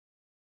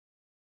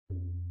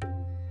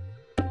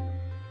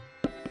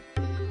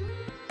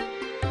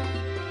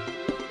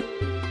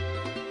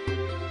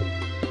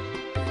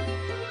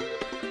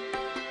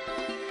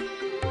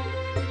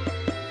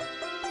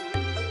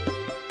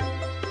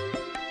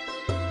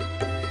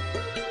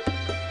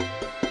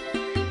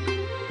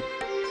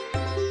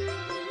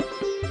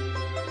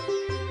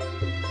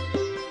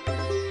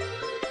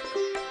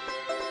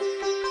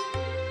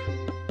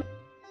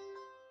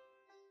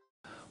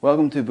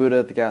Welcome to Buddha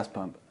at the Gas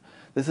Pump.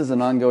 This is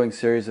an ongoing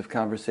series of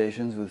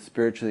conversations with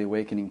spiritually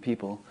awakening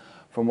people.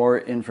 For more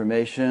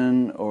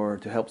information or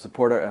to help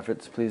support our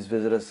efforts, please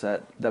visit us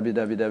at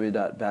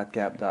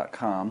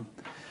www.batgap.com.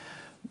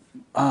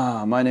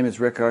 My name is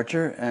Rick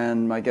Archer,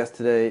 and my guest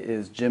today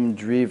is Jim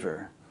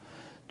Dreaver.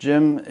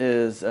 Jim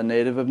is a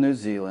native of New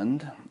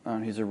Zealand.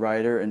 He's a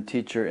writer and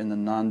teacher in the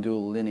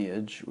non-dual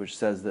lineage, which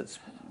says that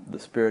the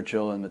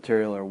spiritual and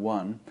material are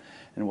one,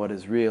 and what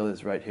is real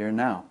is right here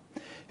now.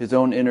 His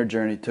own inner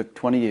journey took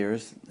 20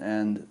 years,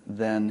 and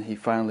then he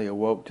finally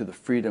awoke to the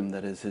freedom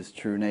that is his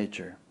true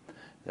nature,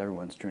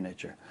 everyone's true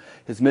nature.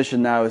 His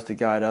mission now is to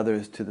guide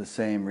others to the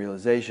same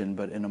realization,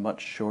 but in a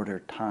much shorter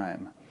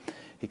time.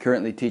 He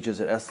currently teaches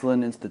at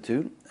Esalen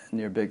Institute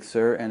near Big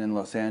Sur and in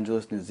Los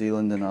Angeles, New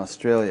Zealand, and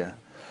Australia.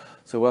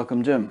 So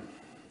welcome, Jim.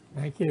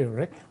 Thank you,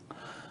 Rick.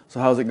 So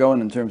how's it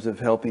going in terms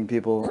of helping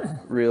people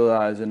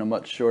realize in a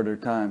much shorter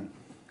time?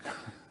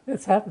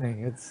 It's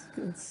happening.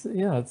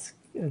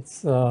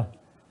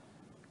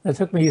 It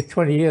took me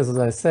 20 years, as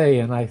I say,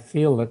 and I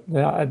feel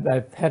that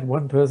I've had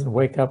one person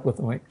wake up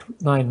within like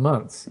 9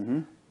 months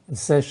in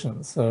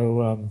session.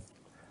 So I'm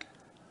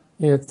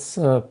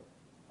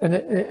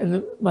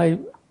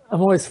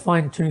always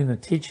fine-tuning the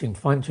teaching,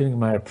 fine-tuning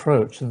my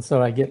approach, and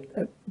so I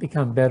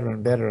become better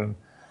and better. And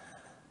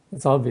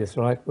it's obvious,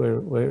 right?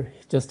 We're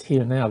just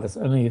here now. This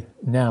only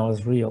now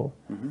is real,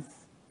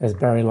 as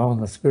Barry Long,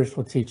 the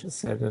spiritual teacher,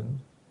 said. And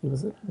he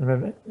was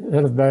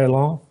heard of Barry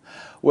Long?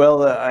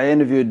 Well, I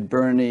interviewed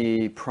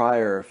Bernie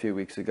Pryor a few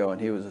weeks ago, and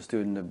he was a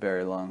student of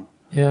Barry Long.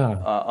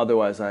 Yeah.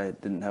 Otherwise, I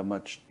didn't have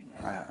much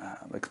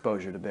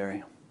exposure to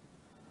Barry.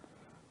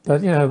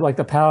 But, like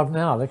the power of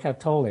now, like I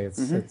told you,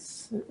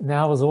 it's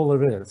now is all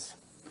there is.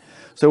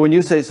 So when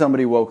you say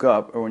somebody woke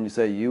up, or when you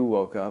say you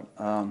woke up,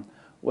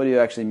 what do you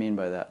actually mean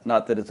by that?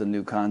 Not that it's a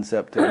new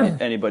concept to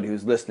anybody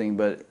who's listening,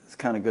 but it's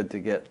kind of good to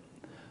get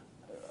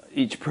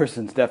each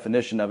person's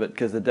definition of it,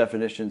 because the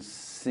definitions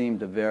seem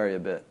to vary a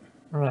bit.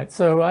 Right.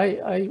 So what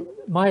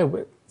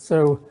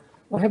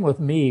happened with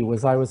me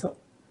was I was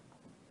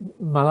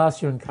my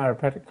last year in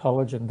chiropractic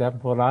college in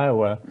Davenport,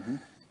 Iowa,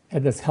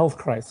 had this health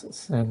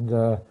crisis, and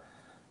I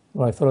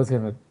thought I was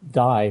going to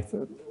die.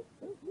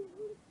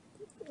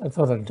 I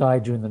thought I'd die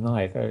during the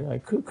night. I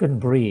couldn't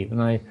breathe,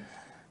 and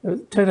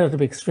it turned out to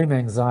be extreme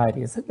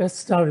anxiety. That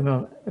started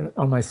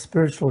on my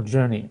spiritual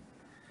journey,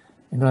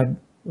 and I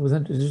was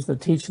introduced to the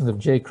teachings of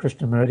J.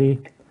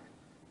 Krishnamurti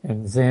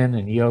and Zen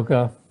and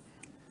yoga.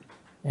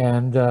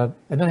 And then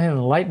I had an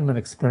Enlightenment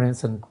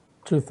experience in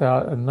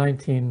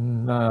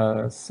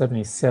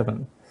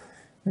 1977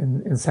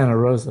 in Santa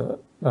Rosa,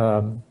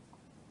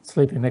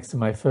 sleeping next to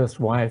my first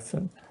wife.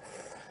 And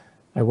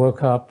I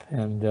woke up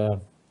and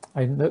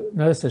I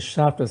noticed a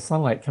shaft of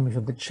sunlight coming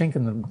from the chink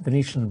in the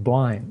Venetian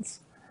blinds.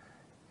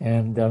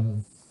 And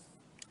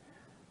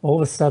all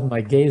of a sudden,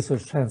 my gaze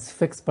was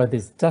transfixed by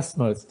these dust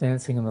motes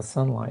dancing in the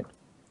sunlight.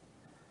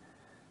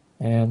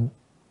 And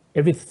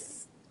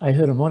I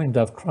heard a mourning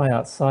dove cry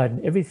outside,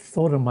 and every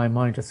thought in my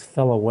mind just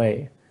fell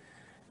away.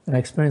 And I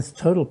experienced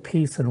total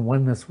peace and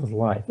oneness with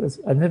life.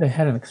 I've never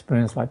had an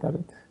experience like that.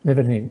 I'd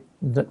never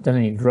done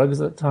any drugs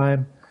at the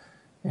time.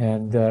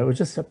 And it was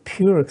just a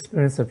pure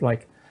experience of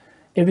like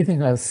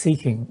everything I was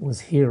seeking was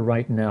here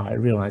right now. I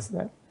realized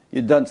that.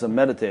 You'd done some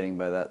meditating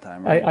by that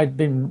time, right? I'd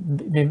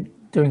been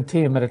doing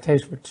tea and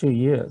meditation for 2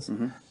 years.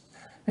 And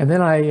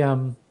then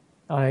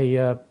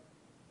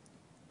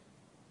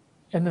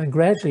and then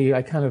gradually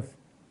I kind of,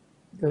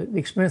 the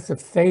experience had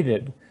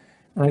faded,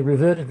 and I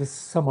reverted to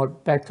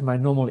somewhat back to my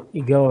normal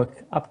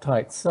egoic,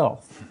 uptight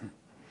self,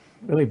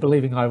 really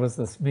believing I was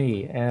this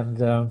me.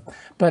 And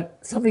but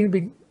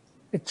something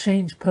it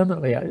changed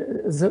permanently,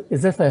 as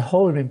if a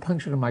hole had been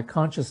punctured in my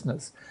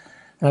consciousness.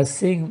 And I was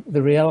seeing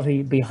the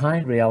reality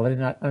behind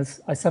reality, and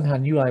I somehow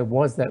knew I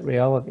was that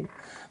reality.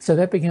 So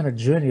that began a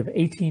journey of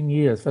 18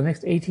 years. For the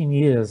next 18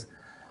 years,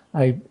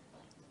 even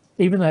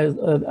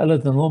though I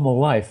lived a normal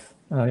life,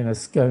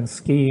 going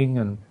skiing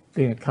and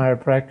being a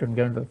chiropractor and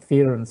going to the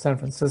theater in San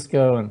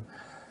Francisco and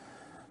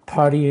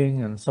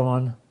partying and so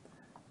on.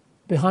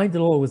 Behind it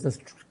all was this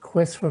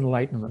quest for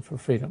enlightenment, for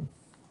freedom.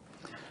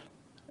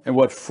 And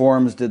what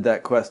forms did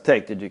that quest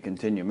take? Did you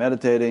continue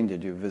meditating?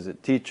 Did you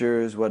visit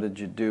teachers? What did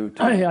you do?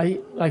 I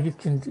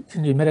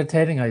continued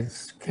meditating. I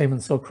came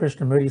and saw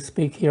Krishnamurti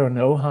speak here in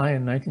Ojai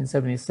in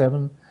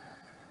 1977.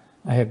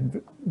 I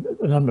had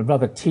a number of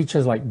other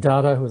teachers like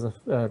Datta, who was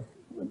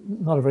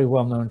not a very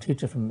well-known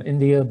teacher from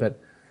India,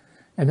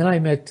 and then I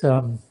met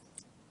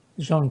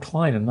Jean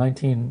Klein in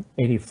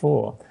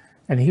 1984,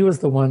 and he was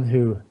the one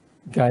who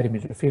guided me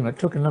to freedom. It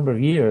took a number of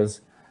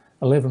years,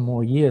 11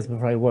 more years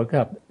before I woke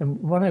up.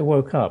 And when I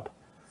woke up,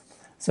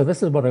 so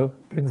this is what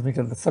brings me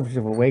to the subject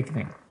of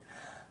awakening.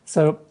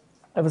 So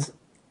I was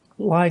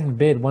lying in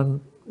bed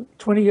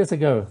 20 years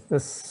ago,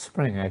 this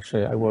spring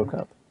actually, I woke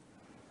up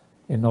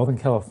in Northern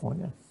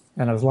California.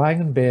 And I was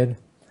lying in bed,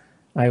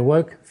 and I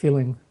woke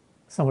feeling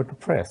somewhat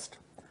depressed.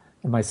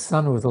 And my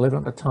son, who was 11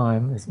 at the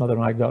time, his mother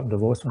and I got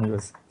divorced when he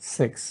was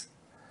 6.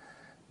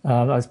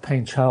 I was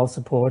paying child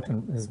support,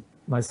 and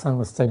my son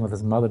was staying with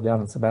his mother down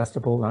in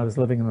Sebastopol, and I was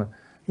living in a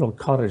little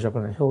cottage up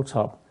on a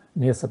hilltop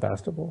near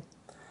Sebastopol.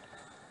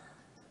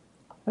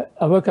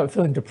 I woke up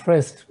feeling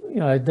depressed.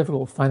 I had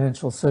difficult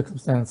financial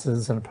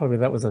circumstances, and probably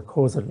that was a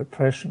cause of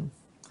depression.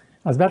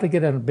 I was about to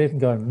get out of bed and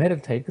go and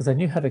meditate because I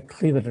knew how to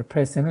clear the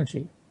depressed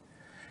energy.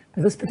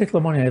 But this particular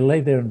morning, I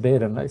lay there in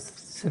bed and I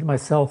said to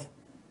myself,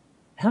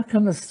 how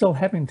come this is still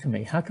happening to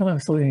me? How come I'm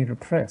still getting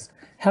depressed?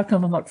 How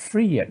come I'm not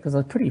free yet? Because I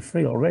was pretty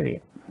free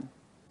already.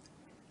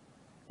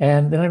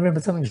 And then I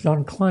remember something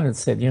John Klein had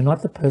said, you're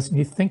not the person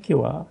you think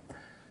you are.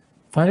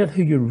 Find out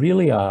who you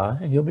really are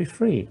and you'll be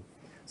free.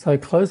 So I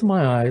closed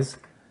my eyes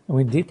and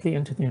went deeply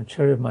into the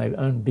interior of my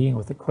own being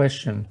with the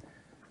question,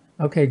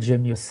 okay,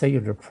 Jim, you say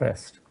you're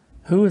depressed.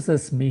 Who is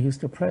this me who's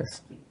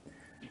depressed?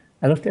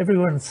 I looked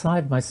everywhere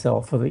inside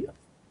myself for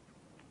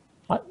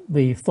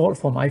the thought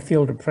form, I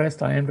feel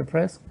depressed, I am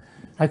depressed.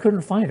 I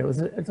couldn't find it.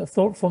 It's a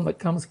thought form that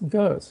comes and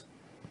goes.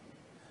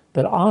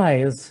 But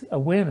I, as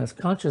awareness,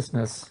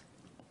 consciousness,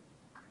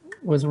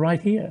 was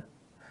right here.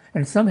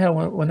 And somehow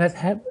when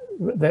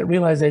that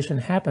realization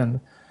happened,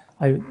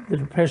 the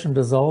depression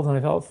dissolved and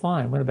I felt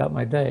fine, went about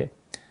my day.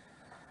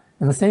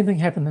 And the same thing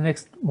happened the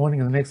next morning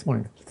and the next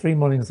morning, 3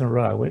 mornings in a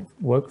row. I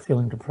woke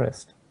feeling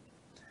depressed.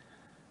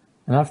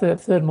 And after that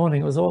third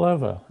morning, it was all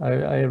over.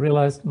 I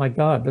realized, my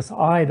God, this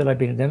I that I've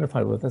been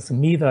identified with, this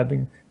me that I've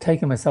been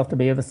taking myself to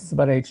be ever since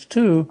about age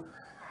 2,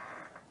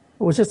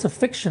 was just a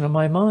fiction of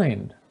my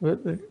mind.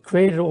 It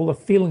created all the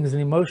feelings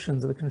and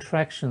emotions, the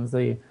contractions,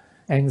 the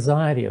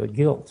anxiety, the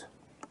guilt.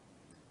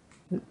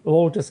 It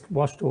all just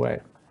washed away.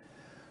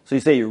 So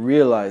you say you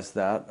realized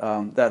that.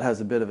 That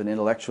has a bit of an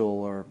intellectual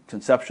or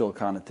conceptual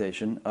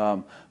connotation.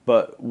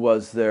 But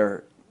was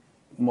there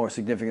more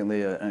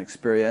significantly an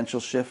experiential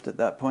shift at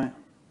that point?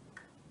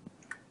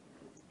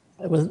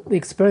 The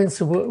experience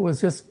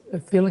was just a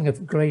feeling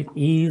of great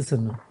ease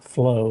and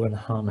flow and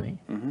harmony.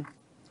 Mm-hmm.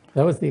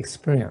 That was the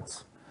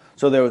experience.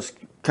 So there was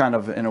kind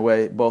of, in a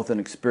way, both an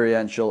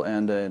experiential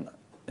and an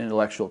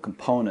intellectual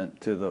component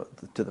to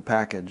the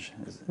package.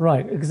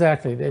 Right,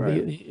 exactly.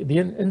 Right. The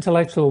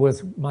intellectual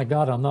was, my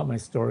God, I'm not my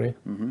story.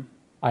 Mm-hmm.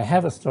 I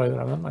have a story, but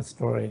I'm not my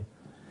story.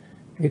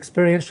 The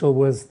experiential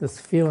was this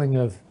feeling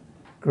of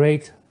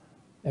great,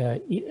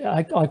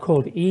 I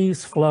call it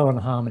ease, flow,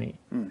 and harmony.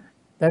 Mm.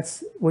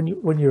 That's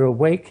when you're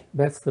awake,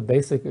 that's the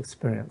basic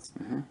experience.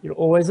 Mm-hmm. You're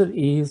always at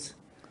ease,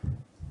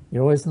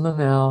 you're always in the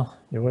now,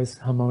 you're always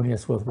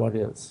harmonious with what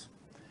is.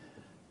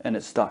 And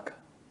it's stuck.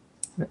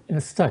 And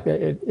it's stuck.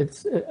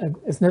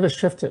 It's never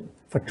shifted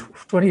for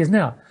 20 years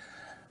now.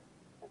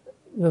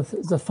 The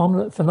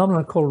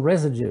phenomenon called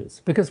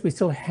residues, because we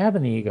still have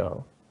an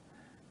ego,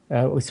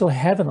 we still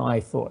have an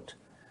I thought.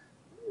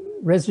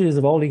 Residues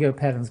of old ego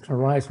patterns can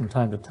arise from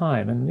time to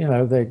time, and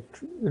I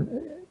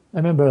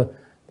remember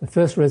the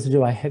first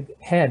residue I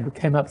had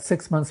came up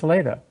 6 months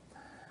later,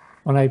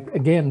 when I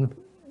again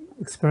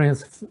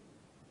experienced.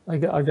 I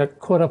got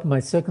caught up in my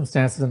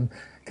circumstances and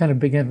kind of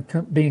began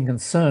being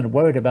concerned,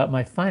 worried about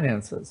my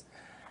finances.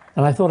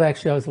 And I thought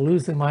actually I was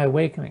losing my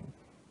awakening.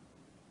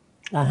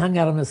 I hung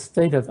out in this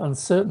state of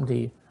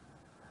uncertainty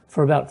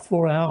for about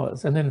 4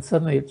 hours, and then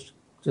suddenly it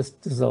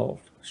just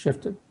dissolved,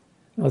 shifted.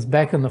 I was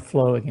back in the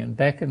flow again,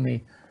 back in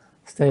the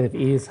state of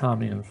ease,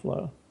 harmony, and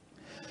flow.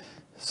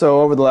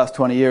 So over the last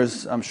 20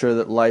 years, I'm sure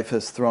that life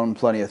has thrown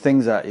plenty of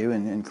things at you,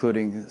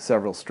 including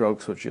several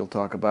strokes, which you'll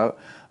talk about.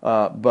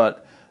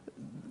 But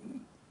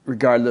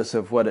regardless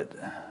of what it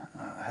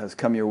has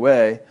come your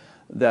way,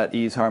 that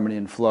ease, harmony,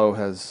 and flow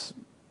has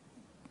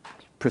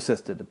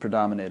persisted,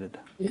 predominated.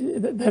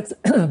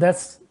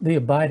 That's the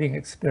abiding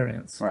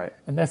experience. Right.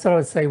 And that's what I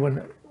would say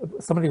when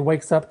somebody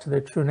wakes up to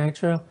their true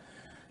nature,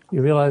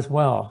 you realize,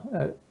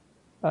 wow,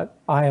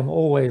 I am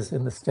always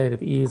in the state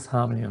of ease,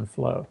 harmony, and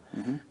flow.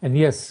 Mm-hmm. And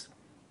yes,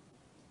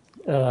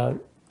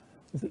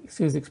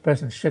 excuse the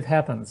expression, shit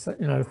happens,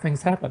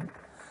 things happen.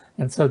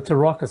 And so to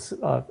rock us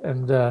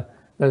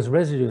those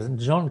residues, and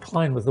John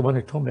Klein was the one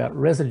who told me about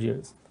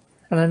residues.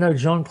 And I know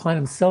John Klein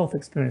himself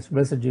experienced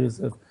residues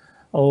of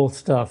old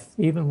stuff,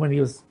 even when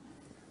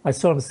I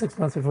saw him 6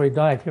 months before he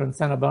died here in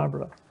Santa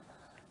Barbara.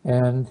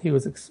 And he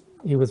was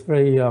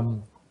very,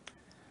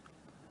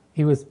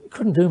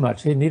 couldn't do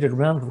much. He needed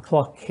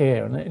round-the-clock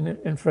care.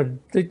 And for a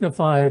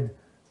dignified,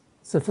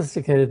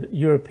 sophisticated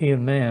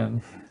European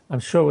man, I'm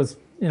sure it was,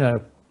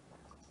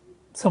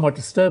 somewhat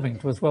disturbing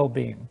to his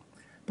well-being.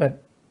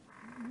 But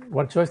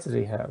what choice did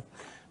he have?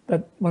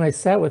 But when I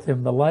sat with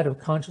him, the light of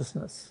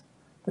consciousness,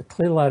 the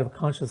clear light of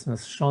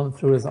consciousness shone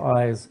through his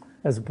eyes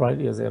as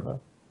brightly as ever.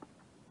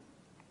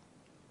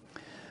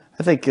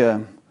 I think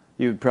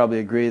you'd probably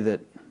agree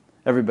that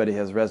everybody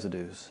has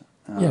residues.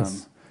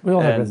 Yes, we all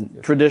have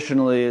residues.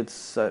 Traditionally,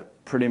 it's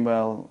pretty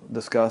well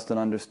discussed and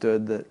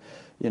understood that,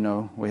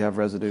 we have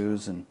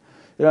residues. And,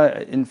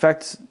 in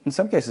fact, in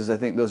some cases, I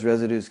think those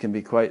residues can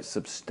be quite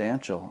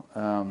substantial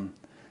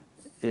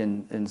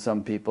in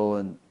some people.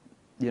 And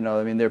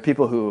there are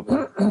people who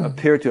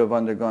appear to have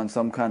undergone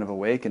some kind of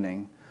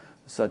awakening,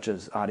 such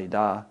as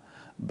Adida,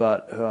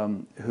 but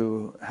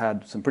who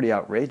had some pretty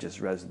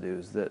outrageous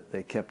residues that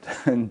they kept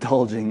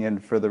indulging in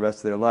for the rest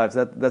of their lives.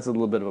 That's a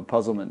little bit of a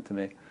puzzlement to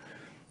me.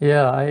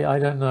 Yeah, I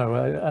don't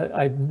know.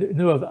 I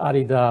knew of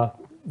Adida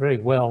very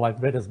well.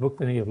 I'd read his book,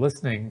 The Need of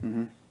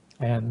Listening,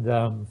 and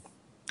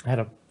I had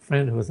a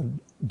friend who was a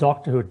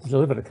doctor who had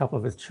delivered a couple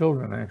of his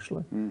children,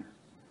 actually.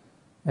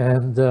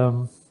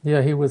 And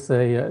yeah, he was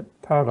a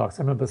paradox.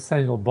 I remember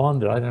Samuel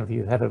Bonder. I don't know if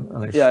you had him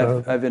on a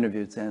show. I've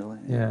interviewed Samuel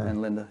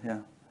and Linda. Yeah,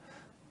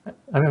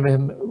 I remember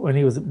him when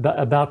he was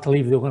about to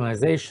leave the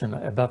organization,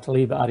 about to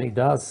leave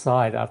Adida's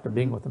side after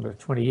being with them for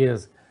 20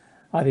 years.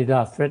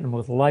 Adida threatened him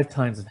with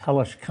lifetimes of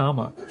hellish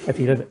karma if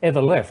he'd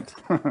ever left.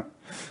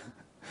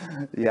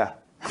 Yeah.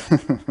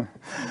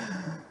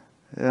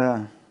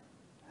 Yeah.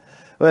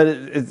 But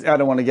I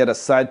don't want to get us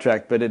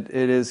sidetracked, but it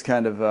is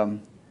kind of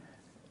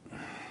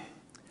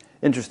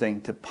interesting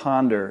to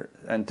ponder,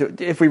 and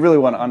if we really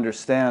want to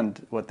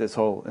understand what this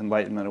whole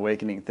Enlightenment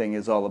awakening thing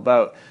is all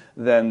about,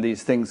 then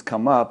these things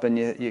come up, and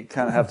you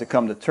kind of have to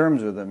come to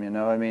terms with them.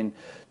 I mean,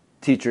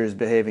 teachers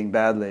behaving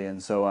badly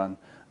and so on,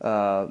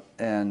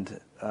 and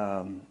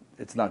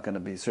it's not going to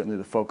be certainly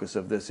the focus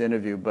of this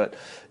interview. But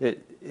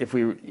if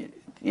we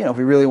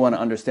really want to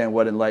understand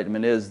what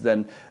enlightenment is,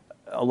 then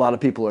a lot of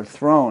people are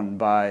thrown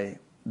by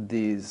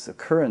these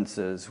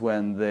occurrences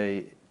when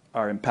they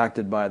are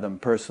impacted by them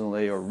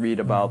personally or read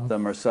about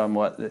them or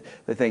somewhat.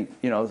 They think,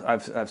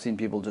 I've seen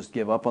people just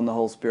give up on the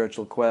whole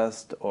spiritual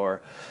quest,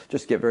 or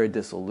just get very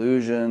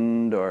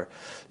disillusioned, or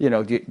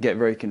get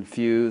very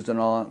confused and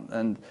all.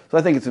 And so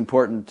I think it's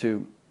important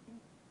to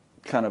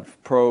kind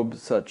of probe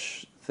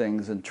such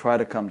things and try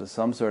to come to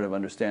some sort of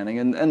understanding.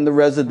 And the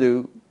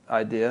residue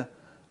idea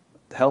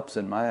helps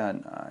in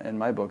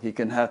my book. You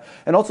can have,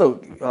 and also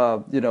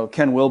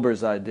Ken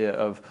Wilber's idea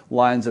of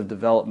lines of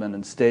development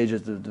and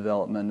stages of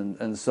development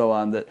and so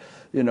on, that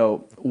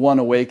one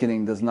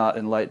awakening does not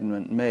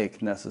enlightenment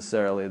make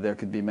necessarily. There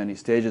could be many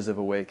stages of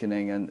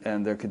awakening,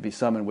 and there could be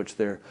some in which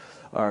there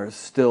are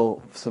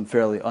still some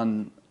fairly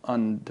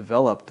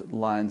undeveloped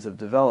lines of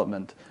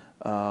development,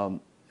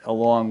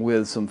 along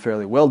with some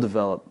fairly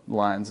well-developed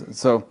lines.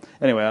 So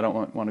anyway, I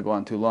don't want to go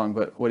on too long,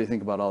 but what do you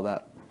think about all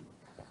that?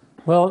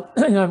 Well,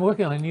 I'm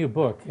working on a new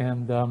book,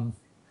 and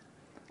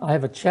I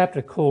have a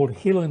chapter called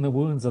Healing the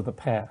Wounds of the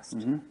Past,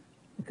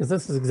 because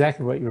this is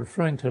exactly what you're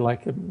referring to.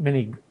 Like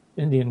many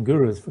Indian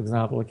gurus, for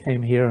example,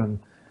 came here,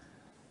 and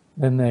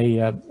then they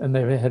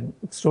had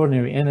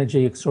extraordinary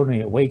energy,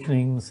 extraordinary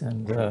awakenings,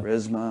 and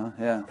charisma,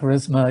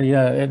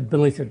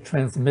 ability to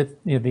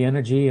transmit the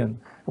energy and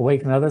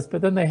awaken others.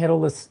 But then they had all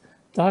this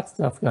dark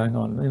stuff going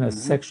on,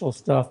 sexual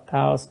stuff,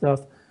 power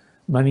stuff,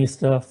 money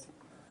stuff.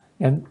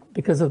 And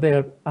because of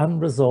their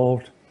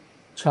unresolved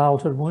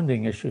childhood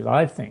wounding issues,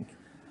 I think.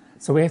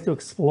 So we have to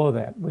explore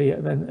that.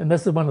 And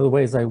this is one of the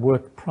ways I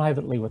work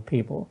privately with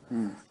people.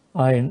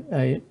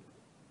 You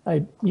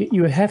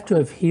have to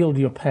have healed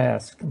your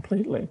past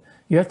completely.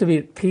 You have to be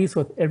at peace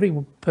with every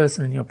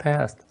person in your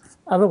past.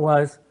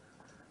 Otherwise,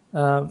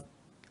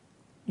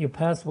 your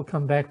past will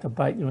come back to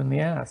bite you in the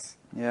ass.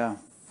 Yeah.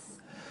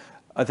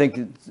 I think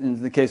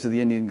in the case of the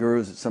Indian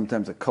gurus, it's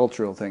sometimes a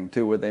cultural thing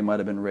too, where they might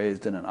have been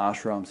raised in an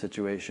ashram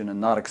situation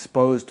and not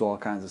exposed to all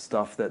kinds of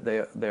stuff that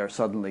they are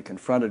suddenly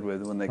confronted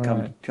with when they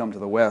come to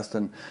the West,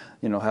 and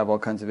have all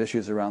kinds of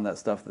issues around that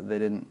stuff that they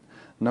didn't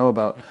know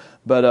about.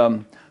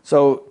 But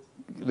so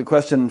the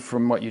question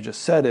from what you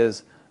just said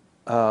is,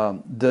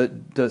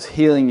 is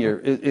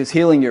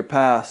healing your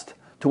past?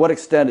 To what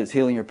extent is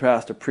healing your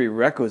past a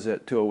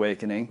prerequisite to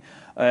awakening,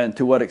 and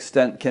to what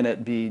extent can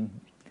it be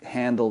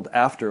handled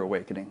after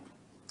awakening?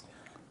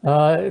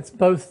 It's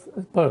both.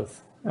 For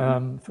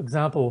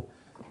example,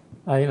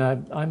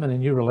 I'm in a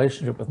new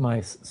relationship with my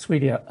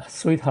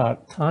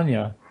sweetheart,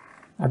 Tanya.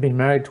 I've been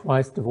married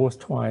twice, divorced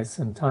twice,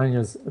 and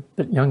Tanya's a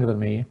bit younger than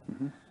me.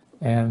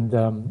 And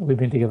we've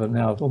been together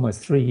now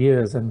almost 3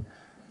 years. And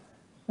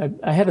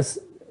I had a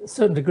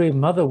certain degree of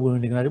mother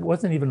wounding that I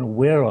wasn't even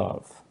aware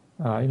of.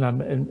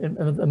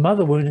 And the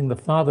mother wounding, the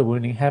father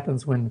wounding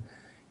happens when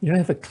you don't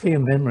have a clear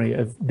memory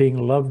of being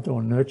loved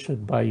or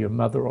nurtured by your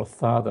mother or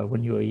father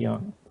when you were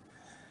young.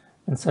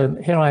 And so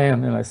here I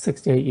am,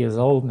 68 years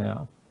old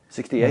now.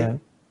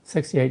 68?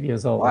 68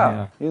 years old. Wow,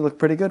 now. You look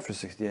pretty good for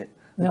 68.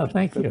 Yeah,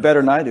 thank you.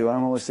 Better than I do.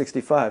 I'm only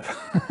 65.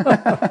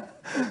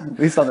 At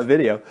least on the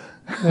video.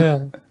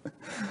 Yeah.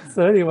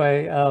 So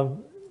anyway,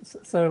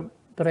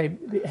 but I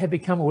had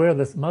become aware of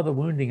this mother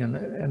wounding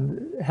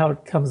and how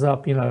it comes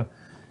up, how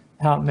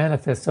it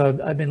manifests. So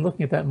I've been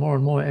looking at that more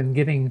and more and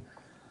getting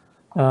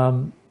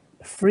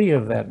free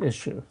of that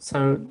issue.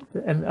 So,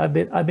 and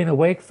I've been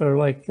awake for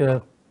like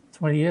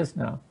 20 years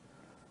now.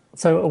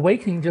 So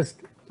awakening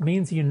just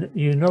means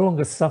you no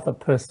longer suffer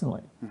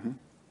personally,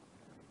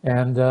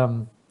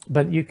 and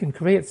but you can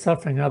create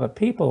suffering in other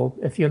people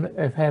if you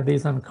have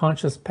these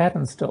unconscious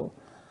patterns still.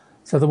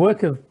 So the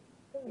work of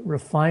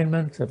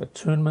refinement, of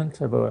attunement,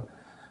 of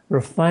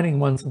refining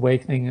one's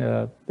awakening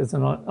is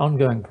an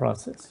ongoing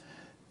process.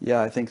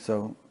 Yeah, I think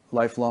so.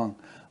 Lifelong.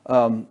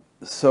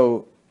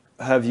 So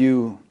have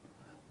you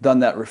done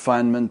that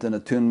refinement and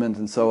attunement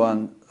and so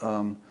on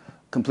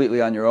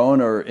completely on your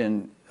own, or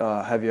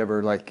have you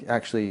ever like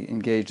actually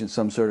engaged in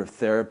some sort of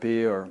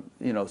therapy, or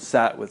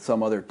sat with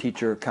some other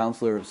teacher,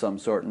 counselor of some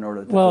sort in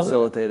order to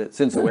facilitate it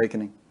since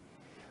awakening?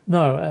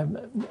 No,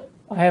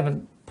 I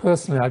haven't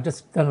personally. I've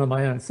just done it on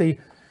my own. See,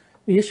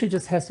 the issue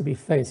just has to be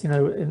faced.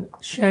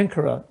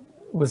 Shankara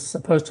was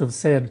supposed to have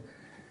said,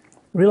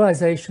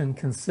 realization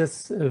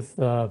consists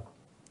of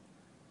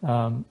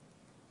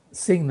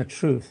seeing the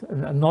truth,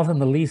 and not in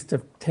the least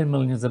of 10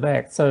 millions of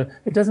acts. So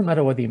it doesn't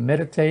matter whether you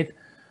meditate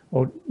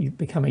or you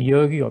become a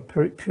yogi or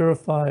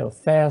purify or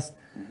fast.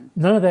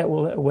 None of that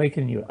will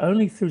awaken you.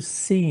 Only through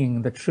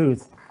seeing the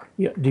truth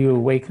do you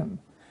awaken.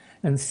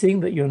 And seeing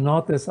that you're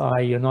not this I,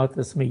 you're not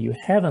this me. You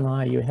have an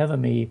I, you have a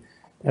me.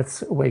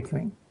 That's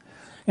awakening.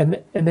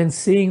 And then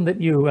seeing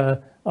that you,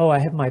 I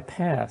have my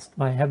past.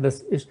 I have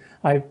this.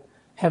 I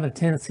have a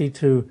tendency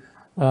to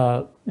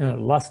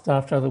lust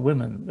after other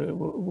women,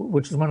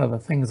 which is one of the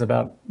things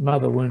about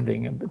mother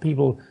wounding. And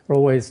people are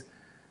always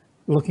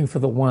looking for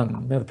the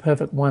one, the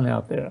perfect one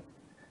out there.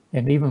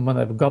 And even when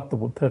they've got the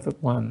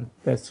perfect one,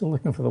 they're still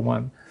looking for the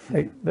one.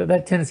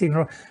 That tendency,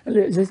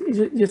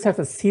 you just have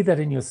to see that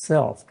in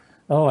yourself.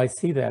 Oh, I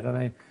see that.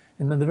 And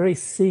then the very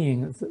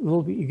seeing, it's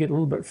you get a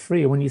little bit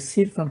freer when you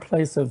see it from a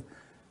place of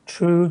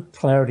true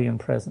clarity and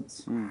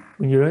presence.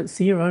 When you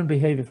see your own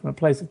behavior from a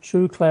place of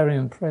true clarity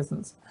and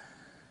presence,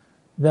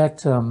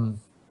 that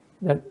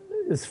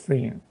is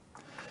freeing.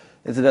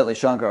 Incidentally,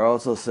 Shankar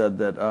also said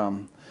that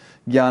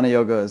Jnana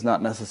Yoga is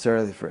not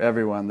necessarily for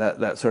everyone,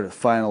 that sort of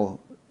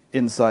final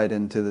insight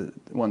into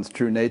one's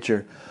true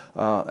nature,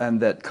 and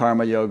that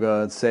karma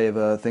yoga,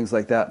 seva, things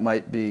like that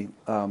might be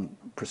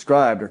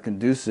prescribed or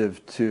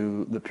conducive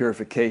to the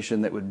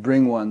purification that would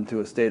bring one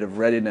to a state of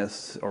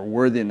readiness or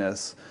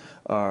worthiness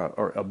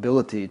or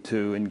ability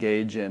to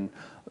engage in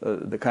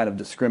the kind of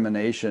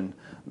discrimination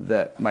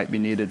that might be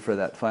needed for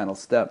that final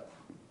step.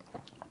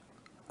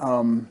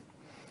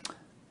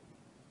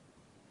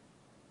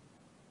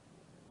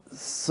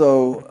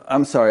 So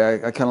I'm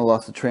sorry, I kind of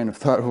lost the train of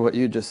thought of what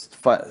you just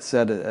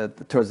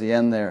said towards the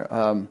end there.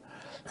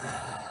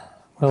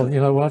 Well,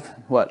 you know what?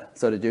 What?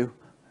 So did you?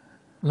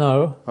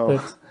 No,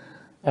 but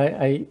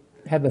I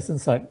had this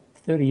insight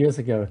 30 years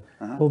ago.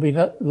 There'll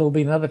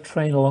be another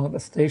train along at the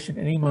station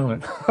any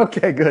moment.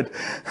 Okay, good.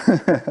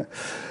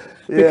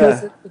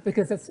 Yeah.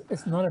 Because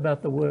it's not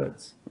about the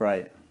words.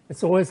 Right.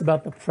 It's always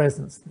about the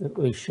presence that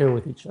we share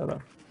with each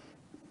other.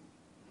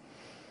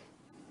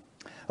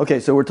 Okay,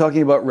 so we're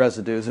talking about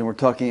residues, and we're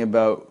talking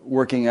about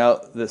working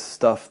out this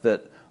stuff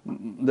that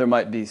there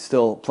might be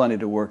still plenty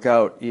to work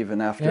out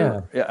even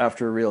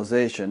after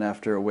realization,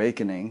 after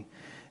awakening.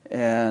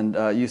 And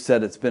you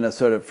said it's been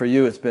for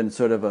you, it's been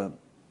sort of a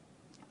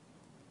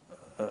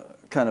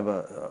kind of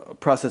a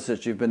process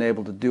that you've been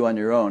able to do on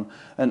your own.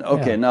 And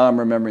now I'm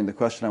remembering the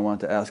question I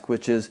wanted to ask,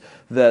 which is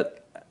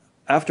that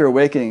after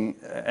awakening,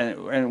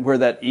 and where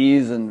that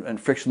ease and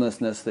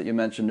frictionlessness that you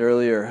mentioned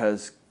earlier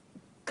has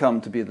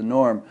come to be the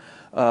norm,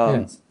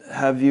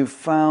 have you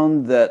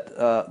found that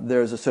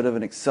there's a sort of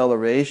an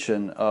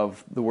acceleration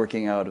of the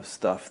working out of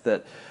stuff,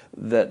 that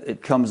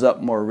it comes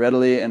up more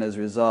readily and is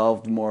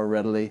resolved more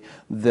readily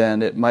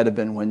than it might have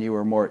been when you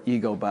were more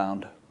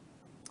ego-bound?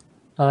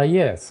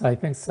 Yes, I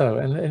think so.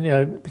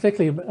 And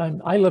particularly,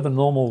 I live a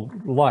normal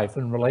life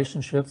in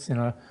relationships,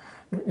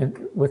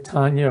 with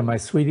Tanya, my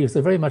sweetie, who's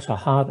very much a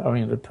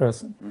heart-oriented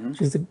person. Mm-hmm.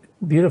 She's a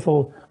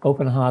beautiful,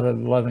 open-hearted,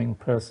 loving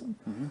person.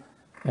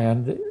 Mm-hmm.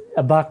 And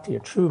a bhakti, a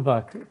true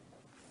bhakti,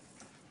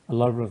 a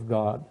lover of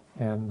God.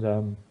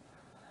 And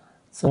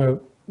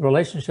so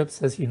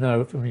relationships, as you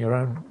know from your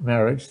own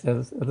marriage,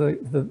 is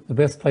the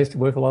best place to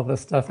work a lot of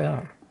this stuff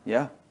out.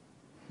 Yeah.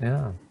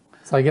 Yeah.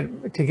 So I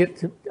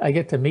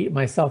get to meet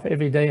myself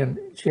every day, and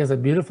she has a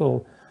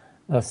beautiful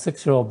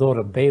 6-year-old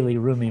daughter, Bailey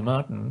Rumi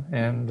Martin,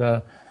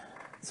 and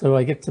so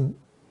I get to.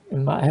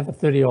 I have a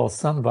 30-year-old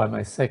son by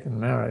my second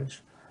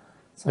marriage,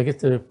 so I get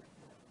to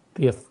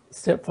be a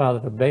stepfather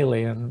to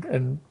Bailey,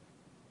 and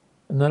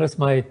notice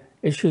my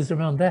issues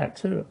around that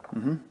too.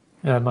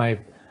 Mm-hmm.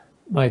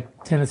 My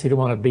tendency to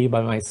want to be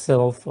by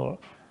myself or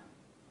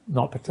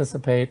not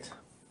participate,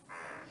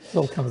 it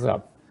all comes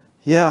up.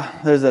 Yeah,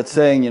 there's that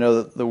saying,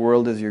 the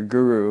world is your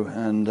guru,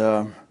 and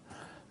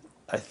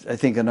I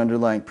think an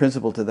underlying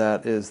principle to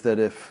that is that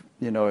if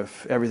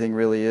everything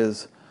really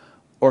is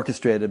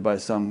orchestrated by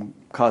some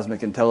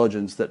cosmic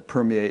intelligence that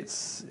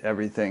permeates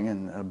everything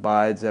and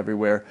abides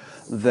everywhere,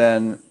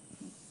 then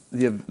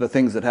the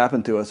things that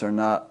happen to us are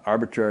not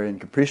arbitrary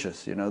and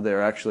capricious.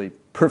 They're actually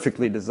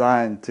perfectly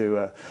designed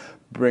to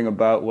bring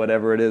about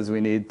whatever it is we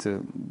need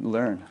to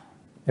learn.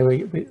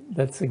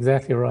 That's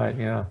exactly right.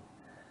 Yeah.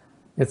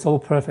 It's all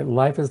perfect.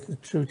 Life is the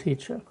true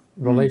teacher.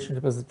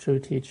 Relationship is the true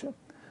teacher.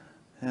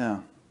 Yeah.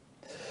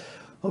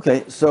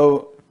 Okay,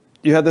 so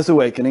you had this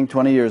awakening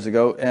 20 years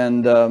ago,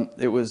 and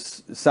it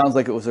sounds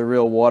like it was a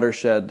real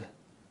watershed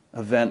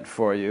event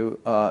for you.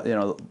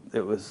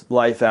 It was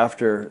life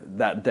after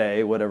that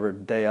day, whatever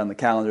day on the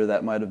calendar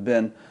that might have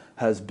been,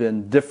 has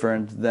been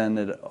different than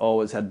it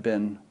always had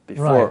been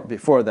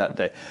before that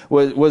day.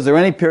 Was there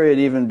any period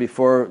even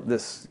before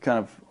this kind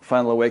of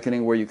final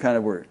awakening where you kind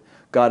of were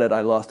got it,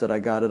 I lost it, I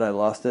got it, I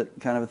lost it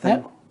kind of a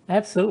thing?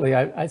 Absolutely.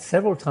 I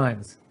several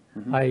times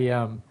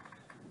I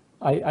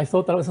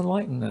thought that I was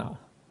enlightened now.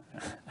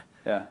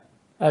 Yeah.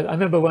 I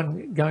remember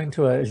going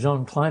to a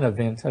Jean Klein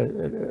event,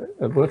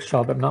 a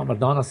workshop at Mount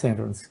Madonna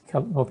Center in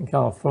Northern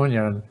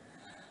California, and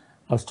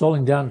I was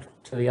strolling down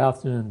to the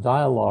afternoon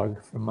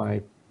dialogue from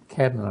my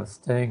cabin I was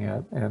staying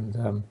at,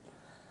 and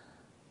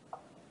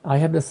I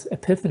had this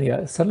epiphany.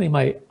 Suddenly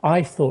my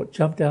I thought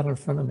jumped out in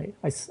front of me.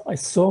 I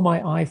saw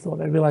my I thought.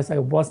 I realized I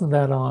wasn't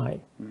that I.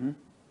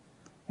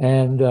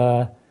 And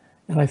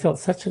I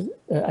felt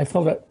I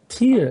felt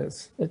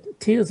tears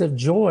of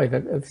joy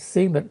of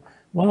seeing that,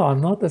 wow,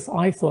 I'm not this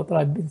I thought that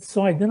I've been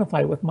so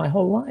identified with my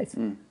whole life.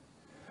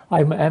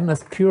 I'm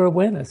this pure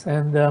awareness.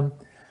 And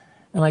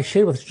I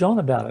shared with John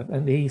about it.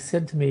 And he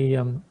said to me,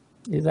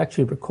 he's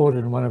actually recorded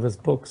in one of his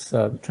books,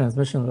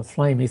 Transmission of the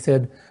Flame, he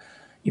said,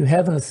 you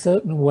have in a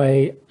certain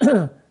way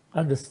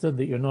understood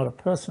that you're not a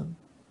person.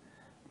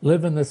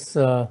 Live in this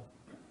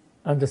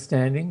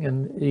understanding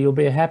and you'll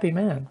be a happy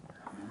man.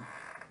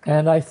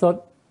 And I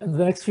thought, in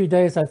the next few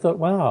days, I thought,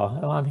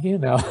 wow, I'm here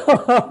now.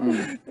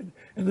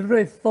 And the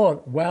very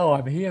thought, wow,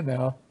 I'm here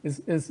now,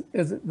 is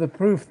the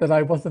proof that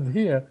I wasn't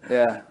here.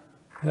 Yeah.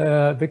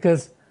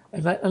 Because,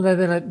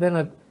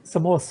 then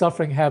some more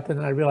suffering happened,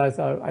 and I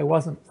realized I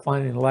wasn't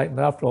finally enlightened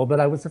after all,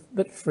 but I was a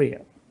bit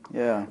freer.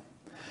 Yeah.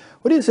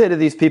 What do you say to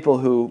these people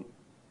who,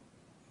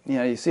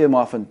 you see them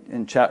often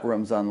in chat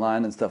rooms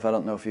online and stuff. I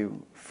don't know if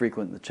you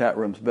frequent the chat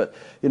rooms, but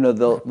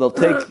they'll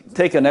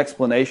take an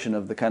explanation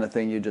of the kind of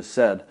thing you just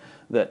said,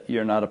 that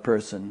you're not a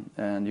person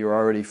and you're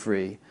already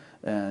free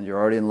and you're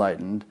already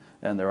enlightened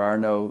and there are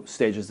no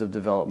stages of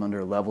development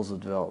or levels of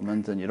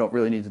development and you don't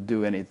really need to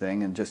do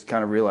anything and just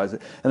kind of realize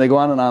it. And they go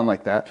on and on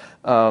like that.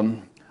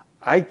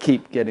 I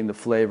keep getting the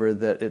flavor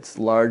that it's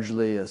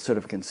largely a sort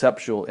of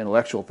conceptual,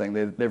 intellectual thing.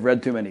 They've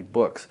read too many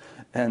books,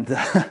 and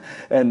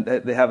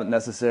they haven't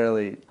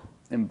necessarily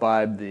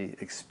imbibed the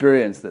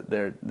experience that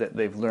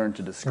they've learned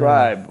to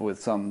describe with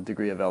some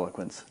degree of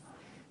eloquence.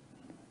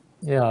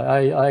 Yeah,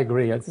 I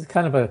agree. It's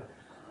kind of a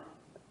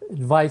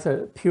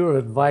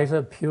pure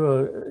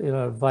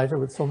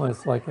Advaita. It's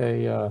almost like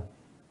a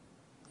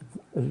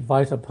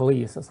Advaita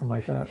police or something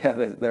like that. Yeah,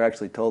 they're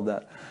actually told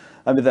that.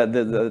 I mean,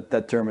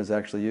 that term is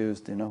actually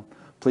used,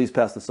 please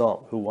pass the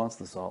salt. Who wants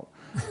the salt?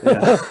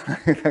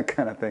 That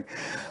kind of thing.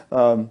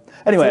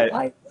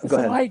 Anyway, go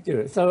ahead. I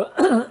do it. So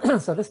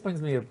this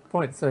brings me to a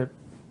point. So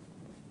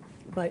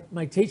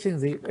my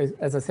teachings,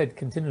 as I said,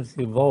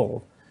 continuously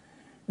evolve.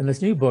 In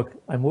this new book,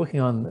 I'm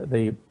working on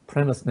the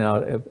premise now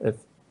of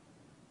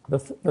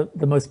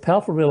the most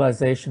powerful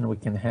realization we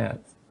can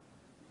have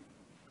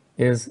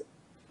is,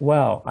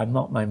 wow, I'm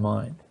not my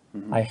mind.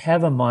 I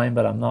have a mind,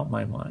 but I'm not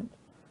my mind.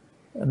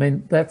 I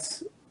mean,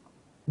 that's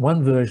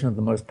one version of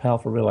the most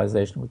powerful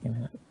realization we can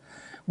have.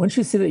 Once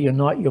you see that you're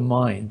not your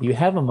mind, you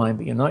have a mind,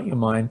 but you're not your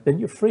mind, then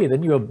you're free.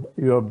 Then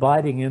you're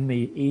abiding in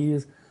the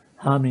ease,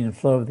 harmony, and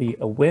flow of the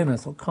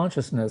awareness or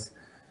consciousness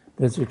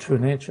that is your true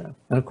nature.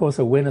 And of course,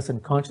 awareness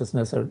and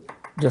consciousness are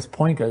just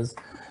pointers.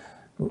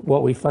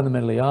 What we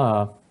fundamentally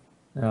are.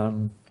 Yeah.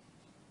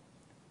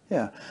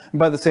 And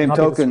by the same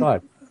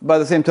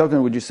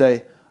token, would you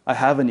say, I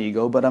have an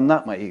ego, but I'm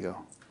not my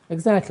ego?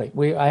 Exactly.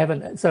 I have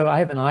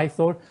an I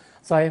thought.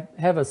 So I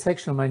have a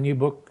section of my new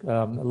book,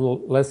 a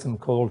little lesson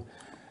called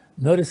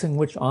Noticing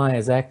Which I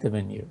is Active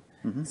in You.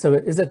 So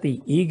is it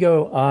the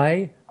ego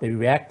I, the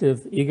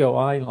reactive ego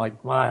I,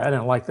 like, wow, I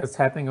don't like this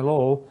happening at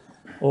all?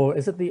 Or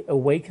is it the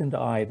awakened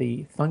I,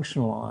 the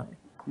functional I?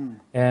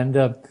 And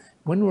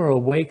when we're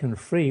awake and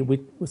free,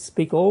 we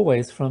speak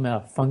always from our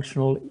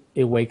functional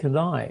awakened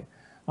I.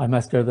 I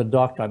must go to the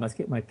doctor. I must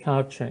get my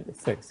car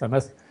fixed. I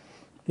must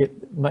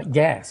get my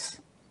gas.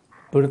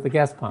 Put at the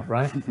gas pump,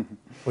 right?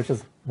 Which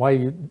is why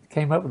you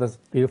came up with this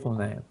beautiful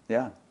name.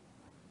 Yeah.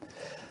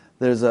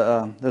 There's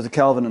a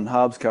Calvin and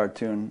Hobbes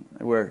cartoon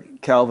where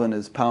Calvin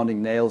is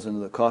pounding nails into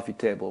the coffee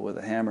table with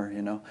a hammer,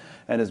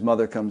 and his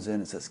mother comes in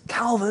and says,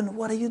 "Calvin,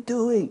 what are you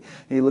doing?"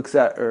 And he looks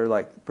at her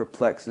like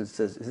perplexed and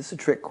says, "Is this a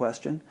trick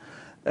question?"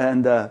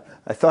 And I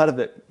thought of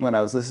it when I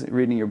was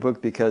reading your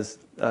book because,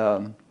 I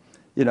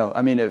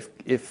mean,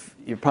 if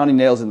you're pounding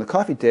nails in the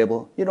coffee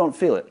table, you don't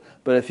feel it.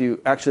 But if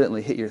you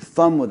accidentally hit your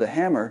thumb with a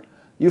hammer,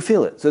 you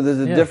feel it. So there's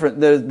a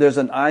different, there's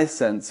an I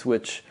sense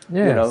which,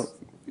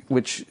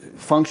 which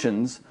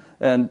functions.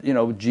 And,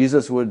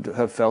 Jesus would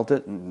have felt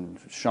it, and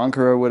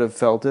Shankara would have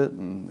felt it,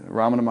 and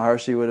Ramana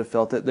Maharshi would have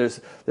felt it.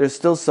 There's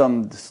still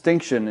some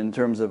distinction in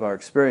terms of our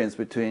experience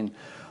between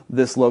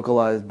this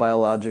localized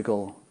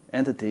biological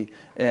entity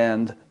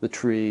and the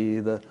tree,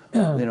 the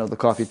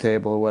coffee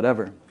table, or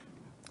whatever.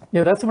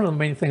 Yeah, that's one of the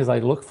main things I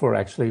look for,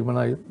 actually, when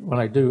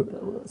I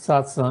do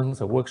satsangs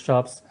or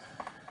workshops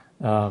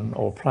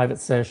or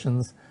private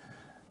sessions.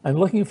 I'm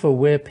looking for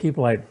where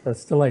people are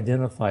still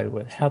identified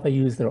with, how they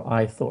use their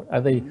I thought.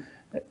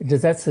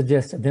 Does that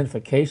suggest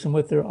identification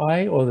with their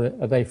I, or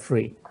are they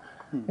free?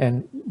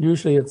 And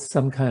usually it's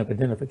some kind of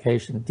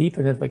identification, deep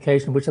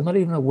identification, which I'm not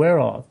even aware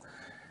of.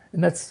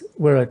 And that's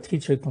where a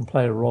teacher can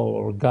play a role,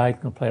 or a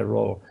guide can play a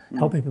role,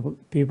 helping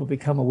people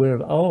become aware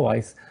of,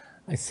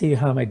 I see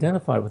how I'm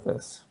identified with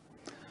this.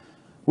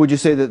 Would you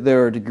say that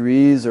there are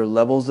degrees or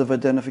levels of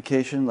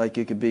identification? Like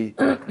you could be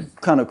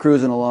kind of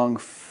cruising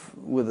along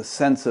with a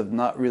sense of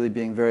not really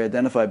being very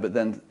identified, but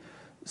then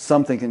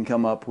something can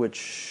come up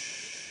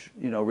which,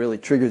 you know, really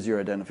triggers your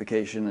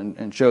identification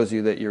and shows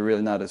you that you're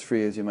really not as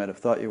free as you might have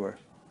thought you were.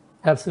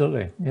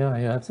 Absolutely. Yeah,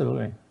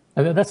 absolutely.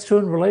 I mean, that's true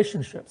in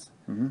relationships.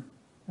 Mm-hmm.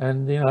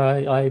 And, you know,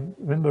 I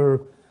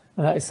remember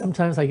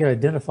sometimes I get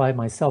identified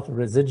myself, a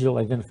residual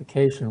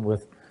identification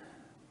with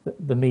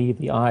the me,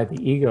 the I,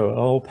 the ego, an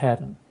old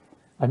pattern.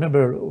 I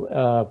remember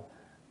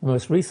the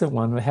most recent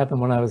one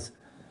happened when I was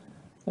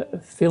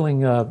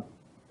feeling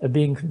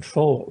being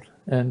controlled.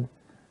 And,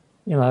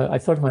 you know, I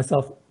thought to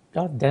myself,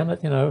 God damn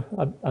it, you know,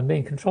 I'm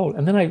being controlled.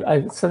 And then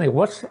I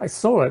suddenly I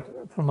saw it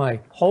from my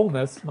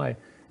wholeness, my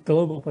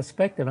global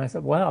perspective. And I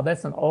said, wow,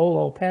 that's an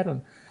old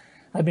pattern.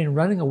 I've been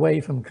running away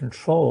from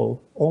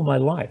control all my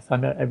life. I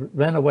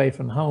ran away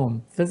from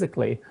home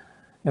physically,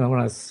 you know,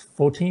 when I was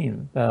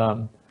 14.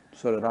 So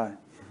did I.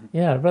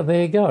 Yeah, but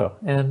there you go.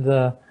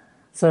 And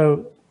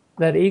so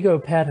that ego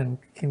pattern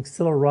can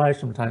still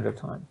arise from time to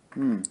time.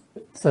 Mm.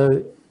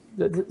 So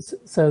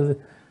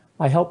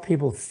I help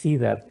people see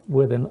that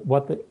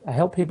I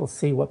help people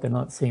see what they're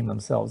not seeing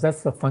themselves.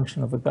 That's the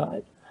function of a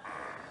guide.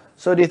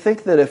 So do you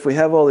think that if we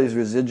have all these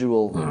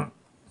residual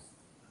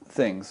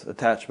things,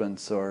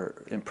 attachments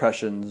or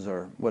impressions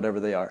or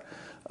whatever they are,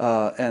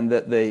 and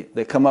that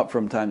they come up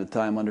from time to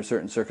time under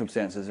certain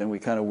circumstances, and we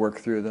kind of work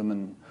through them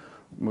and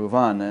move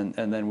on,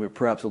 and then we're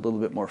perhaps a little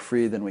bit more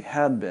free than we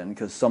had been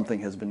because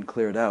something has been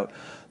cleared out.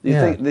 Do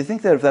you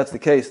think that if that's the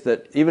case,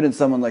 that even in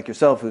someone like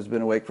yourself who's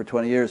been awake for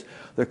 20 years,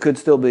 there could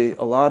still be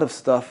a lot of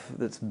stuff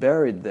that's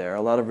buried there,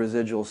 a lot of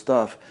residual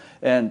stuff,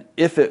 and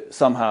if it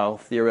somehow,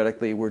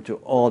 theoretically, were to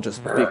all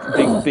just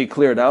be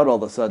cleared out all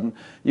of a sudden,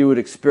 you would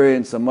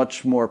experience a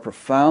much more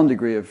profound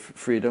degree of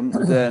freedom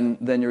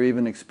than you're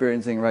even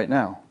experiencing right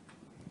now?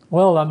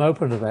 Well, I'm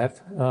open to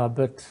that,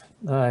 but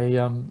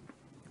I'm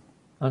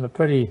a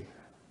pretty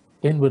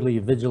inwardly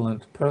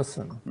vigilant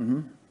person.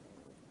 Mm-hmm.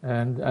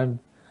 And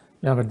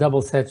I'm a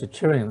double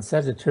Sagittarian.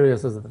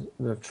 Sagittarius is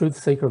the truth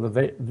seeker of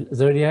the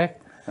zodiac.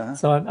 Uh-huh.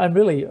 So I'm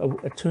really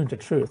attuned to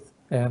truth.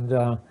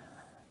 And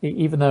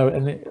even though,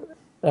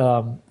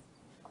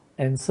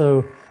 and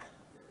so,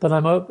 but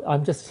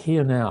I'm just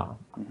here now.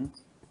 Mm-hmm.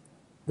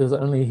 There's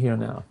only here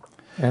now.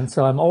 And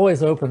so I'm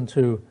always open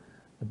to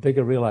a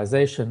bigger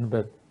realization,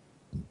 but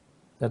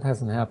that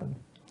hasn't happened.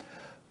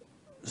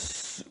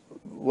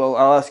 Well,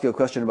 I'll ask you a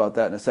question about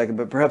that in a second,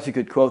 but perhaps you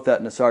could quote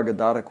that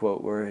Nisargadatta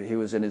quote where he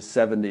was in his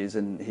 70s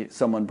and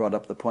someone brought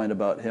up the point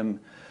about him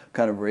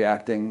kind of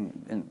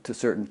reacting to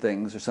certain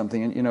things or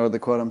something. And you know the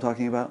quote I'm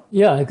talking about?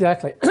 Yeah,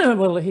 exactly.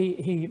 Well,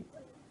 it's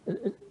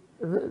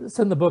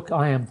in the book,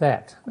 I Am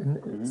That.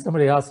 And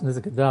somebody asked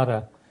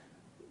Nisargadatta,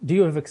 do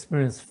you have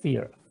experienced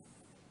fear?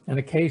 And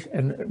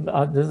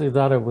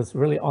Nisargadatta was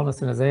really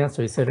honest in his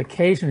answer. He said,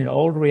 occasionally, an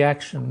old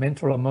reaction,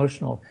 mental or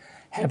emotional,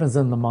 happens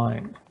in the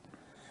mind.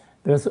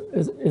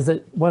 Is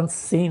it once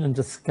seen and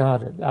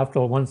discarded? After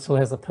all, one still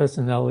has a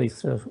personality,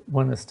 so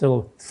one is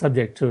still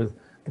subject to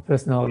the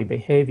personality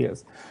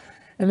behaviors.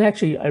 And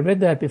actually, I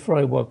read that before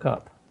I woke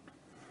up,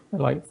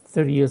 like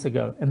 30 years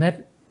ago. And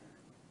that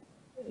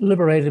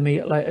liberated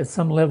me at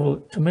some level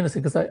tremendously,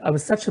 because I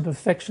was such a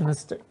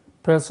perfectionistic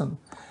person.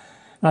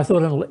 And I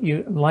thought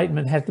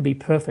enlightenment had to be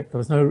perfect. There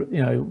was no,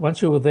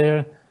 once you were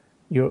there,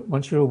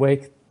 once you're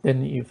awake,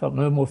 then you felt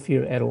no more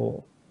fear at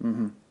all.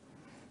 Mm-hmm.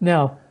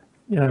 Now,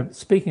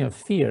 speaking of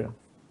fear,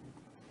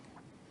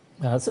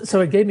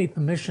 so it gave me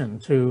permission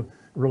to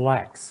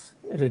relax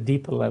at a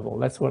deeper level.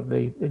 That's what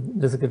the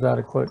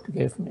Nisargadatta quote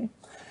gave me.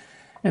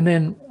 And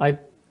then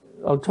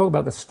I'll talk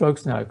about the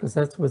strokes now, because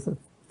that was the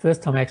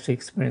first time I actually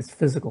experienced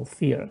physical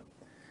fear.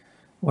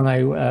 When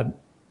I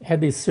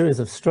had these series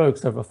of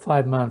strokes over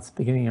 5 months,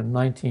 beginning in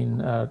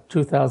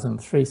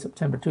 2003,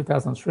 September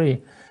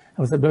 2003,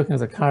 I was working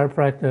as a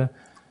chiropractor.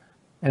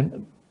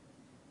 And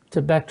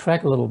to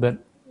backtrack a little bit,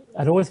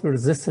 I'd always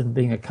resisted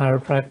being a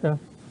chiropractor.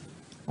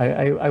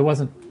 I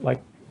wasn't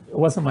it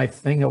wasn't my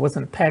thing. I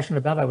wasn't passionate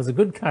about it. I was a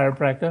good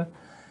chiropractor,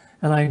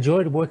 and I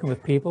enjoyed working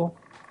with people.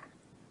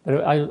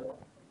 But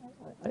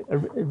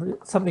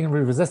something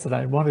really resisted.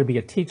 I wanted to be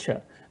a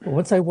teacher. But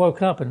once I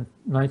woke up in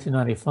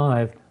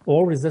 1995,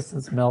 all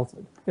resistance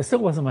melted. It still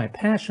wasn't my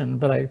passion,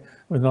 but I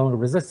was no longer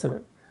resisted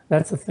it.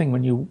 That's the thing.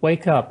 When you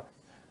wake up,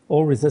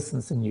 all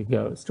resistance in you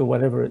goes to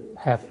whatever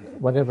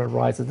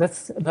arises.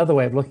 That's another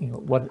way of looking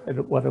at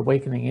what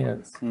awakening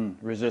is.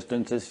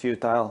 Resistance is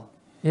futile.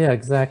 Yeah,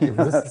 exactly.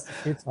 Resistance is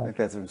futile. I think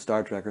that's from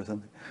Star Trek or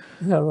something.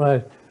 Yeah,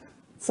 right.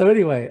 So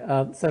anyway,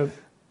 so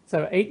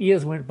 8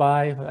 years went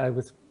by. I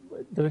was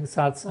doing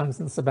satsangs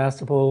in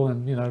Sebastopol,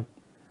 and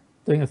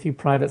doing a few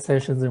private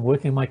sessions and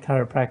working my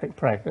chiropractic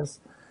practice.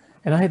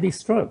 And I had these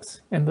strokes.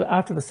 And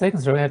after the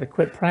second stroke, I had to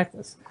quit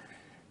practice.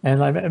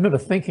 And I remember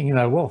thinking,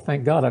 well,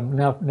 thank God I'm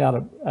now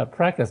to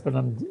practice,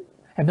 and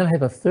then I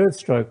had a third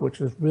stroke, which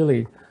was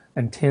really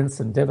intense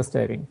and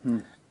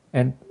devastating,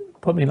 and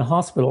put me in a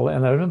hospital.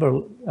 And I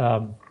remember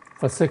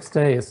for 6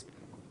 days,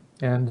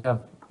 and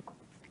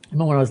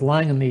remember when I was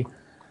lying in the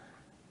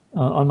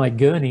on my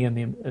gurney in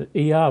the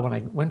ER when I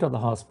went to the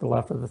hospital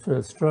after the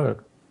first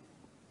stroke.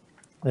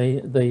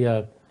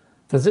 The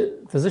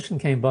physician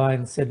came by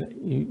and said,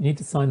 "You need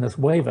to sign this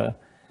waiver."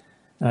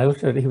 And I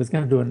looked at it. He was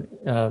going to do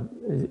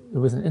it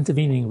was an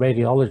intervening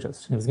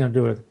radiologist. He was going to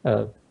do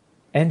an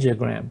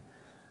angiogram.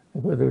 They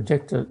would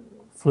inject a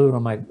fluid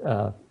on my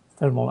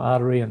femoral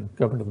artery and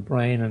go into the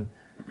brain, and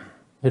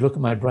he'd look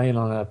at my brain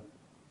on a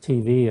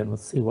TV and would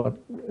see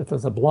if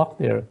there's a block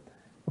there,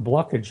 a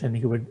blockage, and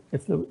he would,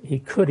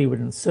 he would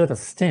insert a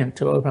stent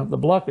to open up the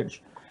blockage.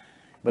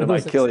 But it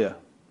might kill you.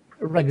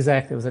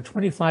 Exactly. It was a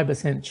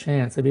 25%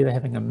 chance of either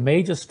having a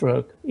major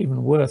stroke,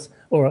 even worse,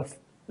 or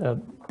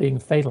being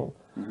fatal.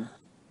 Mm-hmm.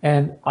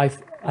 And I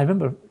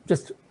remember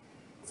just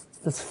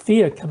this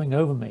fear coming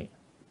over me.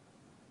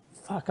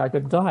 Fuck, I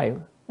could die.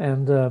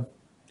 And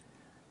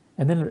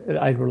then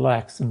I'd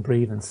relax and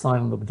breathe and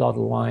sign on the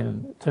dotted line,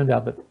 and it turned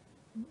out that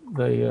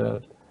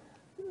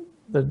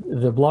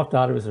the blocked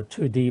arteries are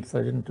too deep, so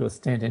I didn't do a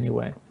stent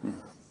anyway.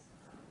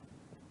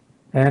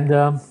 And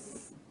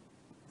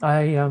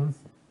I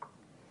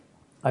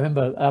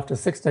remember after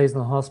 6 days in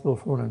the hospital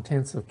for an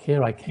intensive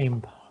care,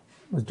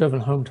 was driven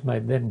home to my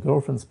then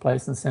girlfriend's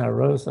place in Santa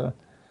Rosa.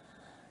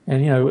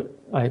 And,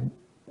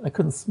 I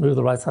couldn't smooth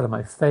the right side of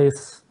my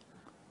face.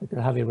 I could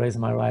hardly raise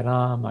my right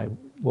arm. I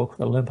walked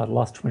with a limp. I'd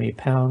lost 20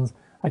 pounds.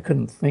 I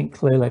couldn't think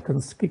clearly. I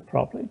couldn't speak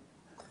properly.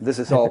 This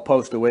is all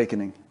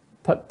post-awakening.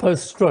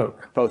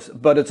 Post-stroke.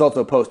 But it's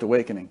also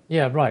post-awakening.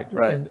 Yeah, right.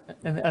 Right.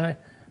 And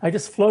I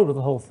just flowed with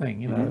the whole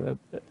thing.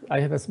 Mm-hmm. I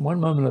had this one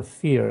moment of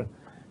fear,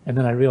 and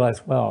then I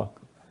realized, wow,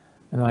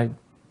 and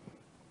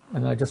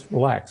I just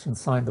relaxed and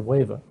signed the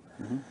waiver.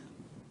 Mm-hmm.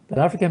 But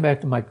after I came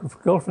back to my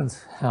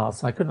girlfriend's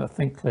house, I couldn't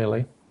think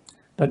clearly.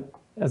 But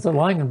as I was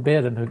lying in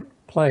bed in her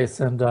place,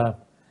 and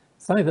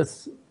suddenly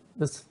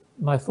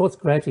my thoughts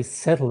gradually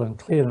settled and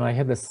cleared, and I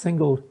had this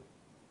single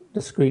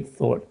discrete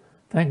thought: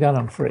 thank God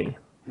I'm free.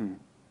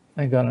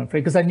 Thank God I'm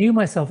free. Because I knew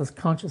myself as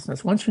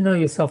consciousness. Once you know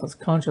yourself as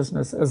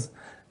consciousness, as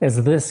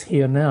this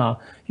here now,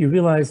 you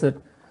realize that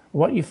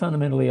what you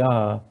fundamentally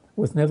are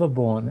was never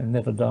born and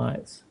never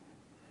dies.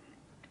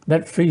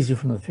 That frees you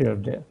from the fear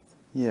of death.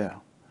 Yeah.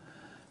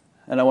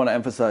 And I want to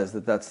emphasize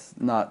that that's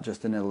not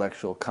just an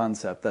intellectual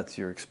concept, that's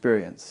your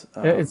experience.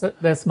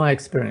 That's my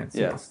experience,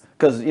 yes.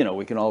 Because,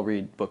 we can all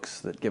read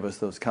books that give us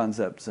those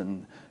concepts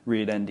and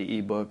read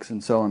NDE books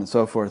and so on and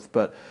so forth,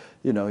 but,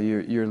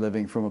 you're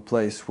living from a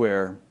place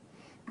where,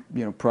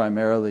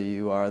 primarily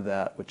you are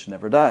that which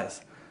never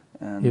dies.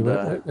 And,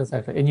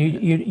 exactly. And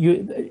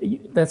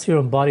you that's your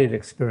embodied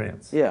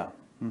experience. Yeah.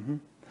 Mm-hmm.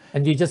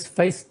 And you just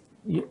face,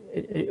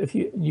 if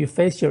you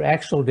face your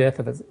actual death,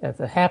 if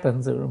it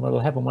happens, it'll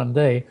happen one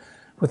day,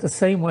 with the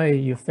same way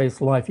you face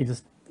life. You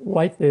just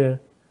right there,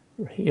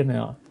 here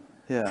now,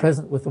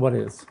 present with what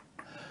is.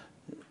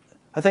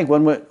 I think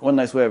one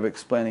nice way of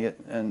explaining it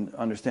and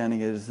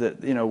understanding it is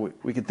that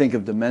we could think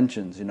of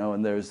dimensions,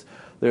 and there's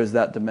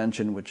that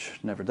dimension which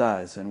never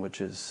dies and which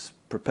is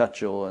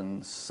perpetual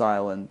and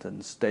silent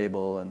and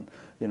stable and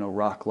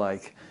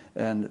rock-like,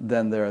 and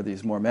then there are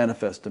these more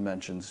manifest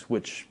dimensions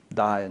which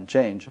die and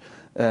change,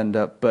 and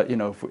but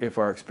if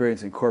our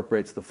experience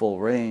incorporates the full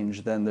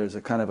range, then there's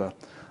a kind of a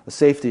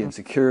safety and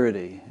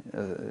security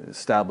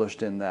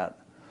established in that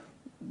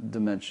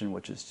dimension,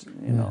 which is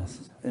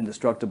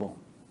indestructible.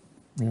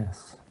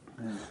 Yes.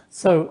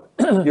 So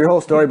your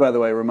whole story, by the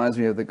way, reminds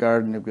me of the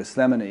Garden of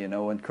Gethsemane,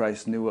 when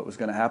Christ knew what was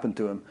going to happen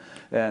to him,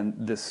 and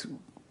this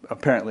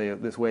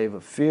wave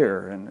of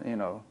fear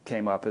and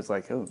came up. It's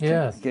like, oh,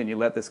 can you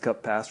let this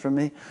cup pass from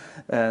me?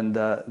 And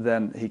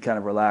then he kind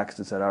of relaxed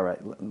and said, all right,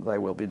 thy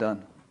will be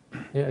done.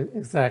 Yeah,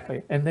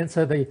 exactly. And then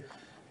so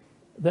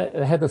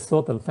I had this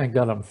thought that thank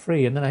God I'm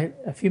free, and then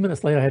a few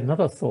minutes later I had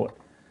another thought.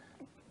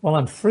 Well,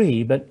 I'm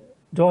free, but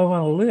do I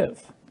want to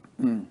live?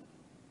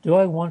 Do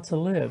I want to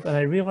live? And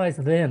I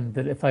realized then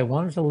that if I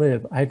wanted to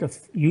live, I had to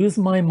use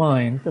my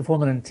mind to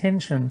form an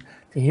intention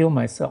to heal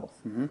myself.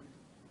 Mm-hmm.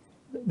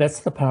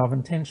 That's the power of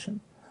intention.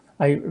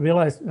 I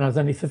realized, and I was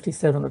only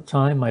 57 at the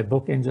time, my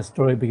book, End Your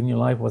Story, Begin Your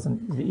Life,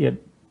 wasn't yet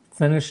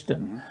finished.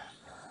 And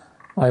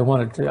I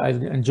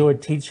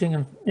enjoyed teaching,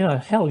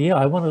 and, hell yeah,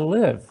 I want to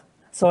live.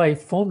 So I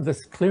formed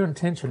this clear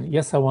intention,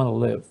 yes, I want to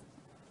live.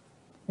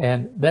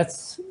 And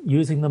that's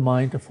using the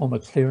mind to form a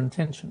clear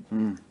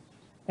intention.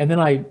 And then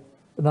I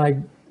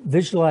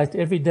visualized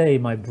every day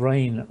my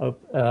brain,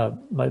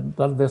 my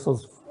blood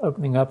vessels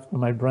opening up in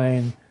my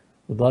brain,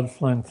 the blood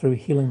flowing through,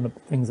 healing the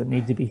things that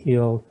need to be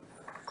healed.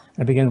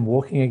 I began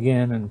walking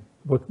again and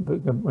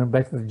went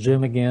back to the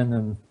gym again,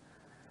 and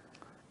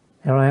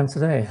here I am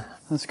today.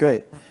 That's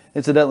great.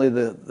 Incidentally,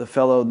 the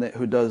fellow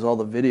who does all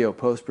the video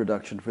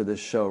post-production for this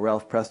show,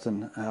 Ralph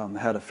Preston,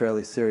 had a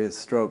fairly serious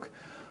stroke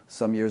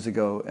some years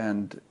ago,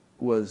 and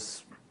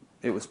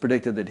it was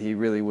predicted that he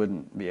really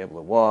wouldn't be able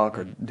to walk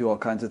or do all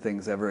kinds of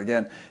things ever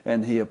again.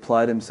 And he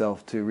applied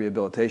himself to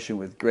rehabilitation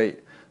with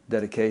great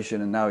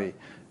dedication, and now he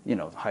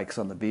hikes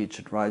on the beach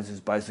and rides his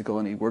bicycle,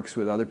 and he works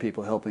with other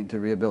people helping to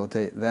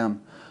rehabilitate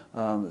them.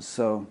 And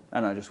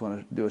I just want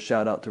to do a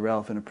shout out to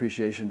Ralph in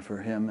appreciation for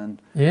him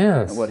and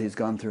what he's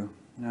gone through.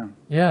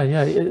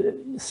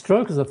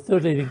 Stroke is a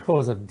third leading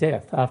cause of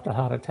death after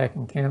heart attack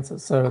and cancer,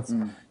 so it's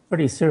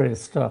pretty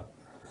serious stuff.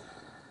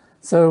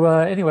 So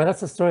anyway,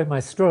 that's the story of my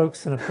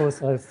strokes, and of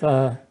course I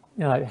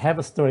have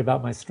a story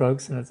about my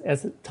strokes, and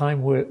as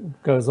time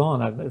goes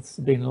on, it's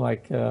been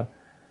like, 10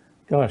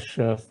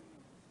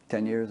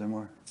 years or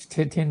more.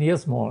 10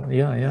 years more,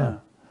 yeah.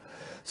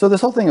 So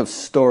this whole thing of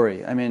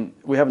story, I mean,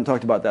 we haven't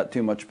talked about that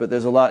too much, but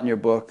there's a lot in your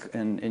book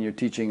and in your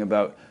teaching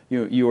about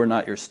you are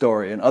not your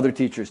story, and other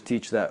teachers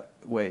teach that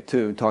way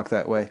too, talk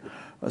that way.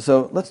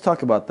 So let's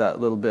talk about that a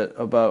little bit,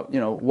 about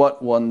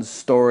what one's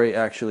story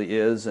actually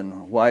is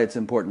and why it's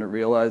important to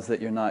realize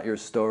that you're not your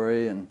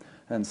story, and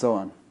so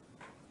on.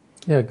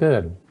 Yeah,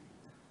 good.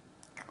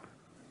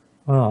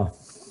 Well,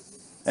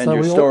 and so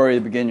your story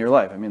begin your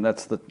life. I mean,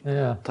 that's the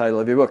title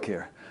of your book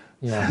here.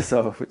 Yeah.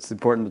 So it's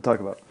important to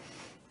talk about.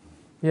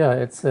 Yeah,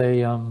 it's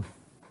so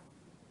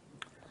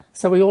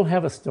we all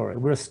have a story.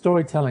 We're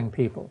storytelling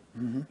people.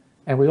 Mm-hmm.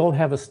 And we all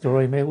have a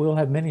story. We all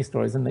have many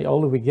stories. And the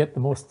older we get, the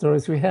more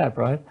stories we have,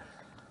 right?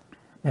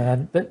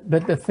 But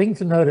the thing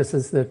to notice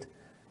is that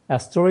our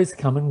stories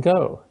come and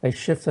go. They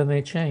shift and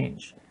they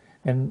change.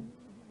 And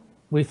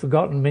we've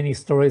forgotten many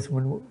stories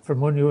from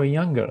when we were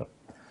younger.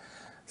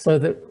 So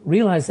the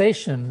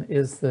realization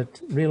is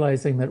that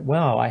realizing that,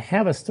 wow, I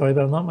have a story,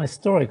 but I'm not my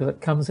story, because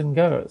it comes and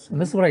goes. And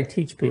this is what I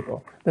teach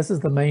people. This is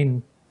the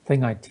main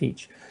thing I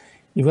teach.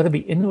 You've got to be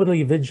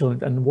inwardly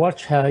vigilant and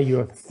watch how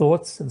your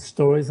thoughts and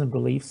stories and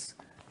beliefs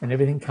and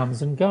everything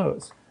comes and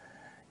goes.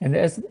 And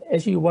as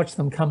you watch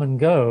them come and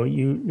go,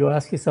 you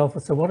ask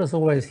yourself, so what is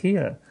always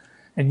here?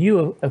 And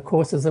you, of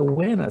course, as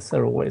awareness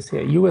are always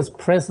here. You as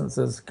presence,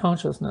 as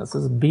consciousness,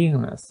 as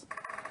beingness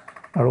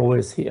are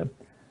always here.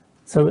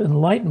 So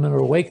enlightenment or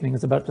awakening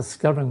is about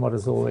discovering what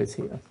is always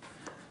here.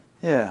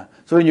 Yeah.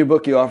 So in your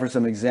book, you offer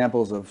some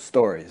examples of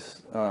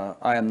stories.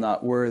 I am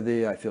not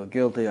worthy. I feel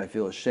guilty. I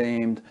feel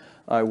ashamed.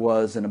 I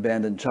was an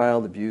abandoned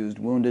child, abused,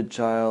 wounded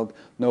child.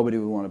 Nobody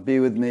would want to be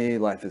with me.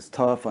 Life is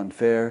tough,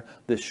 unfair.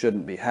 This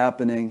shouldn't be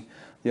happening.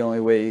 The only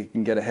way you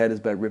can get ahead is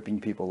by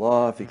ripping people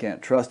off. You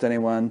can't trust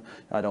anyone.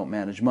 I don't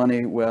manage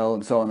money well,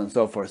 and so on and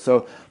so forth.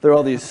 So there are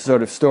all these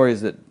sort of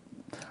stories that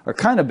are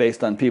kind of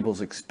based on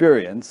people's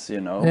experience,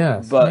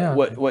 Yes, but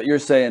what you're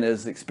saying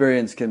is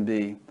experience can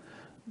be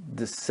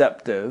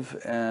deceptive.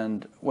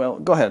 And, well,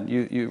 go ahead.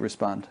 You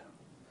respond.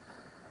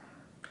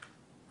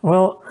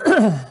 Well,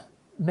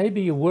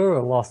 maybe you were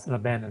a lost and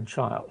abandoned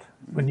child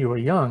when you were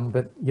young,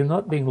 but you're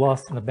not being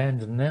lost and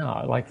abandoned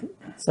now.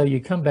 So you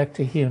come back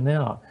to here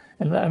now.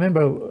 And I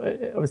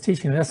remember I was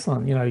teaching in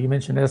Esalen. You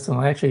mentioned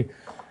Esalen.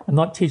 I'm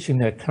not teaching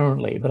there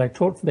currently, but I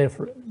taught there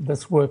for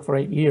this work for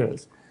 8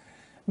 years.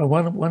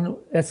 One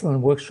Esalen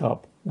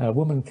workshop, a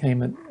woman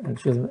came in, and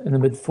she was in the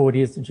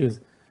mid-40s, and she was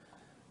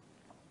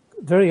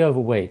very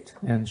overweight,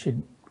 and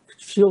she'd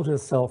shield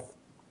herself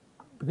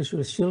because she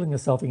was shielding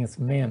herself against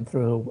men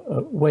through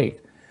her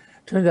weight.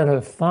 Turned out her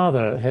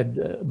father had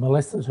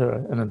molested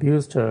her and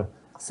abused her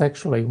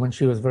sexually when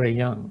she was very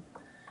young.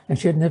 And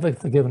she had never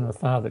forgiven her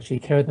father. She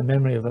carried the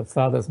memory of her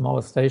father's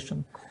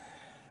molestation.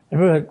 I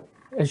remember,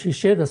 as she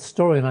shared this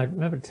story, and I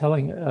remember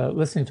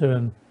listening to her,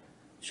 and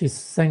she's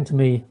saying to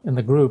me in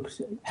the group,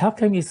 how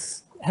can you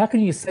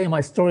say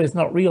my story is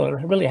not real? It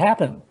really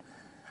happened.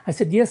 I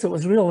said, yes, it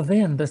was real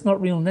then, but it's not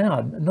real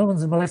now. No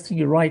one's molesting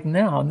you right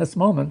now in this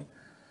moment.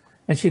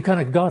 And she kind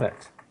of got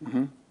it.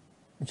 Mm-hmm.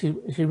 And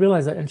she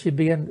realized that, and she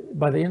began,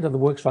 by the end of the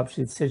workshop,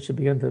 she said she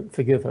began to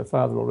forgive her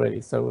father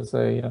already. So it was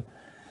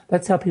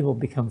that's how people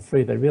become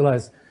free. They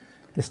realize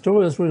the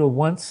story was real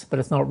once, but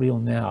it's not real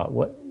now.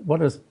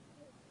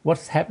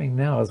 What's happening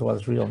now is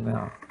what's real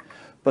now.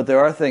 But there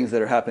are things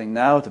that are happening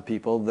now to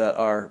people that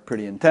are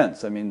pretty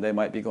intense. I mean, they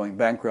might be going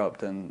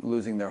bankrupt and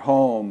losing their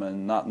home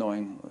and not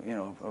knowing,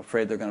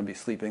 afraid they're going to be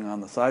sleeping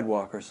on the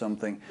sidewalk or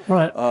something.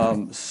 Right.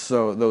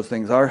 So those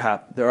things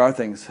there are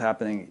things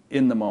happening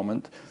in the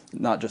moment,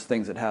 not just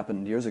things that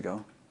happened years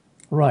ago.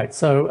 Right.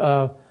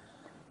 So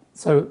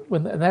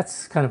when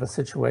that's kind of a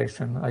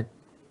situation, I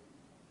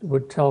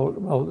would tell,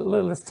 well,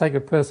 let's take a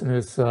person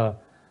who's,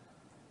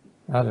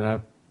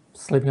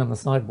 sleeping on the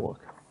sidewalk.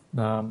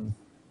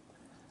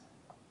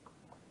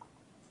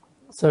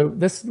 So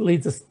this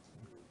leads us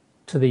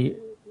to the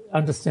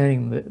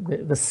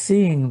understanding, the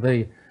seeing,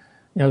 we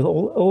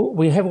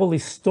have all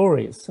these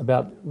stories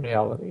about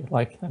reality.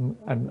 Like I'm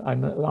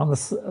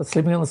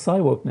sleeping on the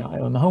sidewalk now.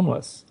 I'm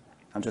homeless.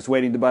 I'm just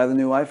waiting to buy the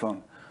new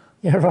iPhone.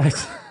 Yeah,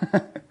 right.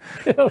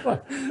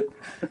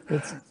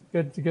 It's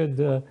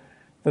good.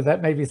 But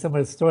that may be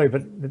somebody's story.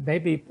 But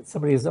maybe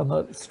somebody is on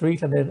the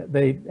street and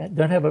they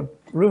don't have a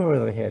roof over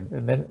their head,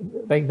 and then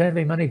they don't have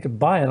any money to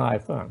buy an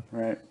iPhone.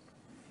 Right.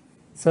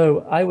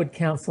 So I would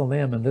counsel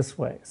them in this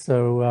way.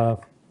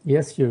 So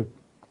yes, you're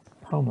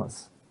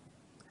homeless,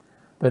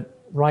 but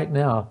right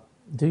now,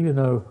 do you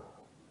know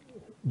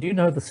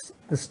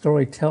the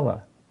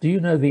storyteller? Do you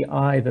know the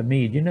I, the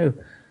me? Do you know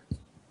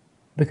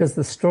Because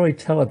the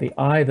storyteller, the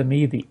I, the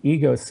me, the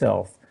ego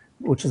self,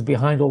 which is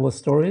behind all the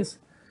stories,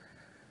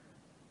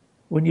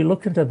 when you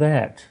look into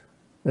that,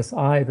 this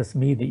I, this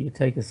me that you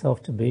take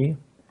yourself to be,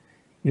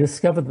 you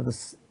discover that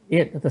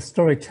the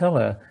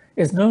storyteller,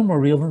 is no more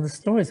real than the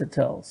stories it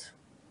tells.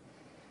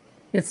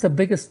 It's the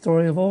biggest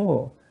story of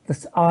all.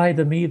 This I,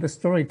 the me, the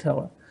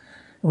storyteller.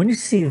 And when you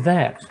see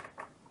that,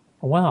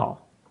 wow,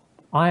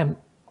 I am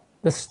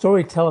the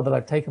storyteller that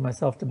I've taken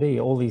myself to be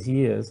all these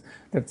years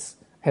that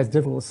has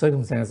difficult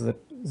circumstances, that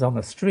is on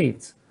the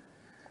streets.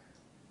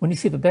 When you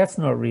see that that's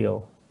not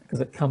real, because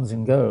it comes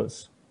and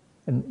goes,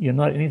 and you're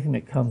not anything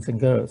that comes and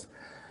goes,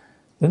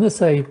 then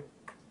there's a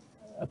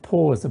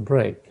pause, a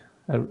break.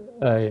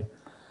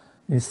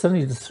 You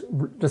suddenly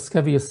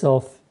discover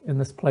yourself in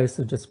this place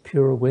of just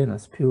pure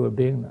awareness, pure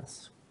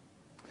beingness.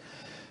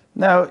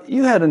 Now,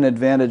 you had an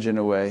advantage in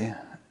a way,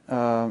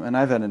 and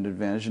I've had an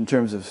advantage in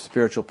terms of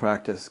spiritual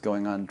practice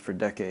going on for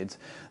decades,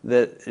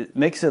 that it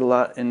makes it a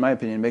lot, in my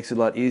opinion, makes it a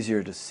lot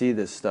easier to see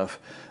this stuff.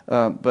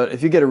 But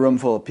if you get a room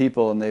full of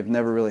people and they've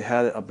never really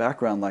had a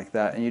background like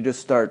that, and you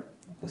just start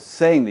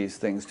saying these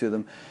things to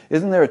them,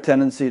 isn't there a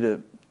tendency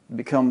to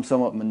become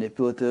somewhat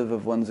manipulative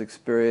of one's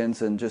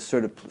experience and just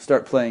sort of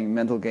start playing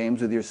mental games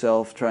with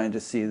yourself, trying to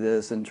see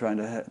this and trying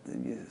to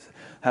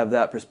have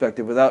that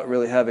perspective without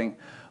really having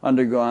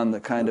undergone the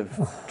kind of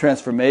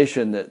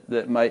transformation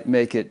that might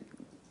make it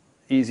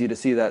easy to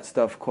see that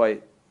stuff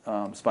quite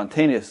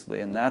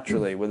spontaneously and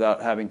naturally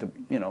without having to,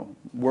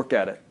 work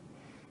at it?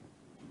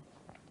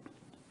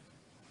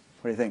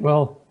 What do you think?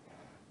 Well,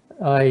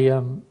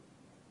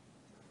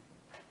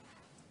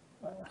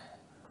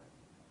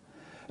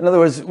 in other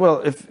words,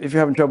 well, if you're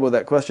having trouble with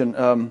that question...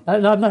 no,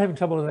 I'm not having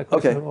trouble with that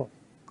question at all.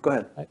 Go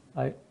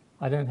ahead.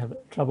 I don't have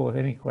trouble with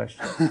any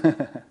question.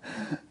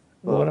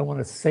 What I want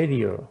to say to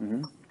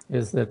you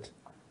is that,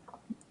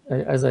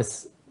 as I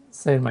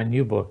say in my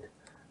new book,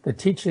 the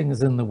teaching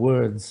is in the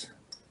words,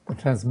 the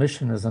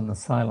transmission is in the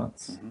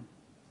silence.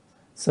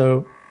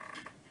 So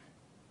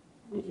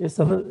it's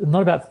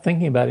not about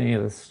thinking about any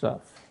of this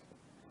stuff.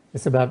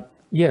 It's about,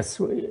 yes,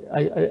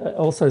 I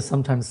also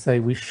sometimes say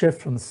we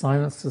shift from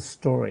silence to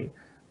story,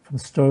 from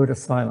story to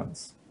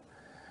silence.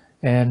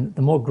 And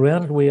the more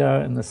grounded we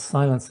are in the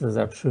silence that is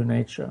our true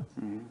nature,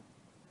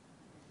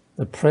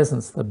 the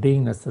presence, the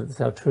beingness that is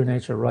our true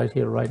nature right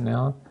here, right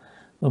now,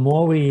 the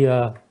more we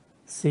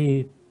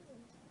see,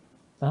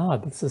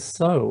 this is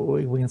so.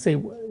 We can see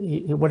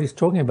what he's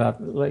talking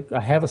about. Like, I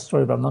have a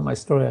story, but I'm not my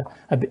story.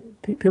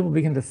 People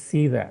begin to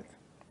see that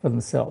for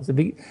themselves.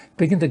 They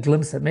begin to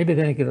glimpse it. Maybe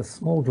they don't get a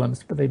small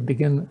glimpse, but they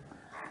begin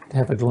to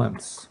have a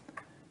glimpse.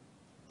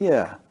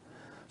 Yeah.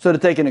 So to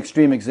take an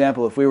extreme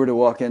example, if we were to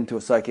walk into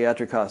a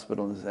psychiatric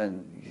hospital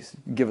and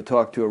give a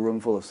talk to a room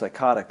full of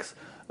psychotics,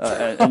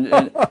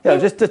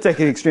 just to take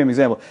an extreme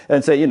example,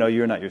 and say,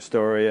 you're not your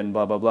story, and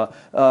blah, blah, blah,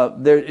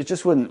 it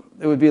just wouldn't,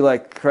 it would be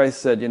like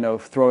Christ said,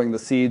 throwing the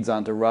seeds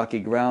onto rocky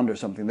ground or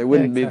something. There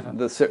wouldn't be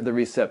the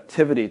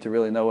receptivity to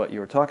really know what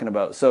you were talking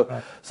about.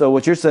 So, So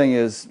what you're saying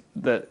is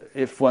that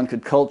if one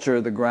could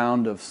culture the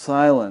ground of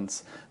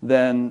silence,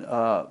 then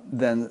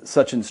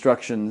such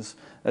instructions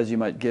as you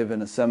might give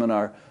in a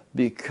seminar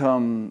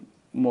become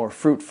more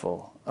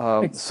fruitful.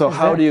 So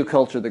how do you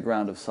culture the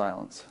ground of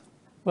silence?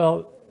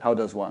 Well, how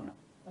does one?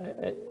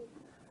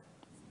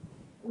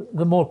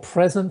 The more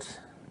present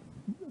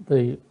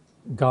the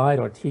guide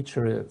or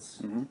teacher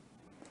is, the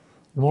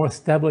more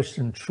established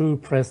in true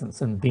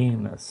presence and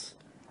beingness,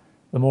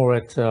 the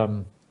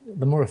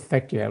more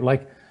effect you have.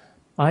 Like,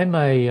 I'm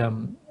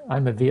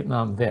a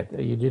Vietnam vet.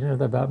 Do you know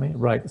that about me?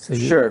 Right. So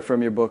sure,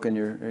 from your book and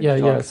your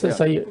talks.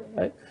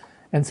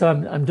 And so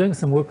I'm doing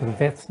some work with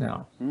vets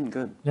now.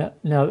 Good.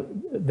 Now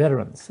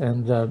veterans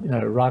and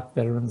Iraq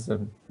veterans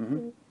and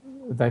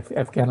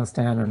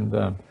Afghanistan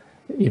and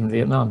even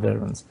Vietnam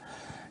veterans,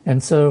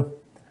 and so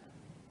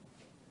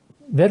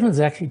veterans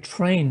are actually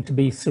trained to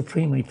be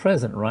supremely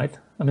present, right?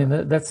 I mean,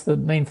 that's the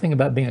main thing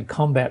about being a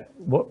combat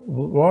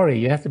warrior.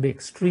 You have to be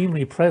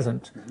extremely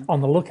present,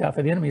 on the lookout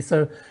for the enemy.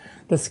 So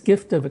this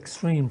gift of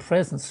extreme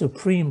presence,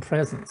 supreme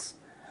presence,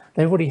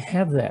 they already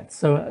have that.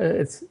 So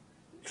it's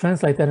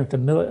translate that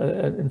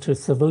into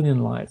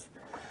civilian life.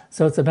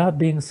 So it's about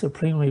being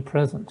supremely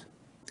present.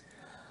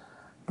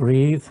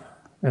 Breathe,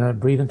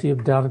 breathe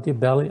down into your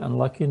belly,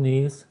 unlock your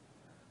knees,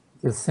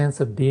 the sense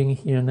of being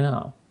here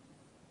now.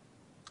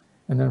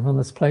 And then from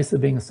this place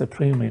of being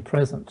supremely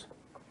present,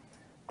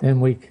 then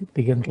we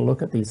begin to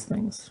look at these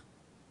things.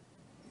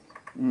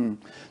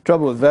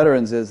 Trouble with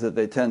veterans is that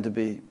they tend to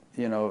be,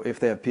 if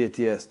they have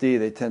PTSD,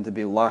 they tend to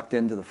be locked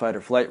into the fight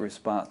or flight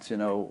response,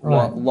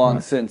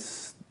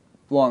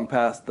 long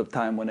past the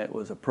time when it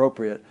was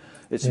appropriate.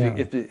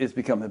 It's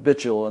become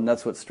habitual, and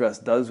that's what stress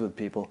does with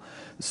people.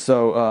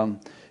 So,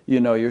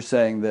 you're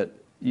saying that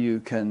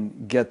you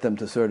can get them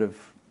to sort of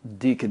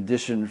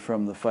decondition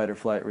from the fight or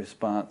flight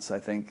response, I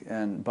think,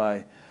 and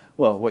by,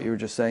 what you were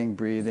just saying,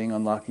 breathing,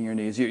 unlocking your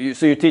knees.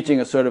 So you're teaching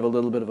a sort of a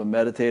little bit of a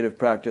meditative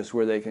practice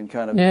where they can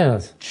kind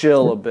of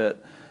chill a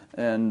bit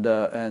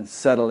and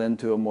settle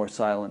into a more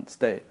silent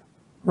state.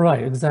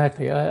 Right,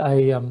 exactly.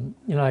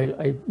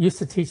 I used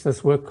to teach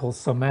this work called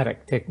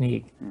somatic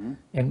technique,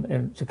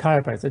 and to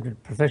chiropractors. I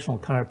did professional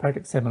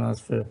chiropractic seminars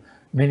for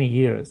many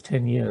years,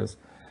 10 years,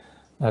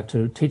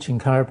 to teaching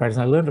chiropractors.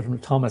 And I learned it from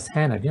Thomas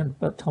Hanna. Do you know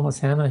about Thomas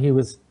Hanna? He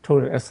was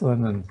taught at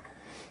Esalen, and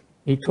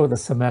he taught the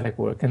somatic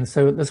work. And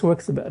so this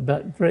work's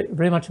about very,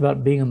 very much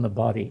about being in the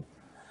body,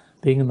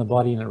 being in the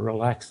body in a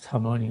relaxed,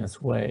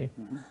 harmonious way,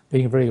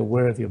 being very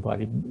aware of your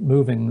body,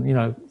 moving,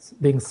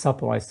 being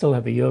supple. I still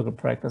have a yoga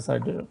practice I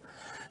do.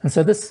 And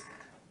so this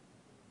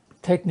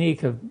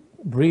technique of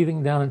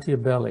breathing down into your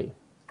belly,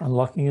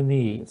 unlocking your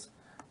knees,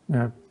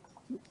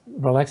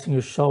 relaxing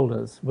your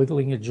shoulders,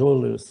 wiggling your jaw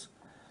loose,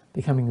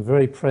 becoming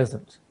very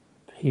present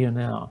here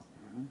now.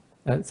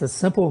 It's a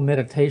simple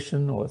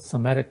meditation or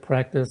somatic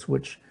practice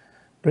which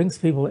brings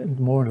people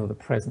more into the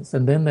presence,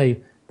 and then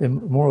they're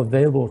more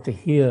available to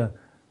hear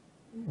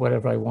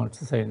whatever I want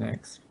to say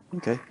next.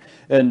 Okay.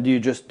 And do you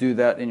just do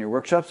that in your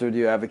workshops, or do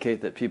you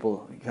advocate that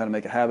people kind of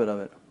make a habit of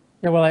it?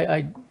 Yeah, well,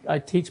 I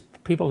teach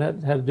people how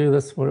to do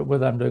this,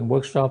 whether I'm doing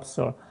workshops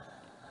or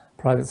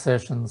private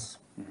sessions.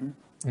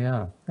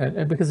 Yeah,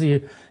 and because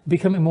you're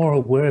becoming more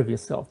aware of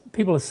yourself.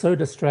 People are so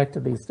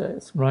distracted these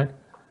days, right?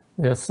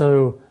 They're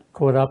so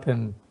caught up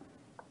in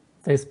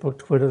Facebook,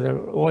 Twitter.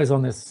 They're always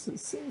on their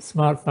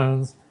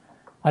smartphones.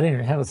 I didn't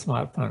even have a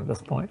smartphone at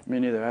this point. Me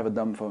neither. I have a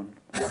dumb phone.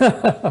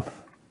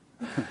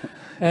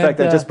 In fact,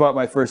 I just bought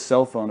my first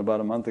cell phone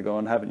about a month ago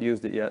and haven't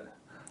used it yet.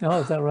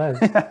 Oh, is that right?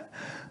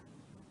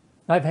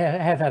 I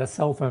have had a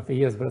cell phone for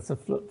years, but it's a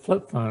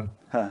flip phone.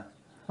 Huh.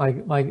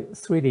 My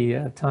sweetie,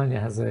 Tanya,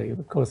 has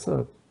of course,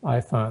 an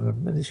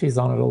iPhone, and she's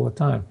on it all the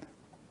time.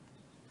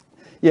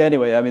 Yeah,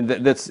 anyway, I mean,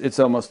 it's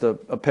almost a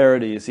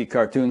parody. You see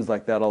cartoons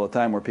like that all the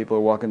time where people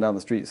are walking down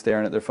the street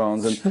staring at their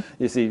phones, and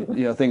you see,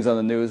 things on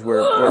the news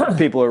where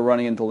people are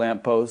running into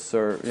lampposts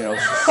or,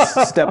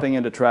 stepping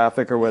into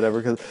traffic or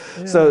whatever.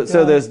 So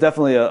there's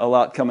definitely a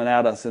lot coming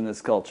at us in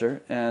this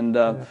culture. And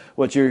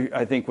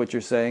I think what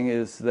you're saying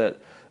is that,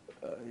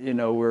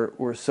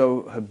 we're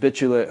so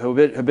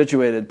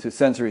habituated to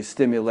sensory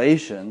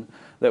stimulation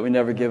that we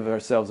never give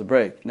ourselves a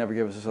break, never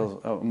give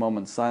ourselves a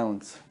moment's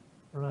silence.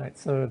 Right.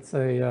 So it's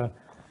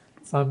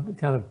some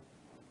kind of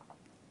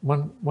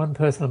one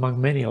person among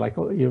many, like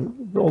all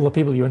the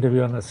people you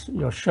interview on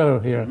your show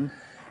here,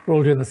 we're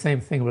all doing the same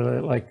thing.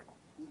 We're like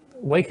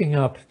waking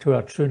up to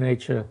our true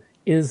nature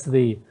is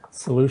the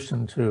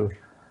solution to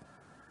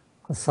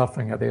the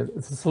suffering.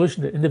 It's the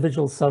solution to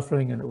individual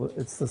suffering, and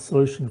it's the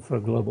solution for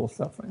global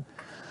suffering.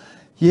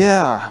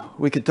 Yeah,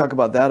 we could talk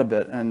about that a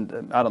bit,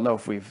 and I don't know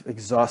if we've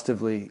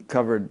exhaustively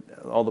covered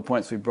all the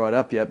points we brought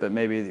up yet, but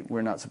maybe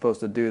we're not supposed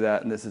to do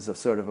that, and this is a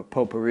sort of a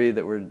potpourri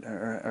that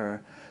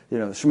or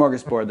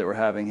smorgasbord that we're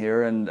having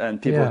here,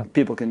 and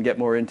people can get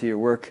more into your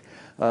work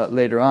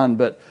later on.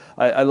 But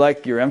I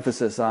like your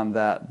emphasis on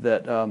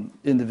that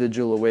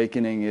individual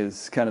awakening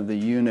is kind of the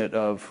unit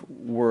of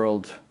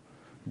world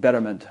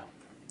betterment.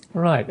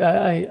 Right.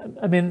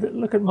 I mean,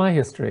 look at my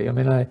history. I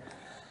mean,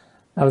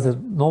 I was a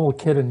normal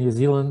kid in New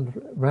Zealand,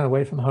 ran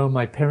away from home.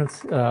 My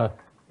parents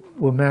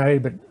were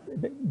married, but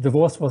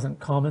divorce wasn't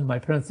common. My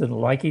parents didn't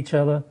like each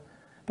other,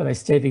 but they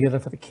stayed together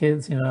for the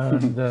kids,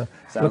 and look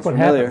what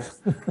familiar.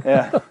 happened.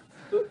 Yeah.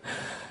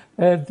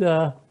 And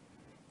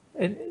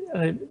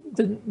I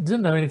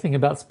didn't know anything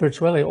about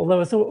spirituality, although I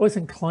was always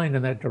inclined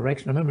in that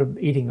direction. I remember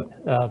eating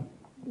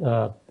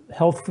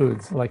health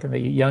foods like at a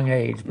young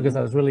age because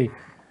I was really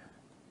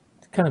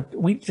kind of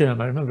wheat germ.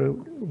 I remember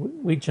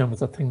wheat germ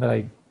was a thing that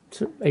I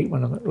ate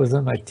when I was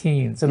in my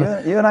teens. And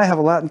you and I have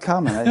a lot in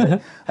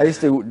common. I used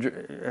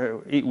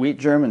to eat wheat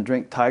germ and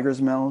drink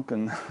tiger's milk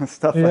and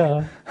stuff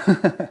like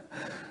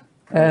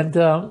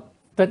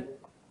that.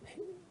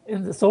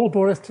 And this all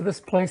brought us to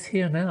this place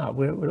here now.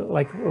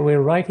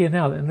 We're right here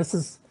now,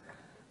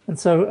 and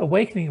so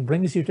awakening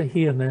brings you to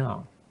here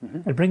now.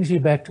 It brings you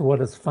back to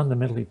what is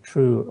fundamentally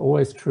true,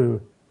 always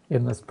true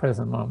in this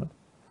present moment.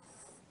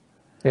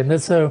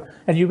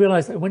 And you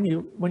realize that when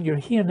you're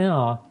here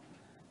now,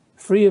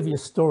 free of your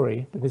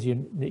story, because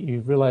you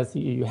realize that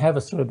you have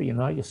a story, but you're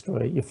not your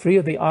story. You're free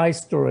of the I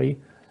story,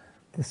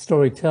 the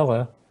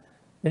storyteller.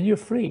 Then you're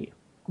free.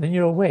 Then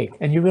you're awake,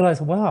 and you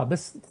realize, wow,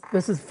 this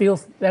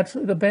feels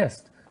absolutely the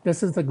best.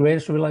 This is the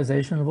greatest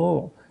realization of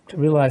all, to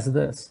realize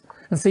this.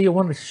 And so you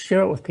want to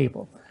share it with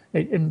people.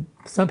 And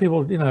some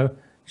people,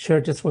 share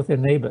it just with their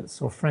neighbors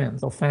or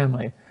friends or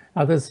family.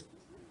 Others,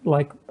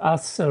 like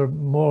us, are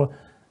more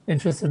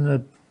interested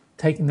in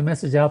taking the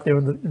message out there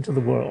into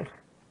the world.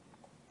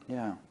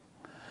 Yeah.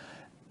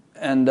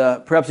 And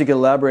perhaps you could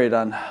elaborate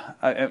on,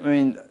 I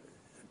mean,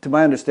 to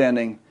my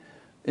understanding,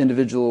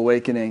 individual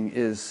awakening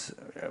is,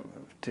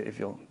 if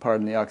you'll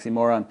pardon the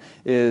oxymoron,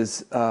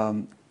 is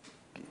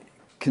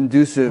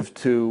conducive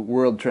to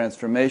world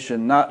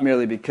transformation, not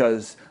merely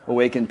because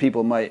awakened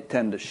people might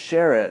tend to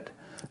share it,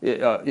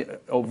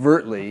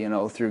 overtly,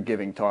 through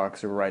giving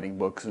talks or writing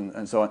books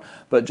and so on,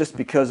 but just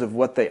because of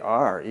what they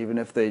are. Even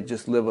if they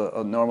just live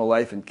a normal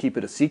life and keep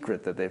it a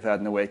secret that they've had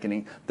an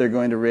awakening, they're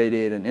going to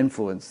radiate an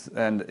influence.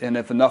 And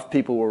if enough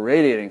people were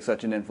radiating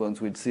such an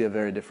influence, we'd see a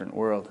very different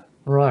world.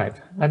 Right.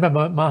 I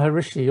remember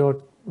Maharishi,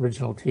 your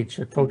original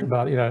teacher, talked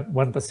about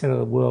 1% of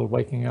the world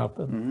waking up.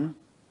 And,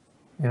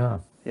 yeah.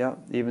 Yeah,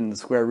 even the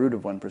square root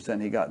of 1%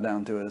 he got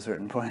down to at a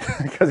certain point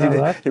because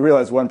he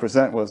realized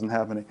 1% wasn't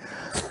happening.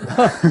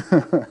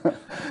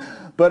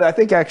 But I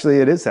think actually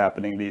it is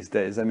happening these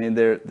days. I mean,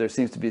 there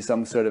seems to be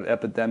some sort of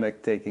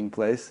epidemic taking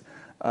place,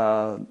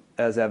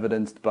 as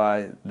evidenced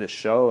by this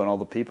show and all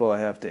the people I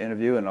have to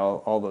interview and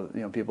all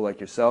the people like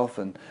yourself.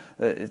 And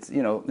it's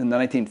in the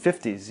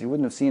 1950s you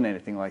wouldn't have seen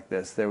anything like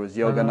this. There was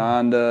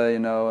Yogananda,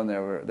 and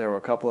there were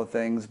a couple of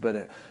things, but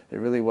it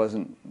really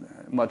wasn't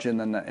much in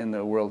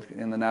the world,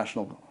 in the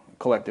national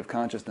collective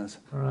consciousness.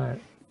 Right.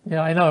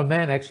 Yeah, I know a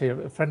man, actually,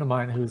 a friend of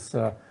mine who's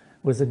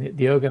was in the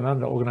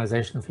Yogananda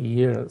organization for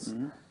years,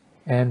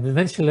 and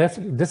eventually left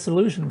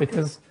disillusioned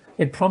because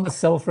it promised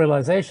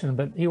self-realization,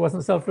 but he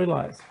wasn't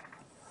self-realized.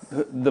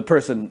 The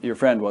person, your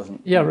friend,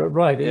 wasn't. Yeah,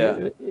 right.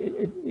 Yeah.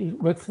 He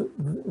worked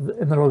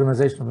in that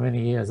organization for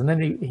many years, and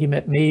then he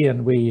met me,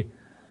 and we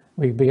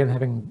began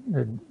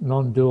having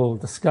non-dual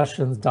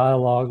discussions,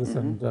 dialogues,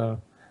 and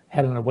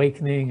had an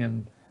awakening,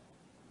 and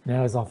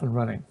now he's off and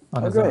running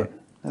on his own.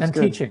 That's and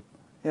good. Teaching.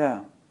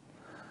 Yeah.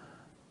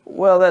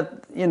 Well,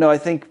 I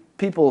think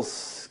people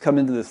come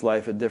into this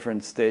life at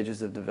different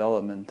stages of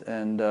development,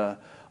 and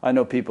I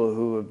know people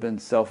who have been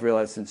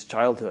self-realized since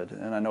childhood,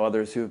 and I know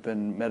others who have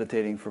been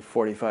meditating for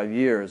 45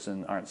 years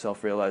and aren't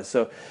self-realized.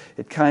 So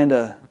it kind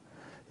of,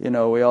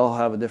 we all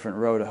have a different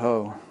row to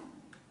hoe.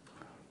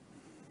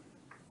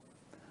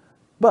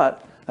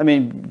 But, I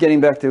mean,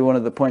 getting back to one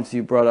of the points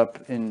you brought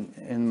up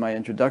in my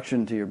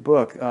introduction to your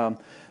book,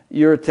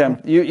 your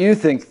attempt, you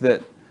think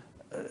that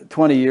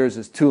 20 years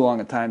is too long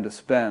a time to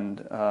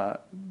spend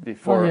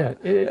before, that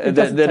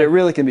it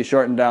really can be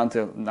shortened down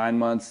to 9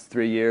 months,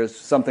 3 years,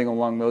 something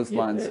along those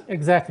lines.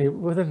 Exactly.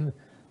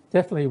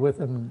 Definitely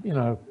within,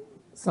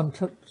 some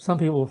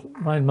people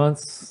 9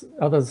 months,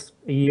 others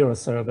a year or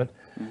so. But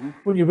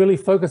when you really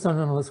focus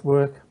on this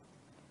work,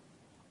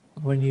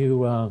 when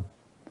you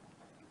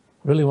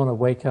really want to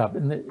wake up,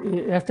 and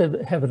you have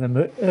to have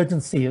an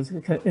urgency,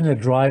 in a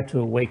drive to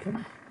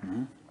awaken.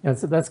 And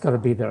so that's got to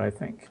be there, I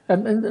think.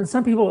 And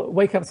some people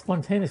wake up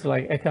spontaneously,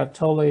 like Eckhart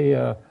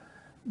Tolle,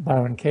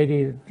 Byron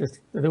Katie,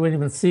 they weren't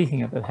even seeking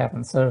it, that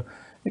happened. So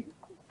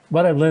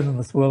what I've learned in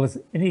this world is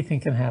anything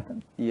can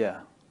happen.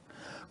 Yeah.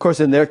 Of course,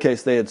 in their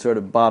case, they had sort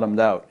of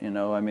bottomed out,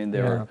 I mean,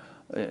 they were,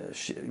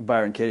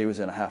 Byron Katie was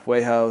in a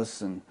halfway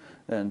house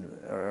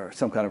or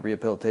some kind of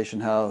rehabilitation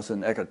house,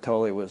 and Eckhart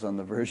Tolle was on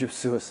the verge of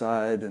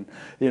suicide, and,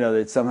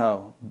 they'd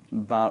somehow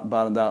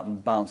bottomed out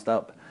and bounced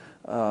up.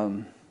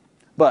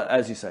 But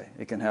as you say,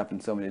 it can happen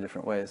so many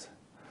different ways.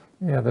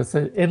 Yeah, there's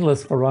an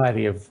endless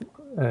variety of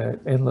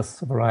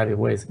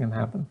ways it can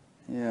happen.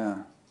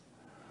 Yeah.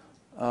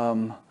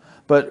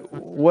 But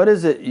what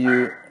is it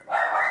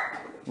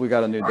we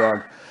got a new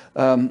dog.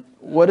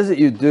 What is it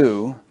you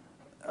do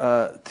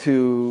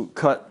to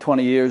cut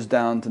 20 years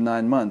down to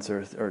 9 months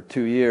or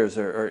 2 years,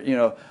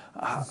 or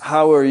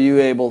how are you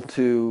able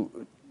to,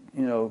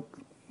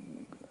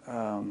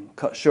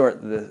 cut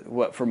short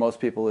what for most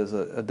people is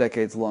a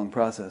decades-long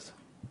process?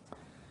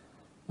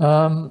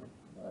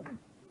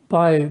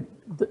 By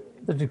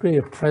the degree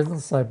of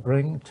presence I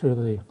bring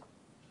to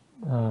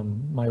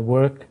my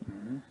work,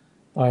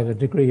 by the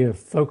degree of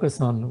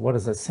focus on what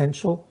is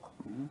essential,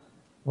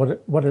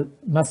 what it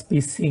must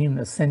be seen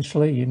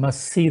essentially. You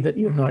must see that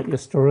you're not your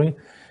story.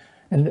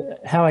 And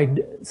I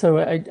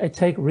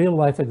take real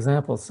life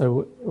examples.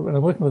 So when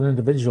I'm working with an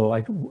individual,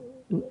 I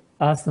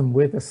ask them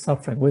where they're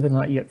suffering, where they're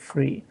not yet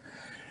free.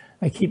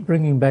 I keep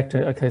bringing back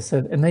to,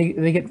 and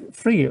they get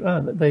free.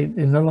 They're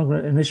no longer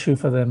an issue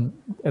for them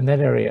in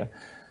that area.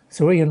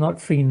 So where you're not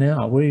free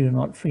now, where you're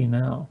not free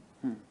now.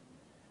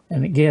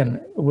 And again,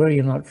 where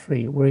you're not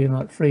free, where you're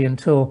not free,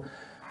 until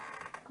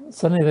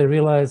suddenly they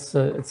realize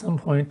at some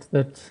point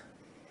that...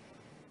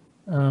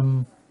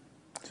 so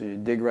you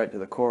dig right to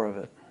the core of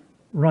it.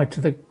 Right, to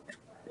the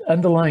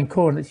underlying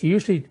core. And it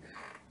usually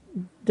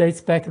dates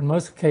back in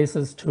most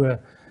cases to a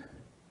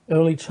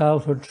early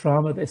childhood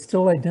trauma. They're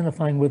still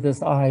identifying with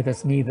this I,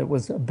 this me that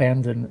was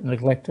abandoned,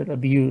 neglected,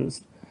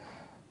 abused,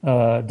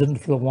 didn't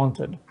feel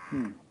wanted.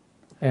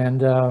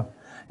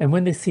 And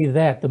when they see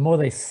that, the more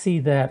they see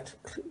that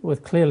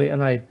with clearly,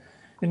 and I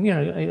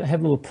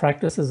have little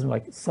practices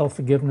like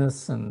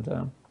self-forgiveness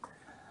and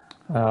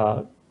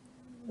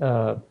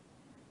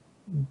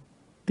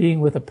being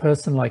with a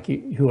person like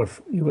you're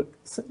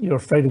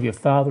afraid of your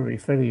father or you're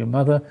afraid of your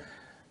mother,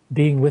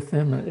 being with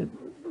them,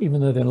 even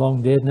though they're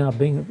long dead now,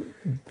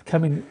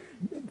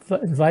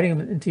 inviting them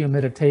into your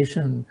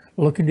meditation,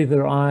 look into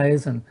their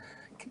eyes and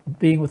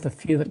being with the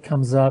fear that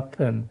comes up,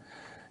 and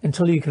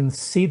until you can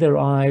see their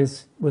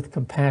eyes with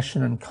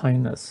compassion and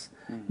kindness.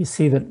 You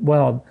see that,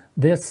 well,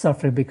 they're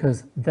suffering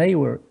because they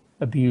were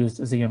abused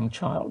as a young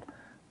child.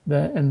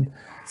 And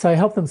so I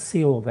help them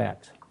see all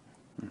that.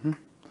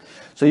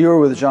 So you were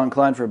with Jean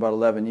Klein for about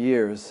 11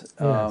 years.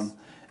 Yes.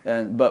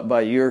 But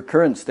by your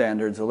current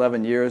standards,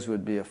 11 years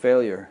would be a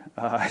failure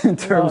in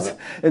terms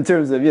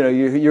of, you know,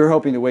 you're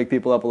hoping to wake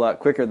people up a lot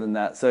quicker than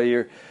that. So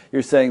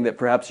you're saying that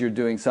perhaps you're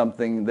doing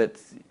something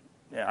that's,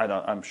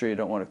 I'm sure you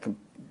don't want to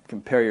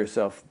compare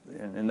yourself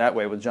in that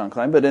way with John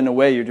Klein, but in a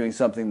way you're doing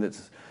something that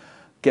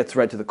gets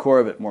right to the core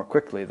of it more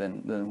quickly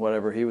than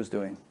whatever he was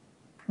doing.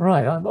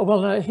 Right.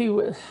 Well,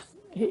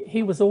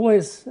 he was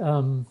always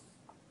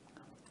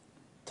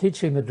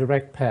teaching the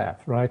direct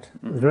path, right?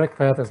 The direct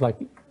path is like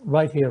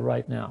right here,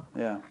 right now.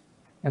 Yeah.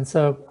 And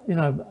so, you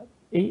know,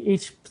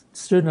 each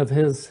student of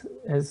his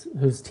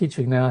who's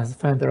teaching now has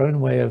found their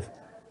own way of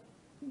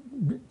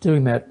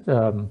doing that,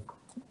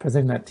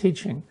 presenting that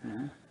teaching.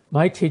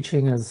 My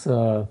teaching is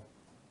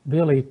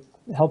really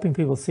helping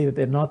people see that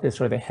they're not their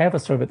story. They have a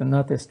story, but they're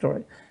not their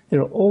story.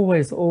 They're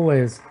always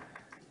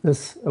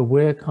this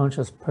aware,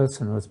 conscious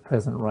person who is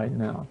present right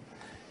now.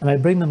 And I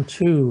bring them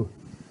to,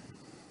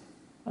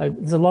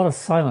 there's a lot of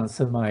silence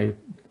in my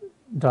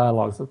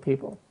dialogues with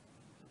people.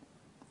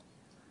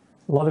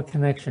 A lot of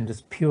connection,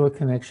 just pure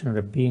connection at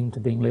a being to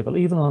being level.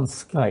 Even on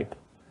Skype,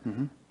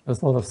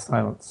 there's a lot of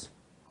silence.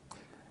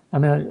 I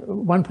mean,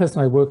 one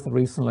person I worked with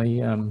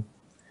recently,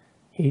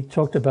 he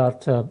talked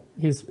about,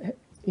 he's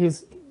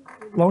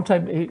long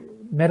time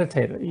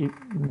meditator.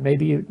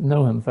 Maybe you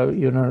know him,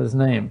 you know his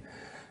name.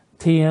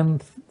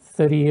 TM,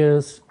 30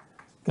 years,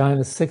 guy in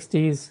his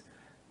 60s,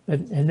 but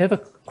he never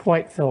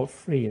quite felt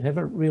free,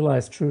 never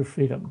realized true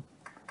freedom.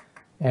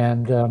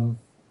 And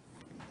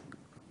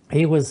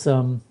he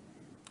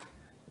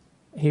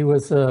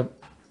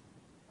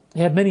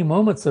had many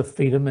moments of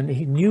freedom, and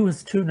he knew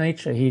his true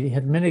nature. He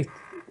had many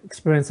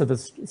experiences of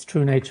his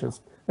true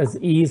natures, as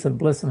ease and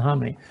bliss and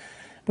harmony.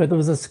 But there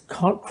was this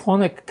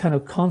chronic kind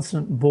of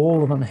constant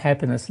ball of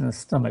unhappiness in his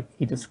stomach,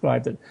 he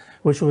described it,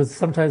 which was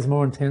sometimes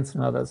more intense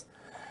than others.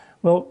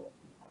 Well,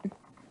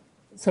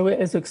 so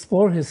as we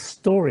explore his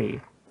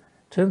story,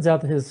 turns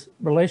out that his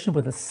relationship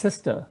with his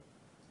sister,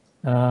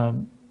 he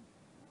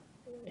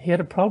had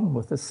a problem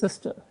with his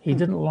sister. He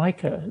didn't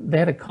like her. They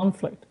had a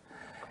conflict.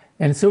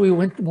 And so we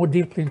went more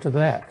deeply into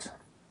that.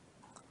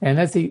 And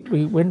as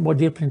we went more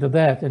deeply into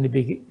that, and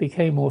he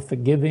became more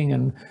forgiving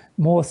and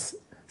more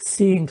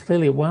seeing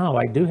clearly, wow,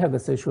 I do have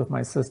this issue with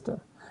my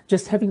sister.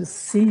 Just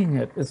seeing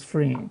it is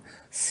freeing.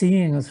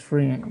 Seeing is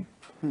freeing.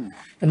 And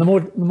the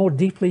more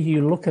deeply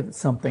you look at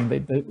something,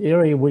 the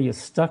area where you're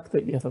stuck,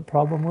 that you have a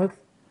problem with,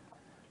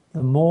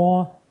 the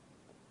more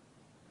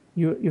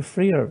you're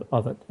freer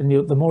of it, and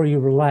the more you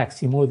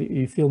relax,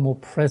 you feel more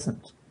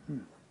present.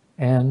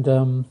 And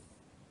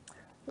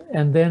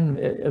then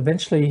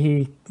eventually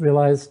he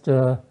realized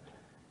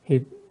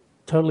he'd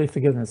totally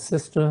forgiven his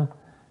sister.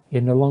 He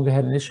no longer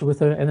had an issue with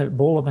her, and that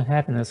ball of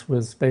unhappiness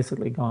was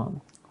basically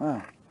gone.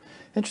 Wow,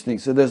 interesting.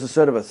 So there's a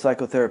sort of a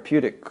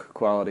psychotherapeutic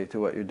quality to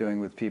what you're doing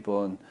with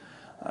people, and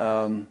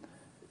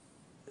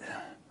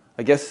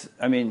I guess,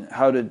 I mean,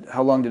 how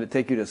long did it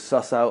take you to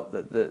suss out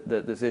that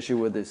this issue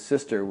with his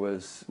sister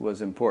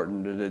was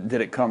important? Did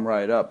it come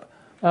right up?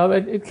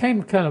 It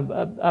came kind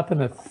of up in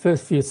the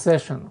first few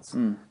sessions,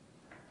 and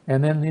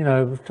then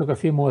it took a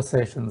few more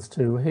sessions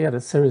too. He had a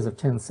series of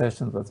 10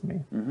 sessions with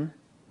me,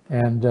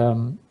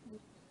 and.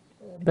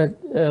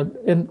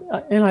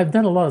 And I've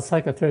done a lot of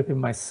psychotherapy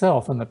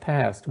myself in the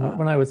past.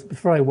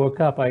 Before I woke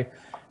up, I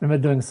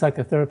remember doing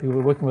psychotherapy. We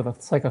were working with a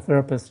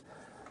psychotherapist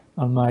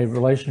on my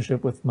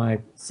relationship with my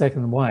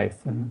second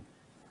wife, and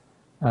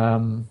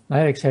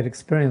I actually had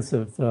experience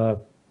of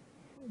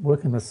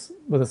working with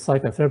a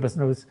psychotherapist,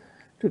 and I was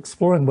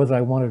exploring whether I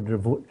wanted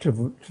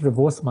to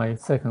divorce my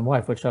second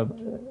wife, which I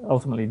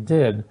ultimately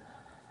did.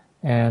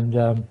 And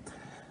I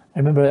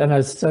remember, and I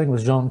was studying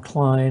with Jean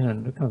Klein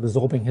and kind of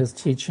absorbing his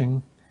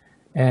teaching.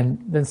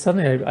 And then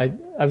suddenly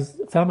I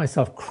found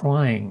myself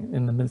crying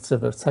in the midst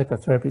of a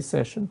psychotherapy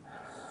session,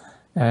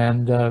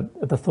 and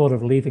at the thought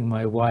of leaving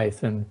my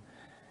wife. And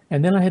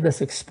then I had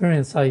this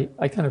experience. I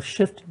kind of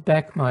shifted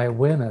back my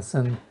awareness,